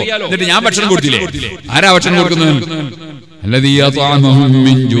എനിക്കറിയാലോ, എന്നിട്ട് ഞാൻ ഭക്ഷണം കൊടുത്തില്ലേ? ആരാ ഭക്ഷണം കൊടുക്കുന്നത്? الذي يطعمهم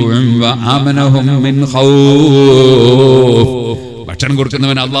من جوع وآمنهم من خوف. ഭക്ഷണം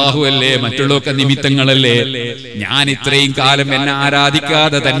കൊടുക്കുന്നവൻ അല്ലാഹു അല്ലേ, മറ്റുള്ളവർക്ക് നിമിത്തങ്ങളല്ലേ. ഞാൻ ഇത്രയും കാലം എന്നെ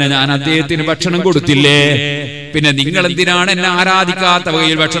ആരാധിക്കാതെ തന്നെ ഞാൻ അദ്ദേഹത്തിന് ഭക്ഷണം കൊടുത്തില്ലേ? പിന്നെ നിങ്ങൾ എന്തിനാണ് എന്നെ ആരാധിക്കാത്ത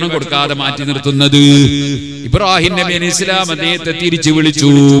വകയിൽ ഭക്ഷണം കൊടുക്കാതെ മാറ്റി നിർത്തുന്നത്? ഇബ്രാഹിം നബി അലൈഹി സ്വലാം അദ്ദേഹത്തെ തിരിച്ചു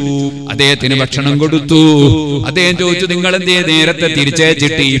വിളിച്ചു, അദ്ദേഹത്തിന് ഭക്ഷണം കൊടുത്തു. അദ്ദേഹം ചോദിച്ചു, നിങ്ങൾ എന്തേ നേരത്തെ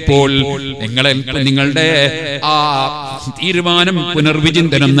തിരിച്ചയച്ചിട്ട് ഇപ്പോൾ നിങ്ങളുടെ ആ തീരുമാനം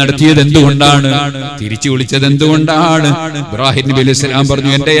പുനർവിചിന്തനം നടത്തിയത് എന്തുകൊണ്ടാണ്? തിരിച്ചു വിളിച്ചത് എന്തുകൊണ്ടാണ്? ഇബ്രാഹിം നബി അലൈഹി സ്വലാം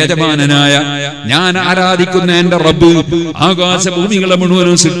പറഞ്ഞു, എന്റെ യജമാനനായ ഞാൻ ആരാധിക്കുന്ന എന്റെ റബ്ബ്, ആകാശഭൂമികളെ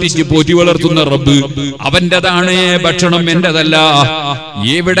മുഴുവനും സൃഷ്ടിച്ച് പോറ്റി വളർത്തുന്ന റബ്ബ്, അവന്റേതാണ് എന്റേതാണ്, ഭക്ഷണം എന്റേതല്ല.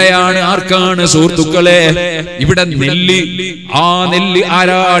 എവിടെയാണ്, ആർക്കാണ് സുഹൃത്തുക്കളെ ഇവിടെ നെല്ല്? ആ നെല്ല്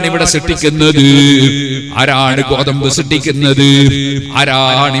ആരാണ് ഇവിടെ സൃഷ്ടിക്കുന്നത്? ആരാണ് ഗോതമ്പ് സൃഷ്ടിക്കുന്നത്?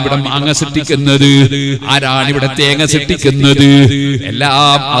 ആരാണ് ഇവിടെ മാങ്ങ സൃഷ്ടിക്കുന്നത്? ആരാണ് ഇവിടെ തേങ്ങ സൃഷ്ടിക്കുന്നത്?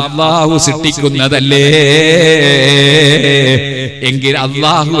 എല്ലാം അല്ലാഹു സൃഷ്ടിക്കുന്നതല്ലേ. എങ്കിൽ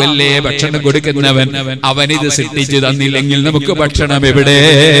അല്ലാഹു അല്ലേ ഭക്ഷണം കൊടുക്കുന്നവൻ. അവനിത് സൃഷ്ടിച്ചു തന്നില്ലെങ്കിൽ നമുക്ക് ഭക്ഷണം എവിടെ?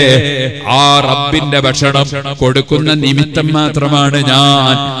 ആ റബ്ബിന്റെ ഭക്ഷണം കൊടുക്കുന്ന നിമിത്തം മാത്രമാണ്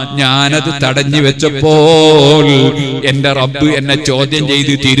ഞാനത് തടഞ്ഞു വെച്ചപ്പോൾ എന്റെ റബ്ബ് എന്നെ ചോദ്യം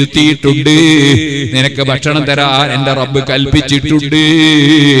ചെയ്ത് തിരുത്തിയിട്ടുണ്ട്. നിനക്ക് ഭക്ഷണം തരാൻ എന്റെ റബ്ബ് കൽപ്പിച്ചിട്ടുണ്ട്.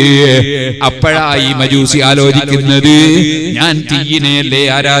 അപ്പോഴായി മജൂസി ആലോചിക്കുന്നത്, ഞാൻ തീയിനെയല്ലേ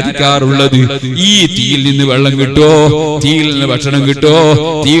ആരാധിക്കാറുള്ളത്, ഈ തീയിൽ നിന്ന് വെള്ളം കിട്ടോ, തീയിൽ നിന്ന് ഭക്ഷണം കിട്ടോ,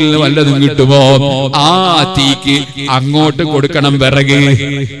 തീയിൽ നിന്ന് വല്ലതും കിട്ടുമോ? ആ തീക്ക് അങ്ങോട്ട് കൊടുക്കണം വിറക്,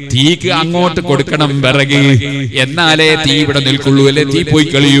 തീക്ക് അങ്ങോട്ട് കൊടുക്കണം വിറക്, എന്നാലേ തീ ഇവിടെ നിൽക്കുള്ളൂ, അല്ലെ തീ പോയി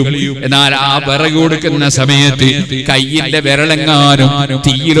കളിയും. എന്നാൽ ആ വിറക് കൊടുക്കുന്ന സമയത്ത് കയ്യിന്റെ വിരലെങ്ങാനും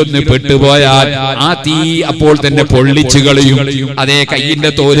തീയിലൊന്ന് പെട്ടുപോയാൽ ആ തീ അപ്പോൾ തന്നെ പൊള്ളിച്ചു കളിയും. അതേ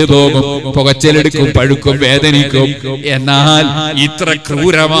കയ്യിന്റെ തോല് പോകും, പുകച്ചലെടുക്കും, പഴുക്കും, വേദനിക്കും. എന്നാൽ ഇത്ര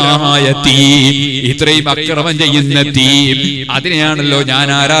ക്രൂരമായ തീ, ഇത്രയും അക്രമം ചെയ്യുന്ന തീ, അതിനെയാണല്ലോ ഞാൻ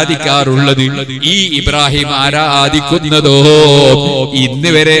ആരാധിക്കാറുള്ളത്. ഈ ഇബ്രാഹിം ആരാധിക്കുന്നതോ ഇന്ന്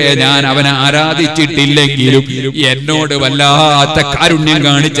വരെ ഞാൻ അവനെ ആരാധിച്ചിട്ടില്ലെങ്കിലും എന്നോട് വല്ലാത്ത കാരുണ്യം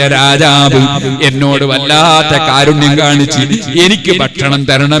കാണിച്ച രാജാവ്, എന്നോട് വല്ലാത്ത കാരുണ്യം കാണിച്ച് എനിക്ക് ഭക്ഷണം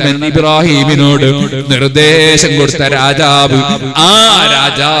തരണമെന്ന് ഇബ്രാഹിമിനോട് നിർദ്ദേശം കൊടുത്ത രാജാവ്, ആ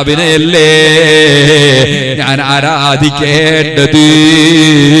രാജാവിനെയല്ലേ ഞാൻ ആരാധിക്കേണ്ടത്.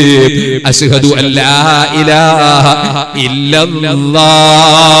 അശ്ഹദു അല്ലാ ഇലാഹ ഇല്ലല്ലാഹ്.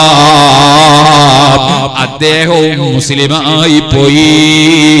 അദ്ദേഹവും മുസ്ലിമായി പോയി.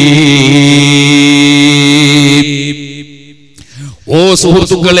 ഓ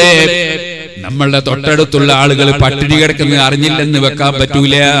സുഹൃത്തുക്കളെ, നമ്മളുടെ തൊട്ടടുത്തുള്ള ആളുകൾ പട്ടിണി കിടക്കുന്നത് അറിഞ്ഞില്ലെന്ന് വെക്കാൻ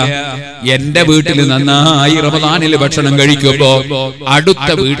പറ്റൂല. എന്റെ വീട്ടിൽ നന്നായി റമദാനിൽ ഭക്ഷണം കഴിക്കുമ്പോ അടുത്ത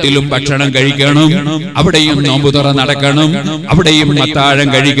വീട്ടിലും ഭക്ഷണം കഴിക്കണം, അവിടെയും നോമ്പുതുറ നടക്കണം, അവിടെയും അത്താഴം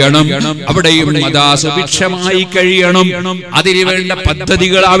കഴിക്കണം, അവിടെയും സുഭിക്ഷമായി കഴിയണം. അതിന് വേണ്ട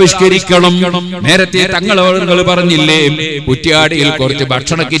പദ്ധതികൾ ആവിഷ്കരിക്കണം. നേരത്തെ തങ്ങൾ പറഞ്ഞില്ലേ, കുറ്റ്യാടിയിൽ കുറച്ച്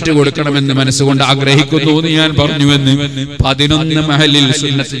ഭക്ഷണ കിറ്റ് കൊടുക്കണമെന്ന് മനസ്സുകൊണ്ട് ആഗ്രഹിക്കുന്നു എന്ന് ഞാൻ പറഞ്ഞുവെന്ന്. 11 മഹലിൽ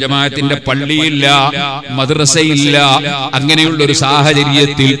സുന്നത്ത് ജമാഅത്തിന്റെ പള്ളിയില്ല, മദ്രസയില്ല. അങ്ങനെയുള്ള ഒരു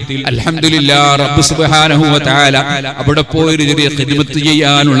സാഹചര്യത്തിൽ അൽഹംദുലില്ലാഹ് റബ്ബ് സുബ്ഹാനഹു വ തആല അവിടെ പോയി ചെറിയ ഖിദ്മത്ത്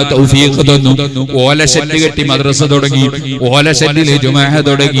ചെയ്യാനുള്ള തൗഫീഖ് തന്നു. ഓല ഷെഡ് കെട്ടി മദ്രസ തുടങ്ങി, ഓല ഷെഡിൽ ജുമുഅ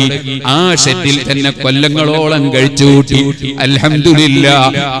തുടങ്ങി. ആ ഷെഡിൽ തന്നെ കൊല്ലങ്ങളോളം കഴിച്ചു കൂട്ടി.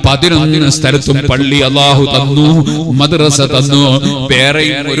 അൽഹംദുലില്ലാഹ് 11 സ്ഥലത്തും പള്ളി അല്ലാഹു തന്നു, മദ്രസ തന്നു,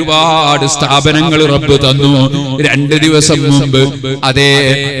 വേറെയും ഒരുപാട് സ്ഥാപനങ്ങൾ റബ്ബ് തന്നു. 2 ദിവസം മുമ്പ് അതേ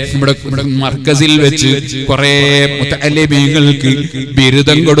നമ്മുടെ മർക്കസിൽ വെച്ച് കുറെ മുതഅല്ലിമീങ്ങൾക്ക്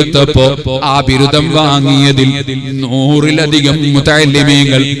ബിരുദം കൊടുത്തപ്പോ ആ ബിരുദം വാങ്ങിയതിൽ 100-ലധികം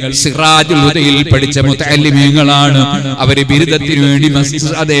മുതഅല്ലിമീങ്ങൾ സിറാജുൽ ഹുദയിൽ പഠിച്ച മുതഅല്ലിമീങ്ങളാണ്. അവര് ബിരുദത്തിന് വേണ്ടി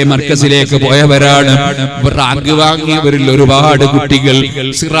അതേ മർക്കസിലേക്ക് പോയവരാണ്. റാങ്ക് വാങ്ങിയവരിൽ ഒരുപാട് കുട്ടികൾ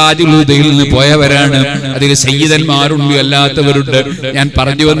സിറാജുൽ ഹുദയിൽ നിന്ന് പോയവരാണ്. അതിൽ സയ്യിദന്മാരുണ്ട്, അല്ലാത്തവരുണ്ട്. ഞാൻ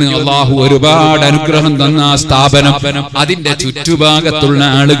പറഞ്ഞു വന്ന് അല്ലാഹു ഒരുപാട് അനുഗ്രഹം തന്ന ആ സ്ഥാപനം, അതിന്റെ ചുറ്റുഭാഗത്തുള്ള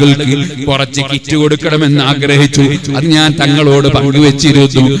ആളുകൾക്ക് കുറച്ച് കിറ്റ് കൊടുക്കണമെന്ന് ആഗ്രഹിച്ചു. അത് ഞാൻ തങ്ങളോട്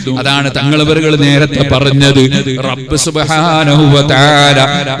പങ്കുവെച്ചിരുന്നു. അതാണ് തങ്ങളവറുകൾ നേരത്തെ പറഞ്ഞത്, റബ്ബ് സുബ്ഹാനഹു വ തആല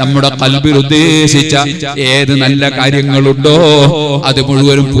നമ്മുടെ ഖൽബിൽ ഉദ്ദേശിച്ച ഏത് നല്ല കാര്യങ്ങളുണ്ടോ അത്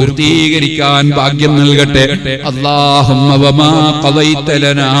മുഴുവനും പൂർത്തീകരിക്കാൻ ഭാഗ്യം നൽകട്ടെ. അല്ലാഹുമ്മ വമാ ഖദൈത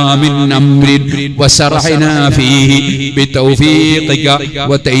ലനാ മിൻ അംരിൻ വശറഹനാ ഫീഹി ബിതൗഫീഖിക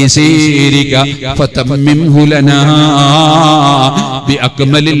വതൈസീരിക ഫതമ്മിംഹു ലനാ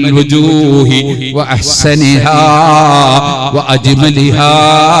ബിഅക്മലിൽ വുജൂഹി വഅഹ്സനിഹാ വഅജ്മലിഹാ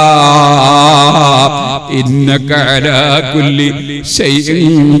إنك على كل شيء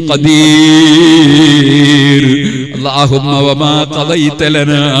قدير. اللهم وما قضيت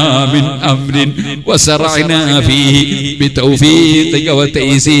لنا من أمر وسرعنا فيه بتوفيقك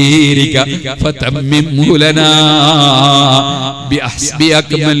وتيسيرك فتممه لنا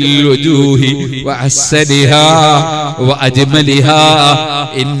بأكمل الوجوه وأحسنها وأجملها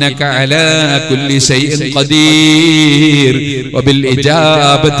إنك على كل شيء قدير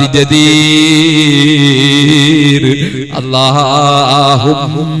وبالإجابة جدير.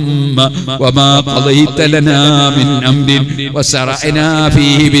 اللهم وما قضيت لنا من أمر وسرعنا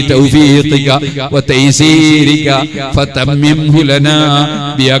فيه بتوفيقك وتيسيرك فتممه لنا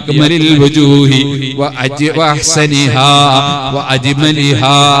بأكمل الوجوه وأحسنها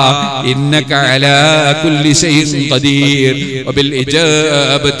وأجملها إنك على كل شيء قدير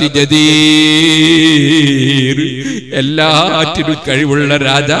وبالإجابة جدير. എല്ലാറ്റിനും കഴിവുള്ള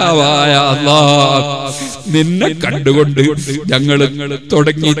രാജാവായ അല്ലാഹ്, നിന്നെ കണ്ടുകൊണ്ട് ഞങ്ങൾ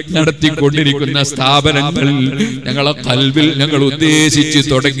തുടങ്ങി നടത്തിക്കൊണ്ടിരിക്കുന്ന സ്ഥാപനങ്ങൾ, ഞങ്ങളെ ഖൽബിൽ ഞങ്ങൾ ഉദ്ദേശിച്ച്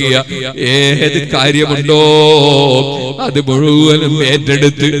തുടങ്ങിയ ഏത് കാര്യമുണ്ടോ അത് മുഴുവനും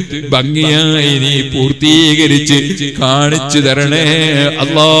ഏറ്റെടുത്ത് ഭംഗിയായി നീ പൂർത്തീകരിച്ച് കാണിച്ചു തരണേ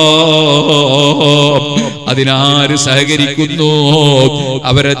അല്ലാഹ്. അതിനാര് സഹകരിക്കുന്നു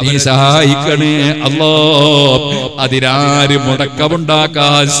അവരെ നീ സഹായിക്കണേ അല്ലാഹ്. അതിനാര്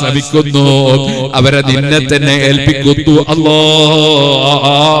മുടക്കമുണ്ടാക്കാൻ ശ്രമിക്കുന്നു അവരെ നിന്നെ തന്നെ ഏൽപ്പിക്കുന്നു അല്ലാഹ്.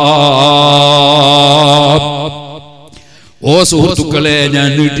 ഓ സുഹൃത്തുക്കളെ, ഞാൻ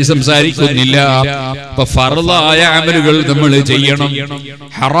നീട്ടി സംസാരിക്കുന്നില്ല. അപ്പൊ ഫർളായ അമലുകൾ നമ്മൾ ചെയ്യണം,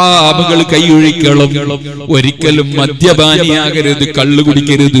 ഹറാമുകൾ കൈയൊഴിക്കണം. ഒരിക്കലും മദ്യപാനിയാകരുത്, കള്ളു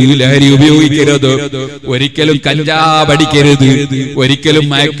കുടിക്കരുത്, ലഹരി ഉപയോഗിക്കരുത്, ഒരിക്കലും കഞ്ചാവ് അടിക്കരുത്, ഒരിക്കലും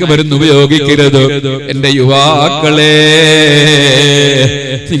മയക്കുമരുന്ന് ഉപയോഗിക്കരുത്. എന്റെ യുവാക്കളെ,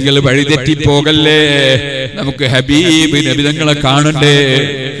 നിങ്ങൾ വഴിതെറ്റിപ്പോകല്ലേ. നമുക്ക് ഹബീബ് നബി തങ്ങളെ കാണണ്ടേ,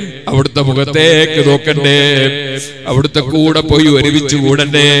 അവിടുത്തെ മുഖത്തേക്ക് നോക്കണ്ടേ, അവിടുത്തെ കൂടെ പോയി ഒരുമിച്ച്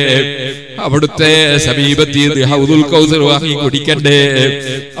കൂടണ്ടേ, അവിടുത്തെ സമീപത്തിൽ ഹൗദുൽ കൗസർ വാങ്ങി കുടിക്കണ്ടേ,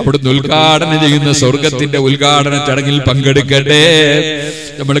 അവിടുന്ന് ഉദ്ഘാടനം ചെയ്യുന്ന സ്വർഗത്തിന്റെ ഉദ്ഘാടന ചടങ്ങിൽ പങ്കെടുക്കണ്ടേ.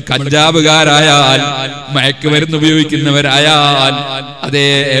 നമ്മൾ കഞ്ചാവുകാരായാൽ, മയക്കുമരുന്ന് ഉപയോഗിക്കുന്നവരായാൽ, അതേ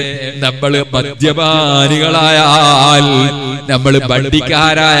നമ്മൾ മദ്യപാനികളായാൽ, നമ്മൾ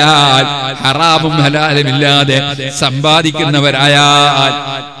ബണ്ടിക്കാരായാൽ, ഹറാമും ഹലാലും ഇല്ലാതെ സമ്പാദിക്കുന്നവരായാൽ,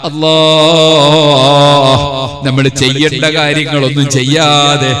 അല്ലാഹ് നമ്മൾ ചെയ്യേണ്ട കാര്യങ്ങളൊന്നും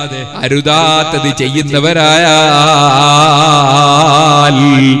ചെയ്യാതെ അരുതാത്തത് ചെയ്യുന്നവരായാൽ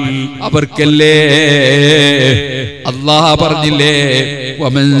അവർക്കല്ലേ അല്ലാഹ് പറഞ്ഞില്ലേ,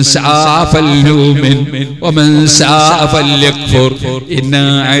 വമൻ ശാഅ ഫൽയുമിൻ വമൻ ശാഅ ഫൽയക്ഫുർ ഇന്നാ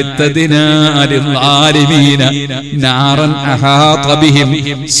അഅ്തദ്നാ ലിൽസാലിമീന നാറൻ അഹാത ബിഹിം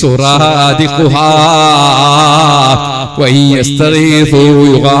സുറാദിഖുഹാ വയസ്തഗീസു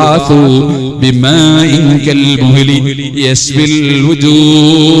യുഗാസു ബിമാഇൻ കൽമുഹ്ലി യസ്വിൽ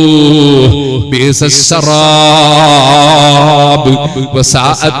വുജൂഹ് ബിസസ് ശറാബ്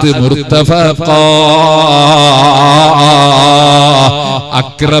വസഅത് മുർതഫഖാ.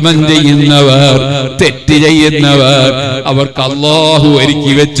 അക്രമം ചെയ്യുന്നവർ, തെറ്റ് ചെയ്യുന്നവർ, അവർക്ക് അല്ലാഹു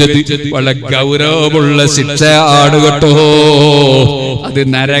ഒരുക്കി വെച്ചത് വളരെ ഗൗരവമുള്ള ശിക്ഷയാണ് കേട്ടോ. അത്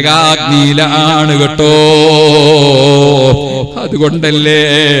നരകാഗ്നിയിലാണ് കേട്ടോ. അതുകൊണ്ടല്ലേ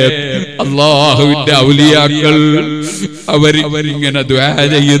അല്ലാഹുവിന്റെ ഔലിയാക്കൾ അവരിങ്ങനെ ദുആ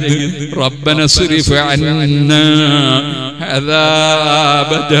ചെയ്യുന്നു, റബ്ബന സ്രിഫ് അന്നാ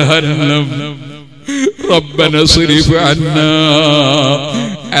അദാബ ജഹന്നം, റബ്ബന സ്രിഫ് അന്നാ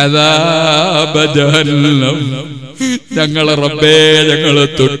അദാബ ജഹന്നം. ഞങ്ങളെ റബ്ബേ, ഞങ്ങളെ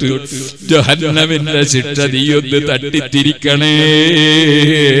തൊട്ട് ജഹന്നമിന്റെ ശിക്ഷ നീയൊന്ന് തട്ടിത്തിരിക്കണേ.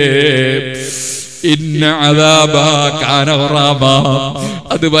 ഇന്ന അദാബാ കാന ഗറാമാ,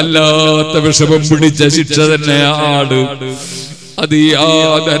 അത് വല്ലാത്ത വിഷമം പിടിച്ച ശിക്ഷ തന്നെയാണ്. അത് ആ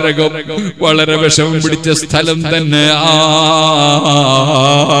നരകം വളരെ വിഷമം പിടിച്ച സ്ഥലം തന്നെയാണ്.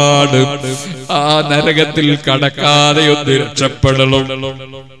 ആ നരകത്തിൽ കടക്കാതെ ഒന്ന് രക്ഷപ്പെടണം.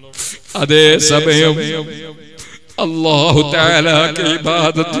 അതേ സമയം അല്ലാഹു തആലക്ക്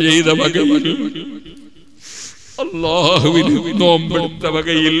ഇബാദത്ത് ചെയ്ത വകയിൽ, അല്ലാഹുവിന് നോമ്പെടുത്ത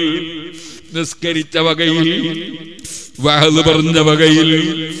വകയിൽ, നിസ്കരിച്ച വകയിൽ, വഅദ് പറഞ്ഞ വകയിൽ,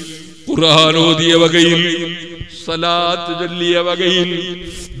 ഖുർആൻ ഓതിയ വകയിൽ, സലാത്ത് ചൊല്ലിയ വകയിൽ,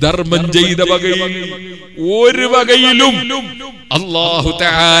 ധർമ്മം ചെയ്ത വകയിൽ, ഒരു വകയിലും അല്ലാഹു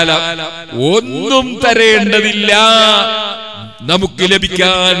തആല ഒന്നും തരേണ്ടതില്ല, നമുക്ക്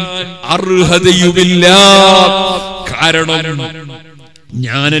ലഭിക്കാൻ അർഹതയുമില്ല. കാരണം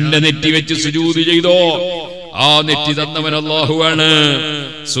ഞാൻ എന്റെ നെറ്റി വെച്ച് സുജൂദ് ചെയ്തോ, ആ നെറ്റി തന്നവൻ അല്ലാഹുവാണ്.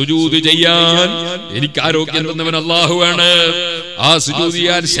 സുജൂദ് ചെയ്യാൻ എനിക്ക് ആരോഗ്യം തന്നവൻ അല്ലാഹുവാണ്. ആ സുജൂദ്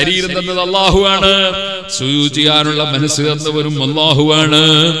ചെയ്യാൻ ശരീരം തന്നത് അല്ലാഹുവാണ്. സുജൂദ് ചെയ്യാനുള്ള മനസ്സ് തന്നവനും അല്ലാഹുവാണ്.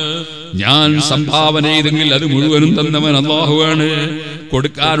 ഞാൻ സംഭാവന ചെയ്തെങ്കിൽ അത് മുഴുവനും തന്നവൻ അല്ലാഹുവാണ്.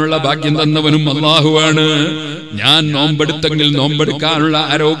 കൊടുക്കാനുള്ള ഭാഗ്യം തന്നവനും അല്ലാഹുവാണ്. ഞാൻ നോമ്പെടുത്തെങ്കിൽ നോമ്പെടുക്കാനുള്ള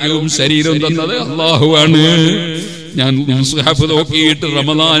ആരോഗ്യവും ശരീരവും തന്നത് അല്ലാഹുവാണ്. ഞാൻ മുസ്ഹഫ് നോക്കിയിട്ട്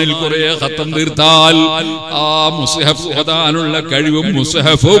റമദാനിൽ കുറെ ഖത്തം തീർത്താൽ ആ മുസ്ഹഫ് ഓതാനുള്ള കഴിവും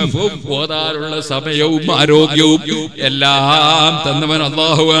മുസ്ഹഫും ഓതാനുള്ള സമയവും ആരോഗ്യവും എല്ലാം തന്നവൻ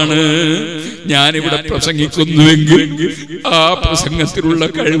അല്ലാഹുവാണ്. ഞാനിവിടെ പ്രസംഗിക്കുന്നുവെങ്കിൽ ആ പ്രസംഗത്തിലുള്ള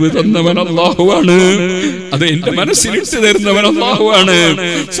കഴിവ് തന്നവൻ അല്ലാഹുവാണ്. അത് എന്റെ മനസ്സിലിട്ട് തരുന്നവൻ അല്ലാഹുവാണ്.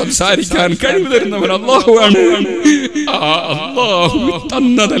 സംസാരിക്കാൻ കഴിവ് തരുന്നവൻ അല്ലാഹുവാണ്. ആ അല്ലാഹു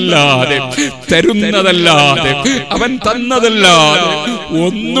തന്നതല്ലാതെ തരുന്നതല്ലാതെ അവൻ തന്നതല്ലാതെ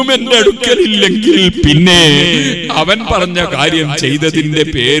ഒന്നും എന്റെ അടുക്കലില്ലെങ്കിൽ പിന്നെ അവൻ പറഞ്ഞ കാര്യം ചെയ്തതിന്റെ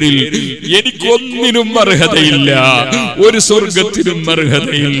പേരിൽ എനിക്കൊന്നിനും അർഹതയില്ല, ഒരു സ്വർഗത്തിനും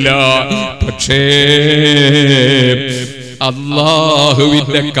അർഹതയില്ല. പക്ഷേ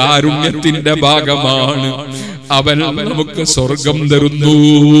അല്ലാഹുവിന്റെ കാരുണ്യത്തിന്റെ ഭാഗമാണ് അവൻ നമുക്ക് സ്വർഗം തരുന്നു.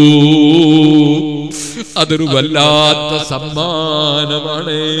 അതൊരു വല്ലാത്ത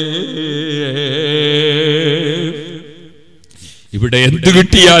സമ്മാനമാണ്. ഇവിടെ എന്ത്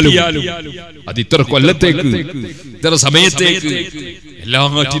കിട്ടിയാലും അത് ഇത്ര കൊല്ലത്തേക്ക്, ഇത്ര സമയത്തേക്ക്,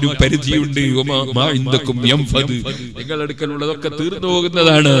 എല്ലാറ്റിനും പരിധിയുണ്ട്. നിങ്ങളുടെ അടുക്കലുള്ളതൊക്കെ തീർന്നു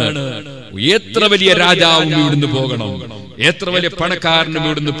പോകുന്നതാണ്. എത്ര വലിയ രാജാവും ഇവിടുന്ന് പോകണം, എത്ര വലിയ പണക്കാരനും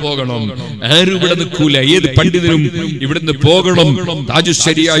ഇവിടുന്ന് പോകണം, ആരും ഇവിടെ നിൽക്കൂല. ഏത് പണ്ഡിതനും ഇവിടുന്ന് പോകണം.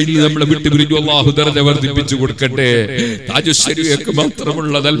 താജുശ്ശേരിയായി നമ്മളെ വിട്ടുപിരിഞ്ഞു. അല്ലാഹു ദർജ വർദ്ധിപ്പിച്ചു കൊടുക്കട്ടെ. താജുശ്ശേരിയൊക്കെ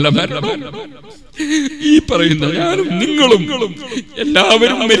മാത്രമുള്ളതല്ല മരണം. ഈ പറയുന്ന ഞാനും നിങ്ങളും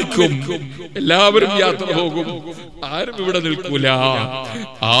എല്ലാവരും മരിക്കും, എല്ലാവരും യാത്ര പോകും, ആരും ഇവിടെ നിൽക്കൂല.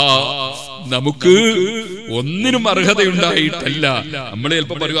 ആ നമുക്ക് ഒന്നിനും അർഹതയുണ്ടായിട്ടല്ല. നമ്മൾ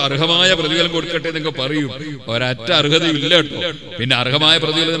ചിലപ്പോ പറയും അർഹമായ പ്രതിഫലം കൊടുക്കട്ടെ എന്നൊക്കെ പറയും. ഒരറ്റ അർഹതയില്ല കേട്ടോ. പിന്നെ അർഹമായ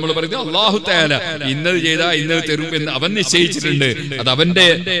പ്രതിഫലം നമ്മൾ പറയുന്നത് അല്ലാഹു തആല ഇന്നത് ചെയ്താ ഇന്നത് തരും എന്ന് അവൻ നിശ്ചയിച്ചിട്ടുണ്ട്. അത് അവന്റെ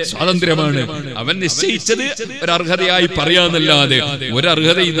സ്വാതന്ത്ര്യമാണ്. അവൻ നിശ്ചയിച്ചത് ഒരർഹതയായി പറയാന്നല്ലാതെ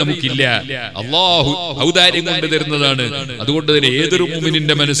ഒരർഹതയും നമുക്കില്ല. അല്ലാഹു ഔദാര്യം കൊണ്ട് തരുന്നതാണ്. അതുകൊണ്ട് തന്നെ ഏതൊരു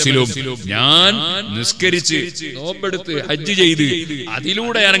മുഅ്മിനിന്റെ മനസ്സിലും ഞാൻ നിസ്കരിച്ച് നോമ്പെടുത്ത് ഹജ്ജ് ചെയ്ത്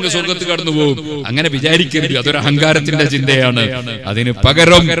അതിലൂടെ ഞാനങ്ങ് സ്വർഗത്ത് കടന്നു പോകും അങ്ങനെ വിചാരിക്കരുത്. അതൊരു അഹങ്കാരത്തിന്റെ ചിന്തയാണ്. അതിന്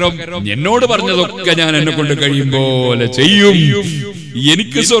പകരം എന്നോട് പറഞ്ഞതൊക്കെ ഞാൻ എന്നെ കൊണ്ട് കഴിയും പോലെ ചെയ്യും.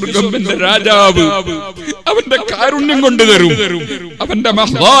 എനിക്ക് സ്വർഗം എന്റെ രാജാവ് അവന്റെ കാരുണ്യം കൊണ്ട് തരും, അവന്റെ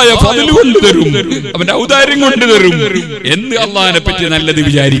മഹ്ദായ ഫദ്ല് കൊണ്ട് തരും, അവന്റെ ഔദാര്യം കൊണ്ട് തരും എന്ന് അല്ലാഹുവിനെ പറ്റി നല്ലത്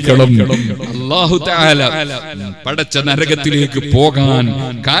വിചാരിക്കണം. അല്ലാഹു തആല പടച്ച നരകത്തിലേക്ക് പോകാൻ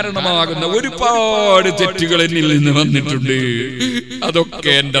കാരണമാകുന്ന ഒരുപാട് തെറ്റുകൾ എന്നിൽ നിന്ന് വന്നിട്ടുണ്ട്.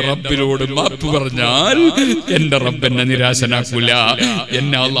 അതൊക്കെ എന്റെ റബ്ബിനോട് മാപ്പ് പറഞ്ഞാൽ എന്റെ റബ്ബ് എന്നെ നിരാശനാക്കൂല,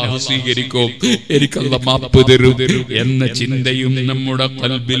 എന്നെ അല്ലാഹു സ്വീകരിക്കും, എനിക്കല്ല മാപ്പ് തരും എന്ന ചിന്തയും നമ്മുടെ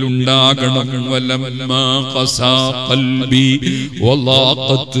ഖൽബിലുണ്ടാകണം. വലമ്മാ ഖസാ ഖൽബി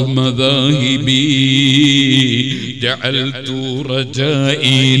വളാഖത് മദാഹിബി ജഅൽതു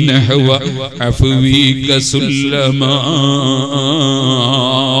റജാഇ നഹവ അഫ്വിക സുല്ലമാ.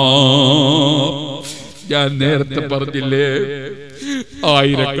 ഞാൻ നേരത്തെ പറഞ്ഞില്ലേ,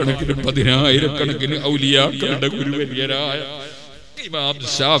 ആയിരക്കണക്കിന് പതിനായിരക്കണക്കിന് ഔലിയാക്കളുടെ ഗുരുവര്യരായ ഇമാം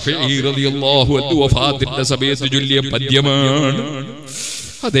ശാഫിഈ റളിയല്ലാഹു അൻഹു വഫാത്തിന്റെ സമയത്ത് ചൊല്ലിയ പദ്യമാണ്.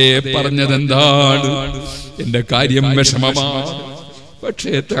 അതേ പറഞ്ഞതെന്താണ്? എന്റെ കാര്യം വിഷമമാണ്,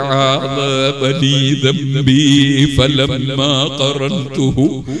 പക്ഷേ തആലബനി ദംബി ഫലമ്മാ ഖറൻതുഹു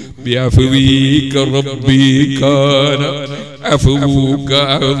ബിഅഫ്വിക റബ്ബി കാന അഫ്വുക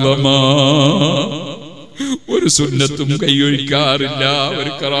അഅ്ളമാ. ഒരു സുന്നത്തും കൈയൊഴിക്കാറില്ല,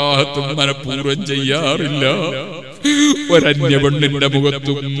 ഒരു കറാഹത്തും മനഃപൂർവ്വം ചെയ്യാറില്ല, ഒരന്യ പെണ്ണിന്റെ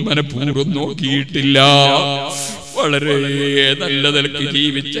മുഖത്തും മനഃപൂർവ്വം നോക്കിയിട്ടില്ല. വളരെ നല്ല നിലയ്ക്ക്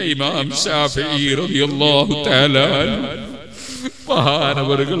ജീവിച്ച ഇമാം ശാഫിഈ റളിയല്ലാഹു തആല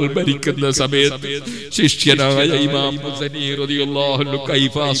മഹാനവറുകൾ ഭരിക്കുന്ന സമയത്ത് ശിഷ്യനായ ഇമാം ഹുസൈനി റളിയല്ലാഹു അൻഹു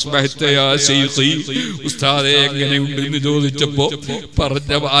കൈഫ അസ്ബഹത യാ ശൈഖി, ഉസ്താദേ എങ്ങനെയുണ്ട് എന്ന് ചോദിച്ചപ്പോ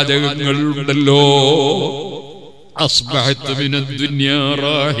പറഞ്ഞ വാചകങ്ങൾ ഉണ്ടല്ലോ. അസ്ബഹതു മിനദ് ദുനിയാ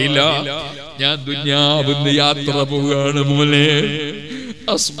റാഹില, ഞാൻ ദുനിയാവിന്ന് യാത്ര പോവുകയാണ് മോനെ.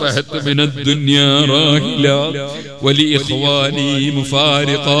 أصبحت من الدنيا راحلا ولإخواني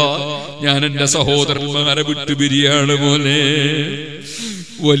مفارقا, ഞാൻ എന്റെ സഹോദരന്മാരെ വിട്ടു പിരിയാണ് മോനെ.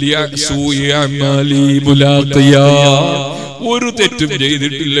 ഒരു തെറ്റും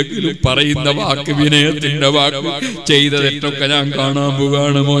ചെയ്തിട്ടില്ലെങ്കിലും പറയുന്ന വാക്ക് വിനയത്തിന്റെ വാക്ക്, ചെയ്ത തെറ്റൊക്കെ ഞാൻ കാണാൻ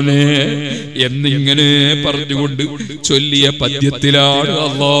പോവാണ് മോനെ എന്നിങ്ങനെ പറഞ്ഞുകൊണ്ട് ചൊല്ലിയ പദ്യത്തിലാണ്.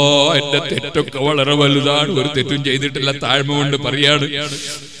 അല്ലാഹ് എന്റെ തെറ്റൊക്കെ വളരെ വലുതാണ്, ഒരു തെറ്റും ചെയ്തിട്ടില്ല, താഴ്മ കൊണ്ട് പറയാണ്.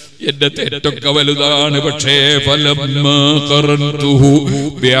 എന്റെ തെറ്റൊക്കെ വലുതാണ്. പക്ഷേ ഫലമ്മാ ഖറൻതുഹു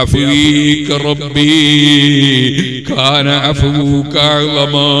ബിഅഫീക റബ്ബി കാന അഫൂക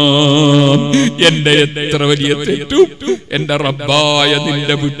അളമാ. എന്റെ എത്ര വലിയ തെറ്റും എന്റെ റബ്ബായ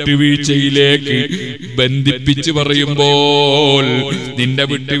നിന്റെ വിട്ടുവീഴ്ചയിലേക്ക് ബന്ധിപ്പിച്ച് പറയുമ്പോൾ, നിന്റെ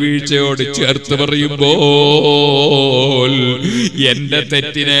വിട്ടുവീഴ്ചയോട് ചേർത്ത് പറയുമ്പോൾ എന്റെ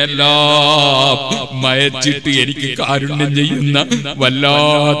തെറ്റിനെല്ലാം മയച്ചിട്ട് എനിക്ക് കാരുണ്യം ചെയ്യുന്ന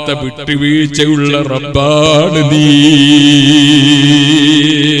വല്ലാത്ത വിട്ടുവീഴ്ചയുള്ള റബ്ബാണ് നീ.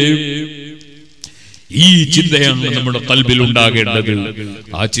 ഈ ചിന്തയാണ് നമ്മുടെ ഖൽബിൽ ഉണ്ടാകേണ്ടത്.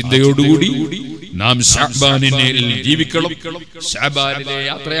 ആ ചിന്തയോടുകൂടി നാം ശഅബാനിൽ ജീവിക്കണം, ശഅബാനിലെ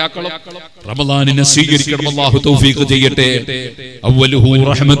യാത്രയാക്കണം, റമളാനിനെ സ്വീകരിക്കണം. അല്ലാഹു തൗഫീഖ് ചെയ്യട്ടെ. അവ്വലുഹു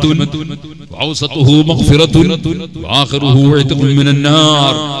റഹ്മത്തുൻ വഔസതുഹു മഗ്ഫിറത്തുൻ വആഖിറുഹു ഇത്ഖുൻ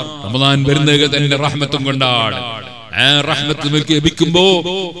മിനന്നാർ. റമളാൻ വരുന്നത് തന്നെ റഹ്മത്തും കൊണ്ടാണ്. ആ റഹ്മത്ത് നമുക്ക് ലഭിക്കുമ്പോ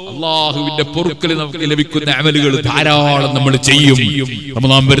അല്ലാഹുവിന്റെ പൊറുക്കൽ നമുക്ക് ലഭിക്കുന്ന അമലുകൾ ധാരാളം നമ്മൾ ചെയ്യും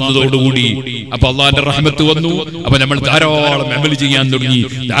റമളാൻ വരുന്നതോടുകൂടി. അപ്പൊ അല്ലാഹുവിന്റെ റഹ്മത്ത് വന്നു. അപ്പൊ നമ്മൾ ധാരാളം അമൽ ചെയ്യാൻ തുടങ്ങി.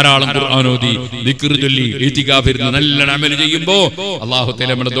 ധാരാളം ഖുർആൻ ഓതി, ദിക്ർ ചൊല്ലി, ഇഅ്തികാഫ് ഇരുന്ന് നല്ല അമൽ ചെയ്യുമ്പോ അല്ലാഹു തആല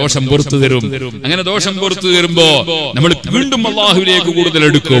നമ്മുടെ ദോഷം പുറത്തു തരും. അങ്ങനെ ദോഷം പുറത്തു തരുമ്പോ നമ്മൾ വീണ്ടും അല്ലാഹുവിലേക്ക് കൂടുതൽ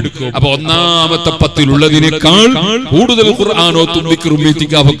എടുക്കും. അപ്പൊ ഒന്നാമത്തെ പത്തിലുള്ളതിനേക്കാൾ കൂടുതൽ ഖുർആൻ ഓതും ദിക്റും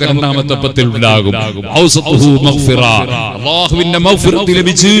ഇഅ്തികാഫും രണ്ടാമത്തെ പത്തിൽ ഉണ്ടാകും. ഔസതുഹു മഗ്ഫിറ, അല്ലാഹുവിന്റെ മഗ്ഫിറത്ത്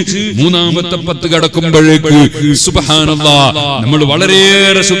ലഭിച്ച് മൂന്നാമത്തെ പത്ത് കടക്കുമ്പോഴേക്ക് സുബ്ഹാനല്ലാഹ് നമ്മൾ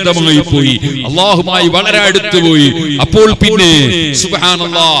വളരെയേറെ ശുദ്ധമായി പോയി, അല്ലാഹുമായി വളരെ അടുത്ത് പോയി. അപ്പോൾ പിന്നെ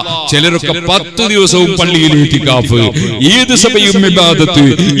സുബ്ഹാനല്ലാഹ് ചിലരൊക്കെ 10 ദിവസവും പള്ളിയിൽ ഇഅ്തികാഫ്, ഏത് സമയവും ഇബാദത്ത്.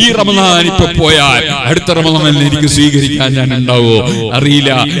 ഈ റമളാൻ ഇപ്പോ പോയാൽ അടുത്ത റമളാനിൽ എനിക്ക് സ്വീകരിക്കാൻ ഞാൻ ഉണ്ടാവോ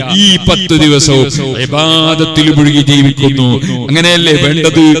അറിയില്ല. ഈ 10 ദിവസവും ഇബാദത്തിൽ മുഴുകി ജീവിക്കുന്നു. അങ്ങനെയല്ലേ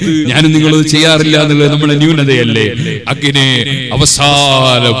വേണ്ടത്? ഞാനും നിങ്ങളത് ചെയ്യാറില്ല എന്നുള്ളത് നമ്മുടെ ന്യൂനതയല്ലേ? അങ്ങനെ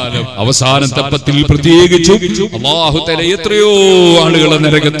അവസാനത്തെ പത്തിൽ പ്രത്യേകിച്ചും അല്ലാഹു തആല എത്രയോ ആളുകളെ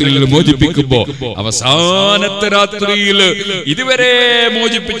നരകത്തിൽ മോചിപ്പിക്കുമ്പോ അവസാനത്തെ രാത്രിയിൽ ഇതുവരെ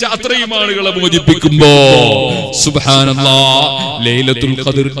മോചിപ്പിച്ച അത്രയും ആളുകളെ മോചിപ്പിക്കുമ്പോ സുബ്ഹാനല്ലാഹ് ലൈലത്തുൽ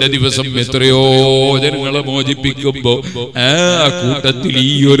ഖദ്റിന്റെ ദിവസം എത്രയോ ജനങ്ങളെ മോചിപ്പിക്കുമ്പോ ആ കൂട്ടത്തിൽ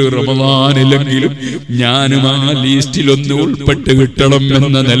ഈ ഒരു റമളാനിലെങ്കിലും ഞാനും ആ ലിസ്റ്റിൽ ഒന്ന് ഉൾപ്പെട്ട് കിട്ടണം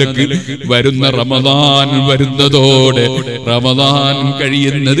എന്ന നിലക്ക് വരുന്ന റമളാൻ വരുന്നതോടെ റമളാൻ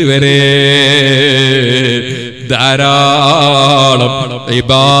കഴിയുന്നത് വരെ ധാരാളം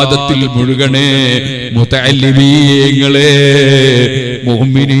ഇബാദത്തിൽ മുഴുകണേ മുതഅല്ലിമീങ്ങളെ,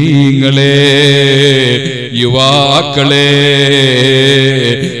 മുഅ്മിനീങ്ങളെ, യുവാക്കളെ,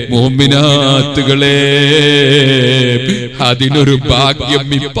 മുഅ്മിനാത്തുകളെ. അതിനൊരു ഭാഗ്യം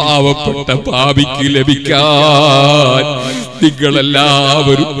ഈ പാവപ്പെട്ട പാപിക്ക് ലഭിക്കാൻ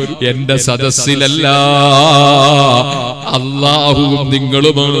നിങ്ങളെല്ലാവരും എന്റെ സദസ്സിലല്ല, അല്ലാഹുവും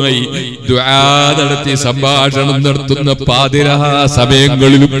നിങ്ങളുമായി ദുആ നടത്തി സംഭാഷണം നടത്തുന്ന പാതിരാ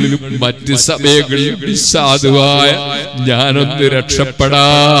സമയങ്ങളിലും മറ്റ് സമയങ്ങളിലും സാധുവായ ഞാനൊന്ന്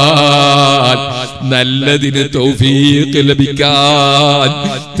രക്ഷപ്പെടാൻ, നല്ലതിന് തൗഫീഖ് ലഭിക്കാൻ,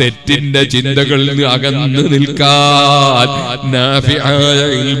 തെറ്റിന്റെ ചിന്തകളിൽ നിന്ന് അകന്നു നിൽക്കാൻ, നാഫിആയ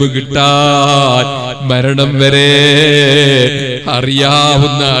ഇൽമു കിട്ടാൻ, മരണം വരെ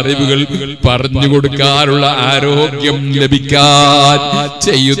അറിയാവുന്ന അറിവുകൾ പറഞ്ഞു കൊടുക്കാനുള്ള ആരോഗ്യം ലഭിക്കാൻ,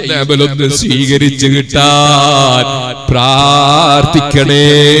 ചെയ്യുന്ന അമലൊന്ന് സ്വീകരിച്ചു കിട്ടാൻ പ്രാർത്ഥിക്കണേ.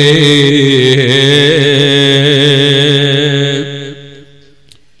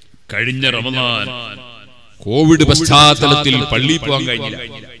 കഴിഞ്ഞ റമളാൻ കോവിഡ് പശ്ചാത്തലത്തിൽ പള്ളിയിൽ പോകാൻ കഴിഞ്ഞില്ല,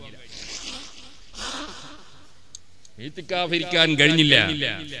 ഇത്തിക്കാഫിരിക്കാൻ കഴിഞ്ഞില്ല,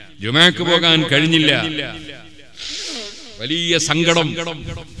 ജുമാക്ക് പോകാൻ കഴിഞ്ഞില്ല. വലിയ സങ്കടം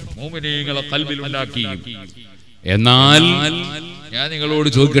മുഅ്മിനീങ്ങളെ ഖൽബിൽ ഉണ്ടാക്കി. എന്നാൽ ഞാൻ നിങ്ങളോട്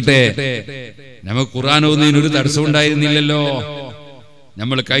ചോദിക്കട്ടെ, നമുക്ക് ഖുർആൻ ഓതുന്നതിന് ഒരു തടസ്സം ഉണ്ടായിരുന്നില്ലല്ലോ.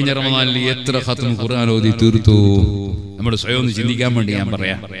 നമ്മൾ കഴിഞ്ഞ റമളാനിൽ എത്ര ഖത്ം ഖുർആൻ ഓതി തീർത്തു? നമ്മൾ സ്വയം ഒന്ന് ചിന്തിക്കാൻ വേണ്ടി ഞാൻ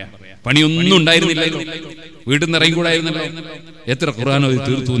പറയാം. പണിയൊന്നും ഉണ്ടായിരുന്നില്ലല്ലോ, വീട്ടിൽ നിന്ന് ഇറങ്ങിക്കൂടായിരുന്നല്ലോ. എത്ര ഖുർആൻ ഓതി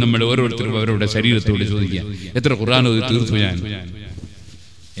തീർത്തു? നമ്മൾ ഓരോരുത്തരും അവരുടെ ശരീരത്തോട് ചോദിക്കുക, എത്ര ഖുർആൻ ഓതി തീർത്തു ഞാൻ?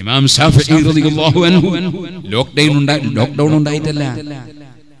 ഇമാം ശാഫിഈ റളിയല്ലാഹു അൻഹു ലോക്ക്ഡൗൺ ഉണ്ടായിട്ടല്ല,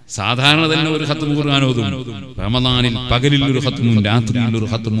 സാധാരണ തന്നെ ഒരു ഖത്ം ഖുർആൻ ഓതും. റമളാനിൽ പകലിൽ ഒരു ഖത്മും രാത്രിയിൽ ഒരു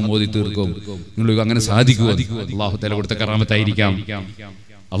ഖത്മും ഓതി തീർക്കും. നിങ്ങൾക്ക് അങ്ങനെ സാധിക്കുമോ? അല്ലാഹു തആല കൊടുത്ത കറാമത്തായിരിക്കാം,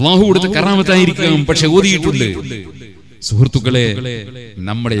 അല്ലാഹു കൊടുത്ത കറാമത്തായിരിക്കാം, പക്ഷെ ഓതിയിട്ടുണ്ട്. സുഹൃത്തുക്കളെ,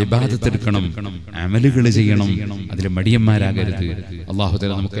 നമ്മുടെ ഇബാദത്ത് എടുക്കണം, അമലുകൾ ചെയ്യണം, അതിൽ മടിയന്മാരാകരുത്. അല്ലാഹു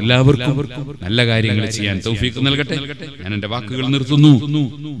തആല നമുക്ക് എല്ലാവർക്കും നല്ല കാര്യങ്ങൾ ചെയ്യാൻ തൗഫീഖ് നൽകട്ടെ. ഞാൻ എന്റെ വാക്കുകൾ നിർത്തുന്നു.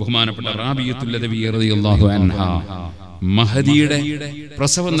 ബഹുമാനപ്പെട്ട റാബിയത്തുൽ അദവി റളിയല്ലാഹു അൻഹാ മഹദിയുടെ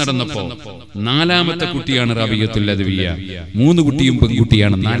പ്രസവം നടന്നപ്പോ 4ാമത്തെ കുട്ടിയാണ് റബീഅത്തുൽ അദ്വിയ. 3 കുട്ടിയും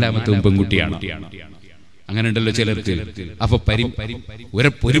പെൺകുട്ടിയാണ്, 4ാമത്തെ പെൺകുട്ടിയാണ്. അങ്ങനെ ഉണ്ടല്ലോ ചിലർക്ക്. അപ്പൊ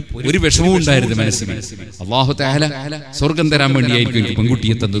ഒരു വിഷമവും ഉണ്ടായിരുന്നു മനസ്സിന്. അല്ലാഹു തആല സ്വർഗം തരാൻ വേണ്ടിയായിരിക്കും എനിക്ക്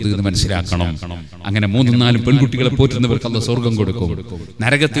പെൺകുട്ടിയെ തന്നത് എന്ന് മനസ്സിലാക്കണം. അങ്ങനെ 3-4 പെൺകുട്ടികളെ പോറ്റുന്നവർക്ക് അല്ലാഹു സ്വർഗം കൊടുക്കും.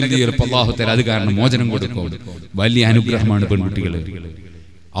 നരകത്തിൽ ചിലപ്പോൾ അല്ലാഹു തആല അത് കാരണം മോചനം കൊടുക്കും. വലിയ അനുഗ്രഹമാണ് പെൺകുട്ടികൾ.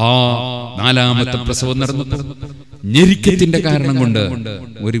 ആ 4ാമത്തെ പ്രസവം നടന്നപ്പോൾ ഞെരുക്കത്തിന്റെ കാരണം കൊണ്ട്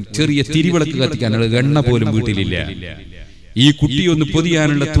ഒരു ചെറിയ തിരിവിളക്ക് കത്തിക്കാനുള്ള എണ്ണ പോലും വീട്ടിലില്ല. ഈ കുട്ടിയൊന്ന്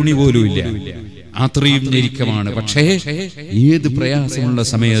പൊതിയാനുള്ള തുണി പോലും ഇല്ല. അത്രയും ഞെരുക്കമാണ്. പക്ഷേ ഏത് പ്രയാസമുള്ള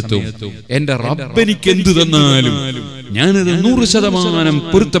സമയത്തും എന്റെ റബ്ബെനിക്ക് എന്തു തന്നാലും ഞാനത് 100%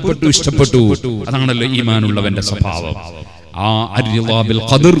 പൊരുത്തപ്പെട്ടു, ഇഷ്ടപ്പെട്ടു. അതാണല്ലോ ഈമാനുള്ളവന്റെ സ്വഭാവം. ആ അർദിൽ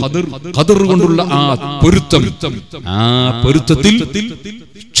ഖദർ കൊണ്ടുള്ള ആ പൊരുത്തം, ആ പൊരുത്തത്തിൽ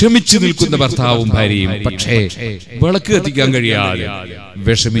ക്ഷമിച്ചു നിൽക്കുന്ന ഭർത്താവും ഭാര്യയും. പക്ഷേ വിളക്ക് കത്തിക്കാൻ കഴിയാതെ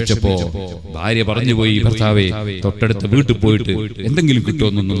വിഷമിച്ചപ്പോ ഭാര്യ പറഞ്ഞുപോയി, ഭർത്താവേ തൊട്ടടുത്ത വീട്ടിൽ പോയിട്ട് എന്തെങ്കിലും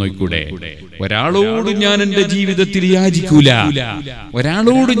കിട്ടുമെന്നൊന്ന് നോക്കൂടെ? ഒരാളോട് ഞാൻ എന്റെ ജീവിതത്തിൽ യാചിക്കൂല,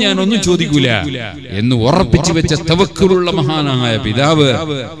 ഒരാളോട് ഞാൻ ഒന്നും ചോദിക്കൂല എന്ന് ഉറപ്പിച്ചു വെച്ച തവക്കുലുള്ള മഹാനായ പിതാവ്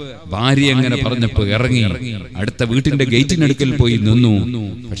ഭാര്യ എങ്ങനെ പറഞ്ഞപ്പോ ഇറങ്ങി അടുത്ത വീട്ടിന്റെ ഗേറ്റിനടുക്കൽ പോയി നിന്നു.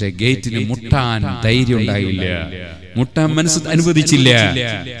 പക്ഷെ ഗേറ്റിന് മുട്ടാൻ ധൈര്യം ഉണ്ടായില്ല, മുട്ടാൻ മനസ്സ് അനുവദിച്ചില്ല.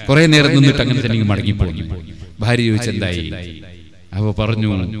 കുറെ നേരം നിന്നിട്ട് അങ്ങനെ തന്നെ മടങ്ങിപ്പോയി. ഭാര്യ ചോദിച്ചെന്തായി?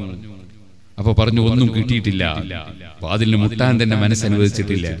 അപ്പൊ പറഞ്ഞു ഒന്നും കിട്ടിയിട്ടില്ല. വാതിലിന് മുട്ടാൻ തന്നെ മനസ്സ്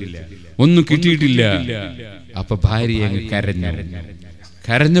അനുവദിച്ചിട്ടില്ല, ഒന്നും കിട്ടിയിട്ടില്ല. അപ്പൊ ഭാര്യ അങ്ങ്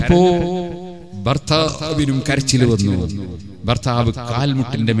കരഞ്ഞപ്പോ ഭർത്താവിനും കരച്ചിൽ വന്നു. ഭർത്താവ്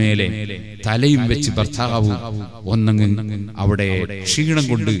കാൽമുട്ടിന്റെ മേലെ തലയും വെച്ച് ഭർത്താവ് ഒന്നങ്ങ് അവിടെ ക്ഷീണം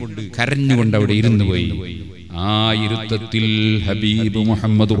കൊണ്ട് കരഞ്ഞുകൊണ്ട് അവിടെ ഇരുന്നു പോയി. ആ ഇരുത്തത്തിൽ ഹബീബ്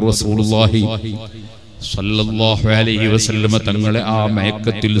മുഹമ്മദ് റസൂലുള്ളാഹി സല്ലല്ലാഹു അലൈഹി വസല്ലമ തങ്ങളെ ആ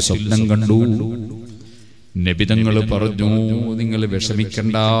മയക്കത്തിൽ സ്വപ്നം കണ്ടു. നബി തങ്ങൾ പറഞ്ഞു, നിങ്ങൾ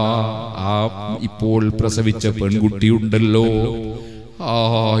വിഷമിക്കണ്ട, ആ ഇപ്പോൾ പ്രസവിച്ച പെൺകുട്ടിയുണ്ടല്ലോ,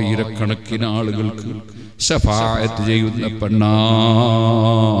 1000കണക്കിന് ആളുകൾക്ക് ശഫാഅത്ത് ചെയ്യുന്ന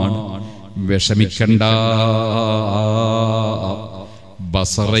പെണ്ണാണ്, വിഷമിക്കണ്ട.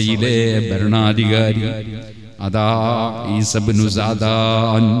 ബസറയിലെ ഭരണാധികാരി അതാ ഈസ ഇബ്നു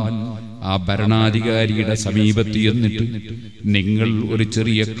സാദാൻ, ആ ഭരണാധികാരിയുടെ സമീപത്ത് എന്നിട്ട് നിങ്ങൾ ഒരു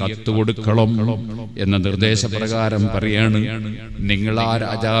ചെറിയ കത്ത് കൊടുക്കണം എന്ന നിർദ്ദേശപ്രകാരം പറയാണ്. നിങ്ങൾ ആ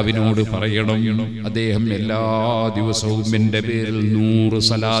രാജാവിനോട് പറയണം, അദ്ദേഹം എല്ലാ ദിവസവും എന്റെ പേരിൽ 100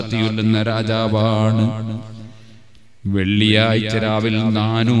 സ്വലാത്ത് ചൊല്ലുന്ന രാജാവാണ്. വെള്ളിയാഴ്ച രാവിലെ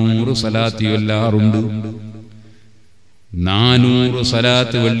 400 സ്വലാത്ത് ചൊല്ലാറുണ്ട്, 400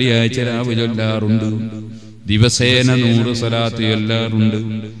 സ്വലാത്ത് വെള്ളിയാഴ്ച രാവിലെ ചൊല്ലാറുണ്ട്. ദിവസേന 100 സ്വലാത്ത് ചൊല്ലാറുണ്ട്.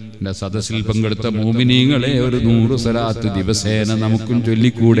 എന്റെ സദസ്സിൽ പങ്കെടുത്ത മോമിനീങ്ങളെ ഒരു 100 സ്വലാത്ത് ദിവസേന നമുക്കും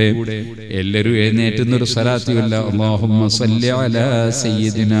ചൊല്ലിക്കൂടെ? എല്ലാവരും എഴുന്നേറ്റുന്നൊരു സ്വലാത്ത് ചൊല്ല. അല്ലാഹുമ്മ സല്ലി അലാ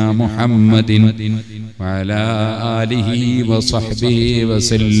സയ്യിദിനാ മുഹമ്മദിൻ വഅലാ ആലിഹി വസഹ്ബിഹി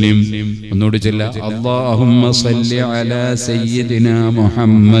വസല്ലിം. ഒന്നുകൂടി ചൊല്ല. അല്ലാഹുമ്മ സല്ലി അലാ സയ്യിദിനാ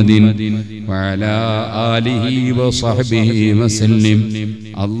മുഹമ്മദിൻ വഅലാ ആലിഹി വസഹ്ബിഹി വസല്ലിം.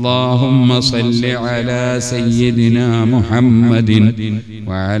 അല്ലാഹുമ്മ സല്ലി അലാ സയ്യിദിനാ മുഹമ്മദിൻ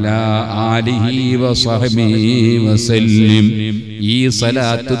വഅലാ ആലിഹി വസഹ്ബിഹി വസല്ലിം. ഈ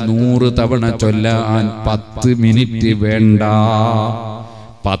സലാത്ത് 100 തവണ ചൊല്ലാൻ 10 മിനിറ്റ് വേണ്ട,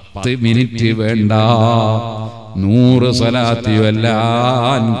 10 മിനിറ്റ് വേണ്ട. 100 സ്വലാത്ത്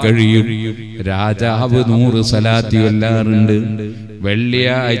ചൊല്ലാൻ കഴിയും. രാജാവ് 100 സ്വലാത്ത് ചൊല്ലാറുണ്ട്.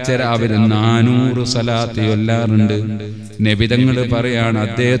 വെള്ളിയാഴ്ച രാവിലെ 400 സ്വലാത്ത് ചൊല്ലാറുണ്ട്. നബിതങ്ങൾ പറയാണ്,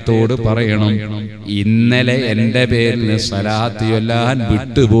 അദ്ദേഹത്തോട് പറയണം, ഇന്നലെ എന്റെ പേരിൽ സ്വലാത്ത് ചൊല്ലാൻ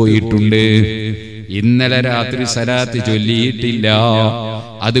വിട്ടുപോയിട്ടുണ്ട്, ഇന്നലെ രാത്രി സ്വലാത്ത് ചൊല്ലിയിട്ടില്ല,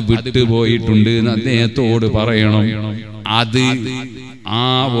 അത് വിട്ടുപോയിട്ടുണ്ട് എന്ന് അദ്ദേഹത്തോട് പറയണം. അത് ആ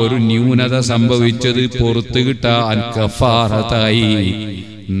ഒരു ന്യൂനത സംഭവിച്ചത് പുറത്തു കിട്ടാൻ കഫാറത്തായി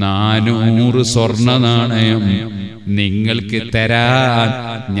 400 സ്വർണ്ണ നാണയം നിങ്ങൾക്ക് തരാൻ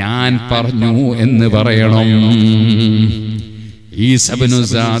ഞാൻ പറഞ്ഞു എന്ന് പറയണം. ഈസ ഇബ്നു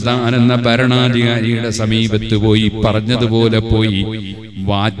സാദാൻ എന്ന ഭരണാധികാരിയുടെ സമീപത്ത് പോയി പറഞ്ഞതുപോലെ പോയി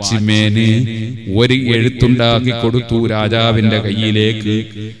വാച്ച്മാന് ഒരു എഴുത്തുണ്ടാക്കി കൊടുത്തു രാജാവിന്റെ കയ്യിലേക്ക്.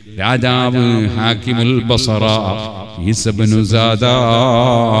 രാജാവ് ഹാക്കിമുൽ ബസറ ഈസ ഇബ്നു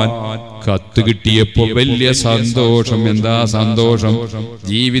സാദാൻ കത്ത് കിട്ടിയപ്പോ വലിയ സന്തോഷം. എന്താ സന്തോഷം?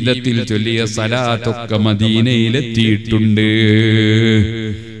 ജീവിതത്തിൽ ചൊല്ലിയ സലാത്തൊക്കെ മദീനയിലെത്തിയിട്ടുണ്ട്.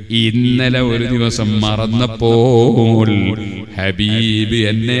 ഇന്നലെ ഒരു ദിവസം മറന്നപ്പോൾ ഹബീബ്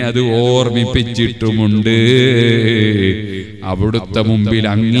എന്നെ അത് ഓർമ്മിപ്പിച്ചിട്ടുമുണ്ട്. അവിടുത്തെ മുമ്പിൽ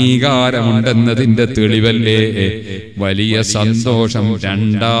അംഗീകാരമുണ്ടെന്നതിന്റെ തെളിവല്ലേ വലിയ സന്തോഷം.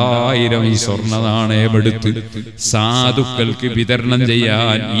 2000 സ്വർണ്ണനാണയമെടുത്ത് സാധുക്കൾക്ക് വിതരണം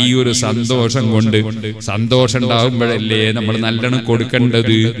ചെയ്യാൻ ഈ ഒരു സന്തോഷം കൊണ്ട്, സന്തോഷം ഉണ്ടാകുമ്പോഴല്ലേ നമ്മൾ നല്ലോണം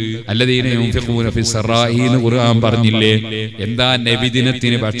കൊടുക്കേണ്ടത്. അല്ലദീന യുൻഫിഖൂന ഫിസ്സറാഇ എന്ന് ഖുർആൻ പറഞ്ഞില്ലേ? എന്താ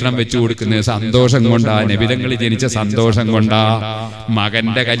നബിദിനത്തിന് ഭക്ഷണം വെച്ചു കൊടുക്കുന്നത്? സന്തോഷം കൊണ്ടാ. നബിതങ്ങൾ ജനിച്ച സന്തോഷം കൊണ്ടാ.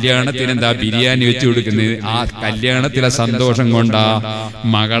 മകന്റെ കല്യാണത്തിന് എന്താ ബിരിയാണി വെച്ചു കൊടുക്കുന്നത്? ആ കല്യാണത്തിലെ സന്തോഷം കൊണ്ടാ.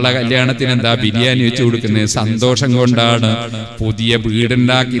 മകളെ കല്യാണത്തിന് എന്താ ബിരിയാണി വെച്ചു കൊടുക്കുന്നത്? സന്തോഷം കൊണ്ടാണ്. പുതിയ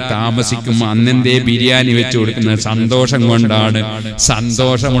വീടുണ്ടാക്കി താമസിക്കും അന്നെന്തേ ബിരിയാണി വെച്ചു കൊടുക്കുന്നത്? സന്തോഷം കൊണ്ടാണ്.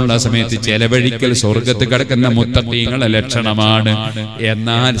 സന്തോഷമുള്ള സമയത്ത് ചെലവഴിക്കൽ സ്വർഗത്ത് കിടക്കുന്ന മുത്തഖീങ്ങളുടെ ലക്ഷണമാണ്.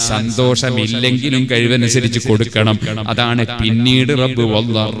 എന്നാൽ സന്തോഷമില്ലെങ്കിലും കഴിവനുസരിച്ച് കൊടുക്കണം. അതാണ് പിന്നീട് റബ്ബ്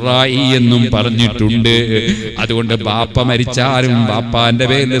വല്ലറായി എന്നും പറഞ്ഞിട്ടുണ്ട്. അതുകൊണ്ട് ബാപ്പ മരിച്ചാലും ബാപ്പാന്റെ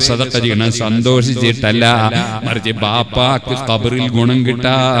പേരിൽ സദഖ ചെയ്യണം, സന്തോഷിച്ചിട്ടല്ല. മറിച്ച് ബാപ്പാക്ക് ഖബറിൽ ഗുണം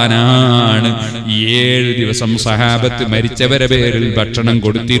കിട്ടാനാണ്. 7 ദിവസം സഹാബത്ത് മരിച്ചവരെ പേരിൽ ഭക്ഷണം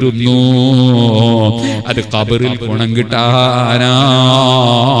കൊടുത്തിരുന്നു. അത് ഖബറിൽ ഗുണം കിട്ടാനാണ്.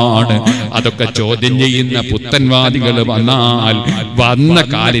 അതൊക്കെ ചോദ്യം ചെയ്യുന്ന പുത്തൻവാദികൾ വന്നാൽ വന്ന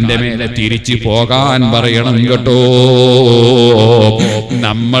കാലിന്റെ മേലെ തിരിച്ചു പോകാൻ പറയണം കേട്ടോ.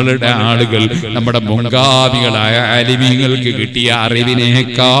 നമ്മളുടെ ആളുകൾ, നമ്മുടെ മുൻഗാമികളായ ആലിമീങ്ങൾക്ക് കിട്ടിയ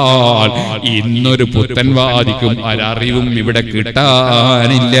അറിവിനേക്കാൾ ഇന്നൊരു പുത്തൻവാദിക്കും ഒരറിവും ഇവിടെ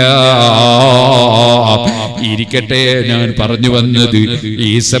കിട്ടാനില്ല. ഇരിക്കട്ടെ, ഞാൻ പറഞ്ഞു വന്നത്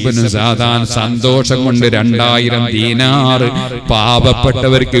ഈസബിന് സാധാൻ സന്തോഷം കൊണ്ട് 2000 ദീനാർ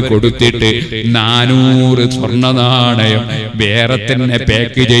പാവപ്പെട്ടവർക്ക് കൊടുത്തിട്ട് 400 സ്വർണ്ണ നാണയം വേറെ തന്നെ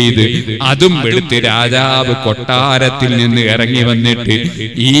പാക്ക് ചെയ്ത് അതും എടുത്ത് രാജാവ് കൊട്ടാരത്തിൽ നിന്ന് ഇറങ്ങി വന്നിട്ട്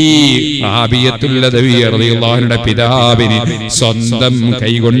ഈ ആബിയത്തുള്ള റളിയല്ലാഹുവിന്റെ പിതാവിന് സ്വന്തം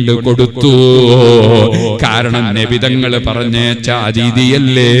കൈകൊണ്ട് കൊടുത്തു. കാരണം നബിതങ്ങൾ പറഞ്ഞേച്ച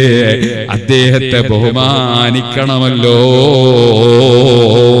അതിഥിയല്ലേ, അദ്ദേഹത്തെ ബഹുമാനിക്കണമല്ലോ.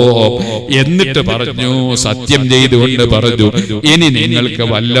 എന്നിട്ട് പറഞ്ഞു, സത്യം ചെയ്തുകൊണ്ട് പറഞ്ഞു, ഇനി നിങ്ങൾക്ക്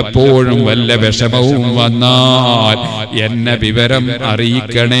വല്ലപ്പോഴും വല്ല വിഷമവും വന്നാൽ എന്നെ വിവരം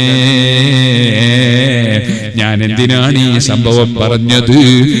അറിയിക്കണേ. ഞാൻ എന്തിനാണ് ഈ സംഭവം പറഞ്ഞത്?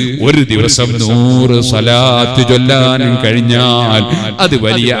 ഒരു ദിവസം 100 സ്വലാത്ത് ചൊല്ലാനും കഴിഞ്ഞാൽ അത്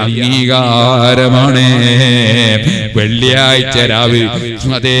വലിയ അംഗീകാരമാണ്. വെള്ളിയാഴ്ച രാവിലെ,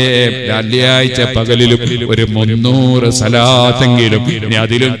 അതേ വെള്ളിയാഴ്ച പകലിലും ഒരു 300 സ്വലാത്തെങ്കിലും, ഇനി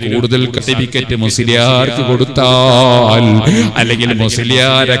അതിലും കൂടുതൽ സർട്ടിഫിക്കറ്റ് മുസ്ലിയാർക്ക് കൊടുത്താൽ, അല്ലെങ്കിൽ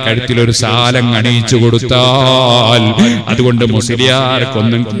മുസ്ലിയാരെ കഴുത്തിലൊരു സാലം അണിയിച്ചു കൊടുത്താൽ, അതുകൊണ്ട്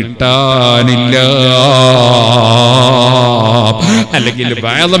മുസ്ലിയാർക്കൊന്നും കിട്ടാനില്ല. അല്ലെങ്കിൽ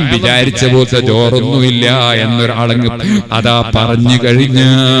വേളം വിചാരിച്ച പോലത്തെ ചോറൊന്നുമില്ല എന്നൊരാളങ്ങ് അതാ പറഞ്ഞു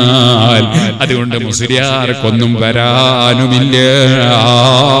കഴിഞ്ഞാൽ അതുകൊണ്ട് മുസ്ലിയാർക്കൊന്നും വരാനുമില്ല.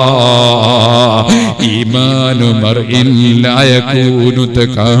 ഈമാനു മർഇൻ ലാ യകൂനു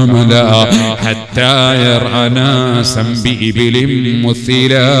തകാമല ഹത്താ യറാനാ സംബിബിലിം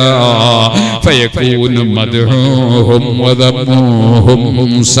മുസിലാ ഫയകൂനു മദ്ഹൂഹും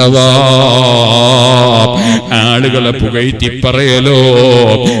വദമ്മുഹും സവാ. ആളുകളെ പുകഴ്ത്തി പറയലോ,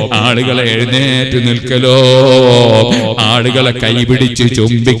 ആളുകളെ എഴുന്നേറ്റ് നിൽക്കലോ, ആളുകളെ കൈപിടിച്ച്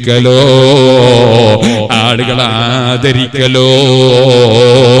ചുംബിക്കലോ, ആളുകളെ ആദരിക്കലോ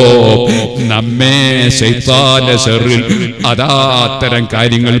നമ്മെ ശൈത്താന്റെ ശർറിൽ അത്തരം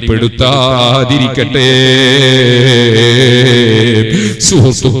കാര്യങ്ങൾ പെടുത്താതിരിക്കട്ടെ.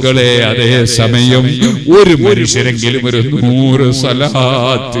 സുഹൃത്തുക്കളെ, അതേ സമയം ഒരു മനുഷ്യരെങ്കിലും ഒരു 100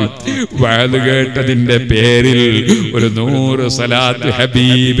 സ്വലാത്ത് വഅദ് കേട്ടതിന്റെ പേരിൽ ഒരു 100 സ്വലാത്ത്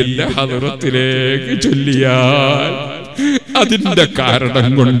ഹബീബിന്റെ ഹദ്റത്തിലേക്ക് ചൊല്ലിയാൽ അതിന്റെ കാരണം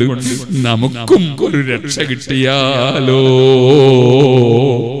കൊണ്ട് നമുക്കും ഒരു രക്ഷ കിട്ടിയാലോ.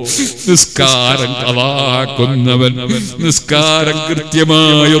 നിസ്കാരം കളാക്കുന്നവൻ നിസ്കാരം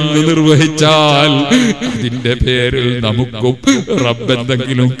കൃത്യമായൊന്ന് നിർവഹിച്ചാൽ അതിന്റെ പേരിൽ നമുക്കും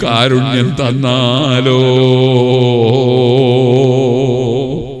റബ്ബെന്തെങ്കിലും കാരുണ്യം തന്നാലോ.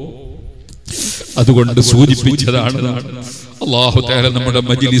 അതുകൊണ്ട് സൂചിപ്പിച്ചതാണ്. അല്ലാഹു തആല നമ്മുടെ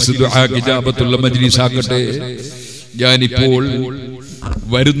മജ്ലിസ് ദുആ ഇജാബത്തുള്ള മജ്ലിസ് ആക്കട്ടെ. ഞാനിപ്പോൾ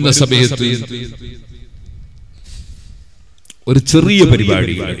വരുന്ന സമയത്ത് ഒരു ചെറിയ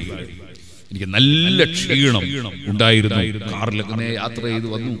പരിപാടി, എനിക്ക് നല്ല ക്ഷീണം ഉണ്ടായിരുന്നു. കാറിലൊക്കെ യാത്ര ചെയ്ത്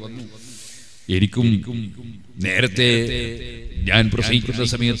വന്നു. എനിക്കും നേരത്തെ ഞാൻ പ്രസംഗിക്കുന്ന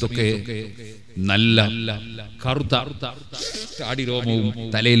സമയത്തൊക്കെ നല്ല കറുത്ത താടി രോമവും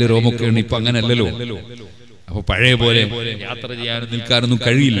തലയിലെ രോമൊക്കെയാണ്. ഇപ്പൊ അങ്ങനല്ലല്ലോ. അപ്പൊ പഴയ പോലെ യാത്ര ചെയ്യാനും നിൽക്കാനൊന്നും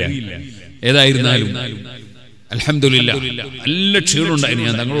കഴിയില്ല. ഏതായിരുന്നാലും അൽഹംദുലില്ലാഹ് നല്ല ക്ഷീണമുണ്ടായിരുന്നു.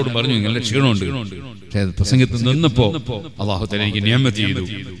 ഞാൻ തങ്ങളോട് പറഞ്ഞു നല്ല ക്ഷീണമുണ്ട്. പക്ഷേ പ്രസംഗത്തിൽ നിന്നപ്പോ അല്ലാഹു തആല എനിക്ക് നിഅമത്ത് ചെയ്തു.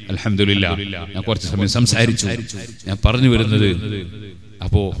 അൽഹംദുലില്ലാഹ്. ഞാൻ കുറച്ച് സമയം സംസാരിച്ചു. ഞാൻ പറഞ്ഞു വരുന്നത്,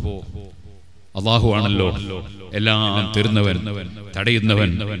 അപ്പോ അല്ലാഹു ആണല്ലോ എല്ലാം തരുന്നവൻ,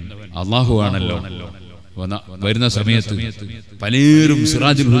 തടയുന്നവൻ അല്ലാഹു ആണല്ലോ. വരുന്ന സമയത്ത് പലരും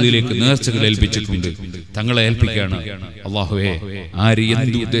സിറാജുൽ ഹുദയിലേക്ക് നേർച്ചകൾ ഏൽപ്പിച്ചിട്ടുണ്ട്. തങ്ങളെ ഏൽപ്പിക്കുകയാണ്. അല്ലാഹുവേ, ആര്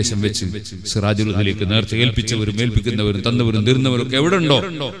എന്ത് ഉദ്ദേശം വെച്ച് സിറാജുൽ ഹുദയിലേക്ക് നേർച്ച ഏൽപ്പിച്ചവരും ഏൽപ്പിക്കുന്നവരും തന്നവരും തരുന്നവരും ഒക്കെ എവിടെ ഉണ്ടോ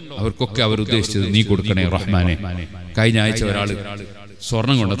അവർക്കൊക്കെ അവർ ഉദ്ദേശിച്ചത് നീ കൊടുക്കണേ റഹ്മാനെ. കഴിഞ്ഞ ആഴ്ച ഒരാള്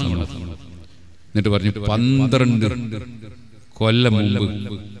സ്വർണം കൊണ്ടെത്തുന്നു. എന്നിട്ട് പറഞ്ഞു 12 കൊല്ലം മുമ്പ്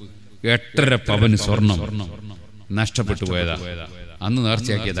 8.5 പവന് സ്വർണം നഷ്ടപ്പെട്ടു പോയതാ. അന്ന്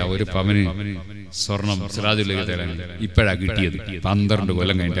നേർച്ചയാക്കിയതാ 1 പവന് സ്വർണം സിറാജുലേക്ക് തരാൻ. ഇപ്പോഴാ കിട്ടിയത്. 12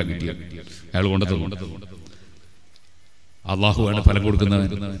 കൊല്ലം കഴിഞ്ഞാ കിട്ടിയത്. അയാൾ കൊണ്ടെത്തുന്നു. അള്ളാഹുവാണ് ഫലം കൊടുക്കുന്നവൻ.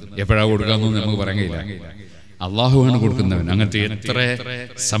 എപ്പോഴാ കൊടുക്കാമെന്ന് നമുക്ക് പറയാൻ കഴിയില്ല. അള്ളാഹുവാണ് കൊടുക്കുന്നവൻ. അങ്ങനത്തെ എത്ര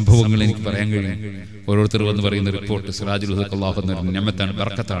സംഭവങ്ങൾ എനിക്ക് പറയാൻ കഴിയും. ഓരോരുത്തർ വന്ന് പറയുന്ന റിപ്പോർട്ട് സിറാജുൽ ഹുദ അല്ലാഹു നിഅമത്താണ്,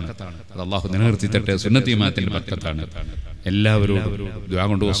 ബർക്കത്താണ്. അത് അള്ളാഹു നിലനിർത്തി തട്ടെ. സുന്നത്തി ജമാഅത്തിന്റെ ബർക്കത്താണ്. എല്ലാവരോടും ദുആ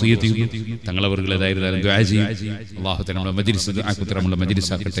കൊണ്ട് വസിയത്ത് ചെയ്തു. തങ്ങളവരുകളേതായിരുന്നാലും ദുആ ചെയ്യും. അല്ലാഹു തആല നമ്മുടെ മജ്ലിസ് ദുആക്കുത്തരമുള്ള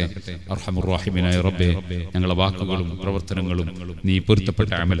മജ്ലിസ് ആക്കട്ടെ. അർഹമുർ റഹീമീനായ റബ്ബേ, ഞങ്ങളുടെ വാക്കുകളും പ്രവർത്തനങ്ങളും നീ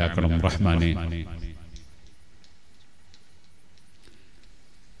പൊരുത്തപ്പെട്ട അമലാക്കണം റഹ്മാനെ.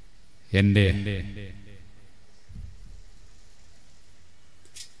 എൻ്റെ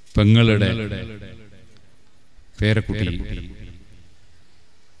പെങ്ങളുടെ പേരക്കുട്ടി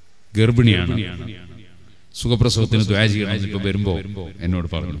ഗർഭിണിയാണ്. സുഖപ്രസവത്തിന് ദുആ ചെയ്യണം ഇപ്പൊ വരുമ്പോ എന്നോട്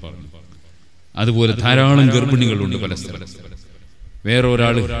പറഞ്ഞു. അതുപോലെ ധാരാളം ഗർഭിണികളുണ്ട് പല സ്ഥലത്ത്. വേറെ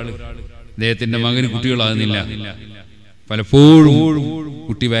ഒരാള് അദ്ദേഹത്തിന്റെ മകന് കുട്ടികളാകുന്നില്ല. പലപ്പോഴും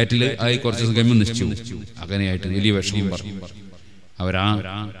കുട്ടി വയറ്റിൽ ആയി കുറച്ച് ദിവസം കഴിയുമ്പോൾ നിശ്ചയിച്ചു. അങ്ങനെയായിട്ട് വലിയ വിഷമം പറഞ്ഞു.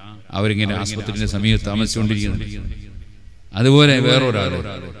 അവരിങ്ങനെ ആസ്പത്രിയുടെ സമീപത്ത് താമസിച്ചുകൊണ്ടിരിക്കുന്നു. അതുപോലെ വേറൊരാള്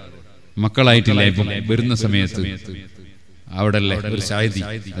മക്കളായിട്ടില്ല. ഇപ്പം വരുന്ന സമയത്ത് അവിടെ ഒരു സായിദി,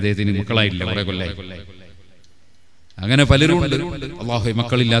 അദ്ദേഹത്തിന് മക്കളായിട്ടില്ല, കുറെ കൊല്ലായി. അങ്ങനെ പലരും ഉണ്ട്. അല്ലാഹു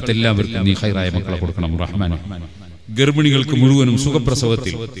മക്കളില്ലാത്ത എല്ലാവർക്കും നീ ഖൈറായ മക്കളെ കൊടുക്കണം റഹ്മാനെ. ഗർഭിണികൾക്ക് മുഴുവനും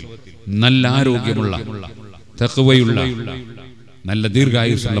സുഖപ്രസവത്തിൽ നല്ല ആരോഗ്യമുള്ള തഖ്വയുള്ള നല്ല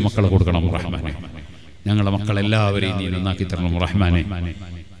ദീർഘായുസ്സുള്ള മക്കളെ കൊടുക്കണം റഹ്മാനെ. ഞങ്ങളുടെ മക്കളെല്ലാവരെയും നീ നന്നാക്കി തരണം റഹ്മാനെ.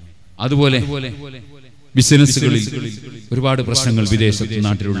 അതുപോലെ ബിസിനസ്സുകളിൽ ഒരുപാട് പ്രശ്നങ്ങൾ വിദേശത്ത്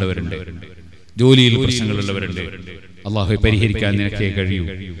നാട്ടിലുള്ളവരുണ്ട്. ജോലിയിൽ പ്രശ്നങ്ങളുള്ളവരുണ്ട്. അല്ലാഹു പരിഹരിക്കാൻ നിനക്കേ കഴിയൂ.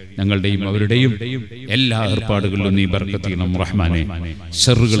 ഞങ്ങളുടെയും അവരുടെയും എല്ലാ ഏർപ്പാടുകളിലും നീ ബർക്കത്ത് ചെയ്യണം റഹ്മാനെ.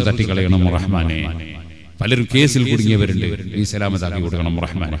 ശർറുകൾ തട്ടിക്കളയണം റഹ്മാനെ. പലരും കേസിൽ കുടുങ്ങിയവരുണ്ട്. നീ സലാമത്താക്കി കൊടുക്കണം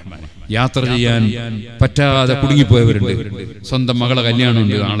റഹ്മാനെ. യാത്ര ചെയ്യാൻ പറ്റാതെ കുടുങ്ങിപ്പോയവരുണ്ട്. സ്വന്തം മകളെ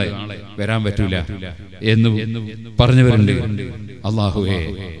കല്യാണമുണ്ട്, നാളെ വരാൻ പറ്റൂല എന്ന് പറഞ്ഞവരുണ്ട്. അല്ലാഹുവേ,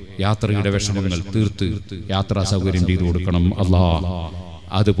 യാത്രയുടെ വിഷമങ്ങൾ തീർത്ത് യാത്രാ സൗകര്യം ചെയ്തു കൊടുക്കണം അല്ലാ.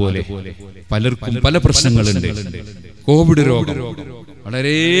 അതുപോലെ പലർക്കും പല പ്രശ്നങ്ങളുണ്ട്. കോവിഡ് രോഗം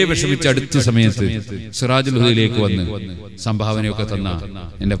വളരെ വിഷമിച്ച അടുത്ത സമയത്ത് സിറാജുൽ ഹുദയിലേക്ക് വന്ന് സംഭാവനയൊക്കെ തന്ന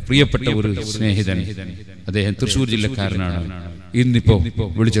എന്റെ പ്രിയപ്പെട്ട ഒരു സ്നേഹിതൻ, അദ്ദേഹം തൃശ്ശൂർ ജില്ലക്കാരനാണ്. ഇന്നിപ്പോ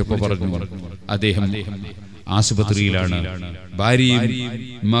വിളിച്ചപ്പോ പറഞ്ഞു അദ്ദേഹം ആശുപത്രിയിലാണ്. ഭാര്യയും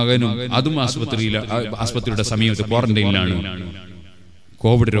മകനും അതും ആശുപത്രിയുടെ സമീപത്ത് ക്വാറന്റൈനിലാണ്.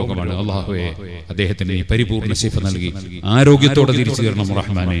 കോവിഡ് രോഗമാണ്. അല്ലാഹുവേ, അദ്ദേഹത്തിന് പരിപൂർണ്ണ ശിഫ നൽകി ആരോഗ്യത്തോടെ തിരിച്ചു തരണം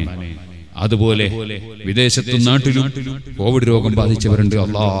റഹ്മാനെ. അതുപോലെ വിദേശത്തും നാട്ടിലും കോവിഡ് രോഗം ബാധിച്ചവരുണ്ട്.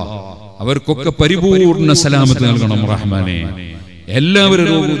 അല്ലാഹ് അവർക്കൊക്കെ പരിപൂർണ്ണ സലാമത്ത് നൽകണം റഹ്മാനെ. എല്ലാവരും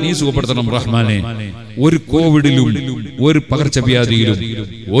രോഗവും നീ സുഖപ്പെടുത്തണം റഹ്മാനെ. ഒരു കോവിഡിലും ഒരു പകർച്ചവ്യാധിയിലും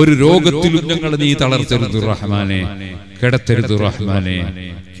ഒരു രോഗത്തിലും ഞങ്ങൾ നീ തളർത്തരുത് റഹ്മാനെ, കിടത്തരുത് റഹ്മാനെ.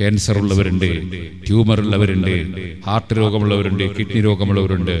 ക്യാൻസർ ഉള്ളവരുണ്ട്, ട്യൂമർ ഉള്ളവരുണ്ട്, ഹാർട്ട് രോഗമുള്ളവരുണ്ട്, കിഡ്നി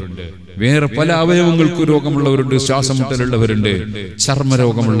രോഗമുള്ളവരുണ്ട്, വേറെ പല അവയവങ്ങൾക്ക് രോഗമുള്ളവരുണ്ട്, ശ്വാസമുട്ടലുള്ളവരുണ്ട്,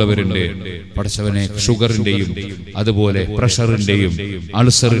 ചർമ്മരോഗമുള്ളവരുണ്ട്. പടച്ചവനെ, ഷുഗറിന്റെയും അതുപോലെ പ്രഷറിന്റെയും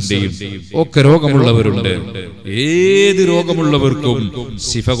അൾസറിന്റെയും ഒക്കെ രോഗമുള്ളവരുണ്ട്. ഏത് രോഗമുള്ളവർക്കും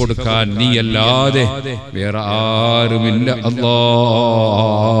ശിഫ കൊടുക്കാൻ നീ അല്ലാതെ വേറെ ആരുമില്ല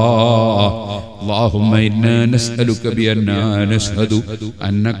അല്ലാഹ്. اللهم إنا نسألك بأننا نشهد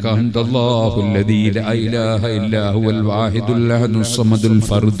أنك أنت الله الذي لا إله إلا هو الواحد الأحد الصمد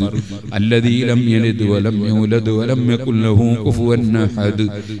الفرد الذي لم يلد ولم يولد ولم يكن له كفوا أحد.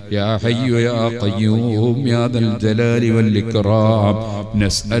 يا حي يا قيوم يا ذا الجلال والإكرام،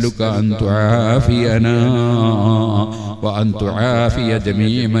 نسألك أن تعافينا وأن تعافي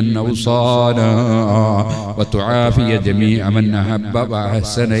جميع من أوصانا وتعافي جميع من أحب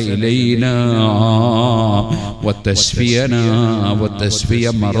وأحسن إلينا وتشفينا وتشفي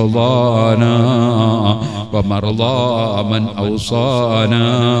مرضانا ومرضى من أوصانا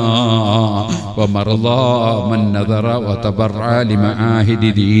ومرضى من نذر وتبرع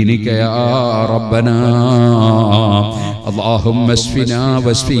لمعاهد دينك يا ربنا اللهم اشفنا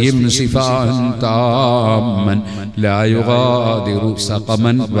واشفهم شفاء تاما لا يغادر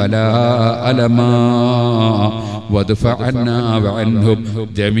سقما ولا ألما وادفع عنا وعنهم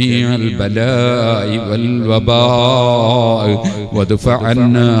جميع البلاء والوباء وادفع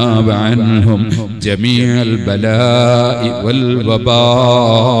عنا وعنهم جميع البلاء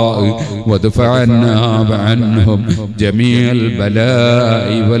والوباء وادفع عنا وعنهم جميع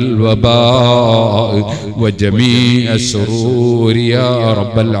البلاء والوباء وجميع السرور يا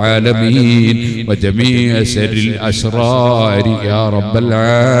رب العالمين وجميع شر الأشرار يا رب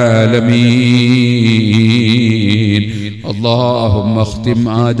العالمين اللهم اختم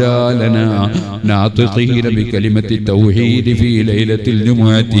آجالنا ناطقين بكلمة التوحيد في ليلة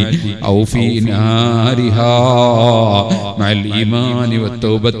الجمعة أو في نهارها مع الإيمان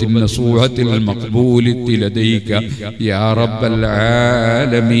والتوبة النصوحة المقبولة لديك يا رب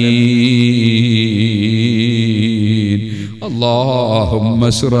العالمين اللهم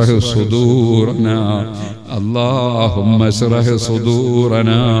اشرح صدورنا اللهم اشرح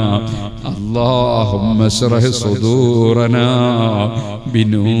صدورنا اللهم اشرح صدورنا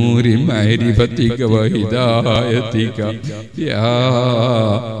بنور معرفتك وهدايتك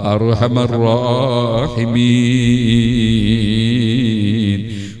يا أرحم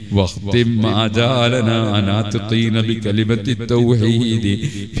الراحمين واختم آجالنا ناطقين بكلمة التوحيد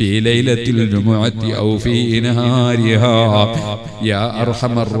في ليلة الجمعة أو في نهارها يا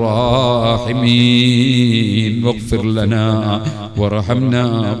أرحم الراحمين واغفر لنا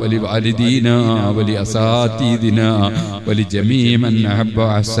وارحمنا ولوالدينا ولأساتذتنا ولجميع من أحب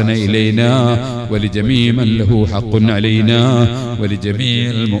وأحسن إلينا ولجميع من له حق علينا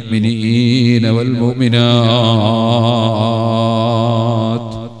ولجميع المؤمنين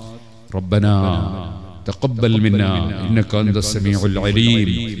والمؤمنات ربنا تقبل منا إنك أنت السميع العليم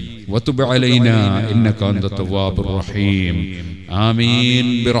وتب علينا إنك أنت التواب الرحيم آمين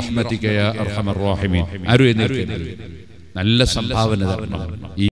برحمتك يا أرحم الراحمين നല്ല സംഭാവന തരണം.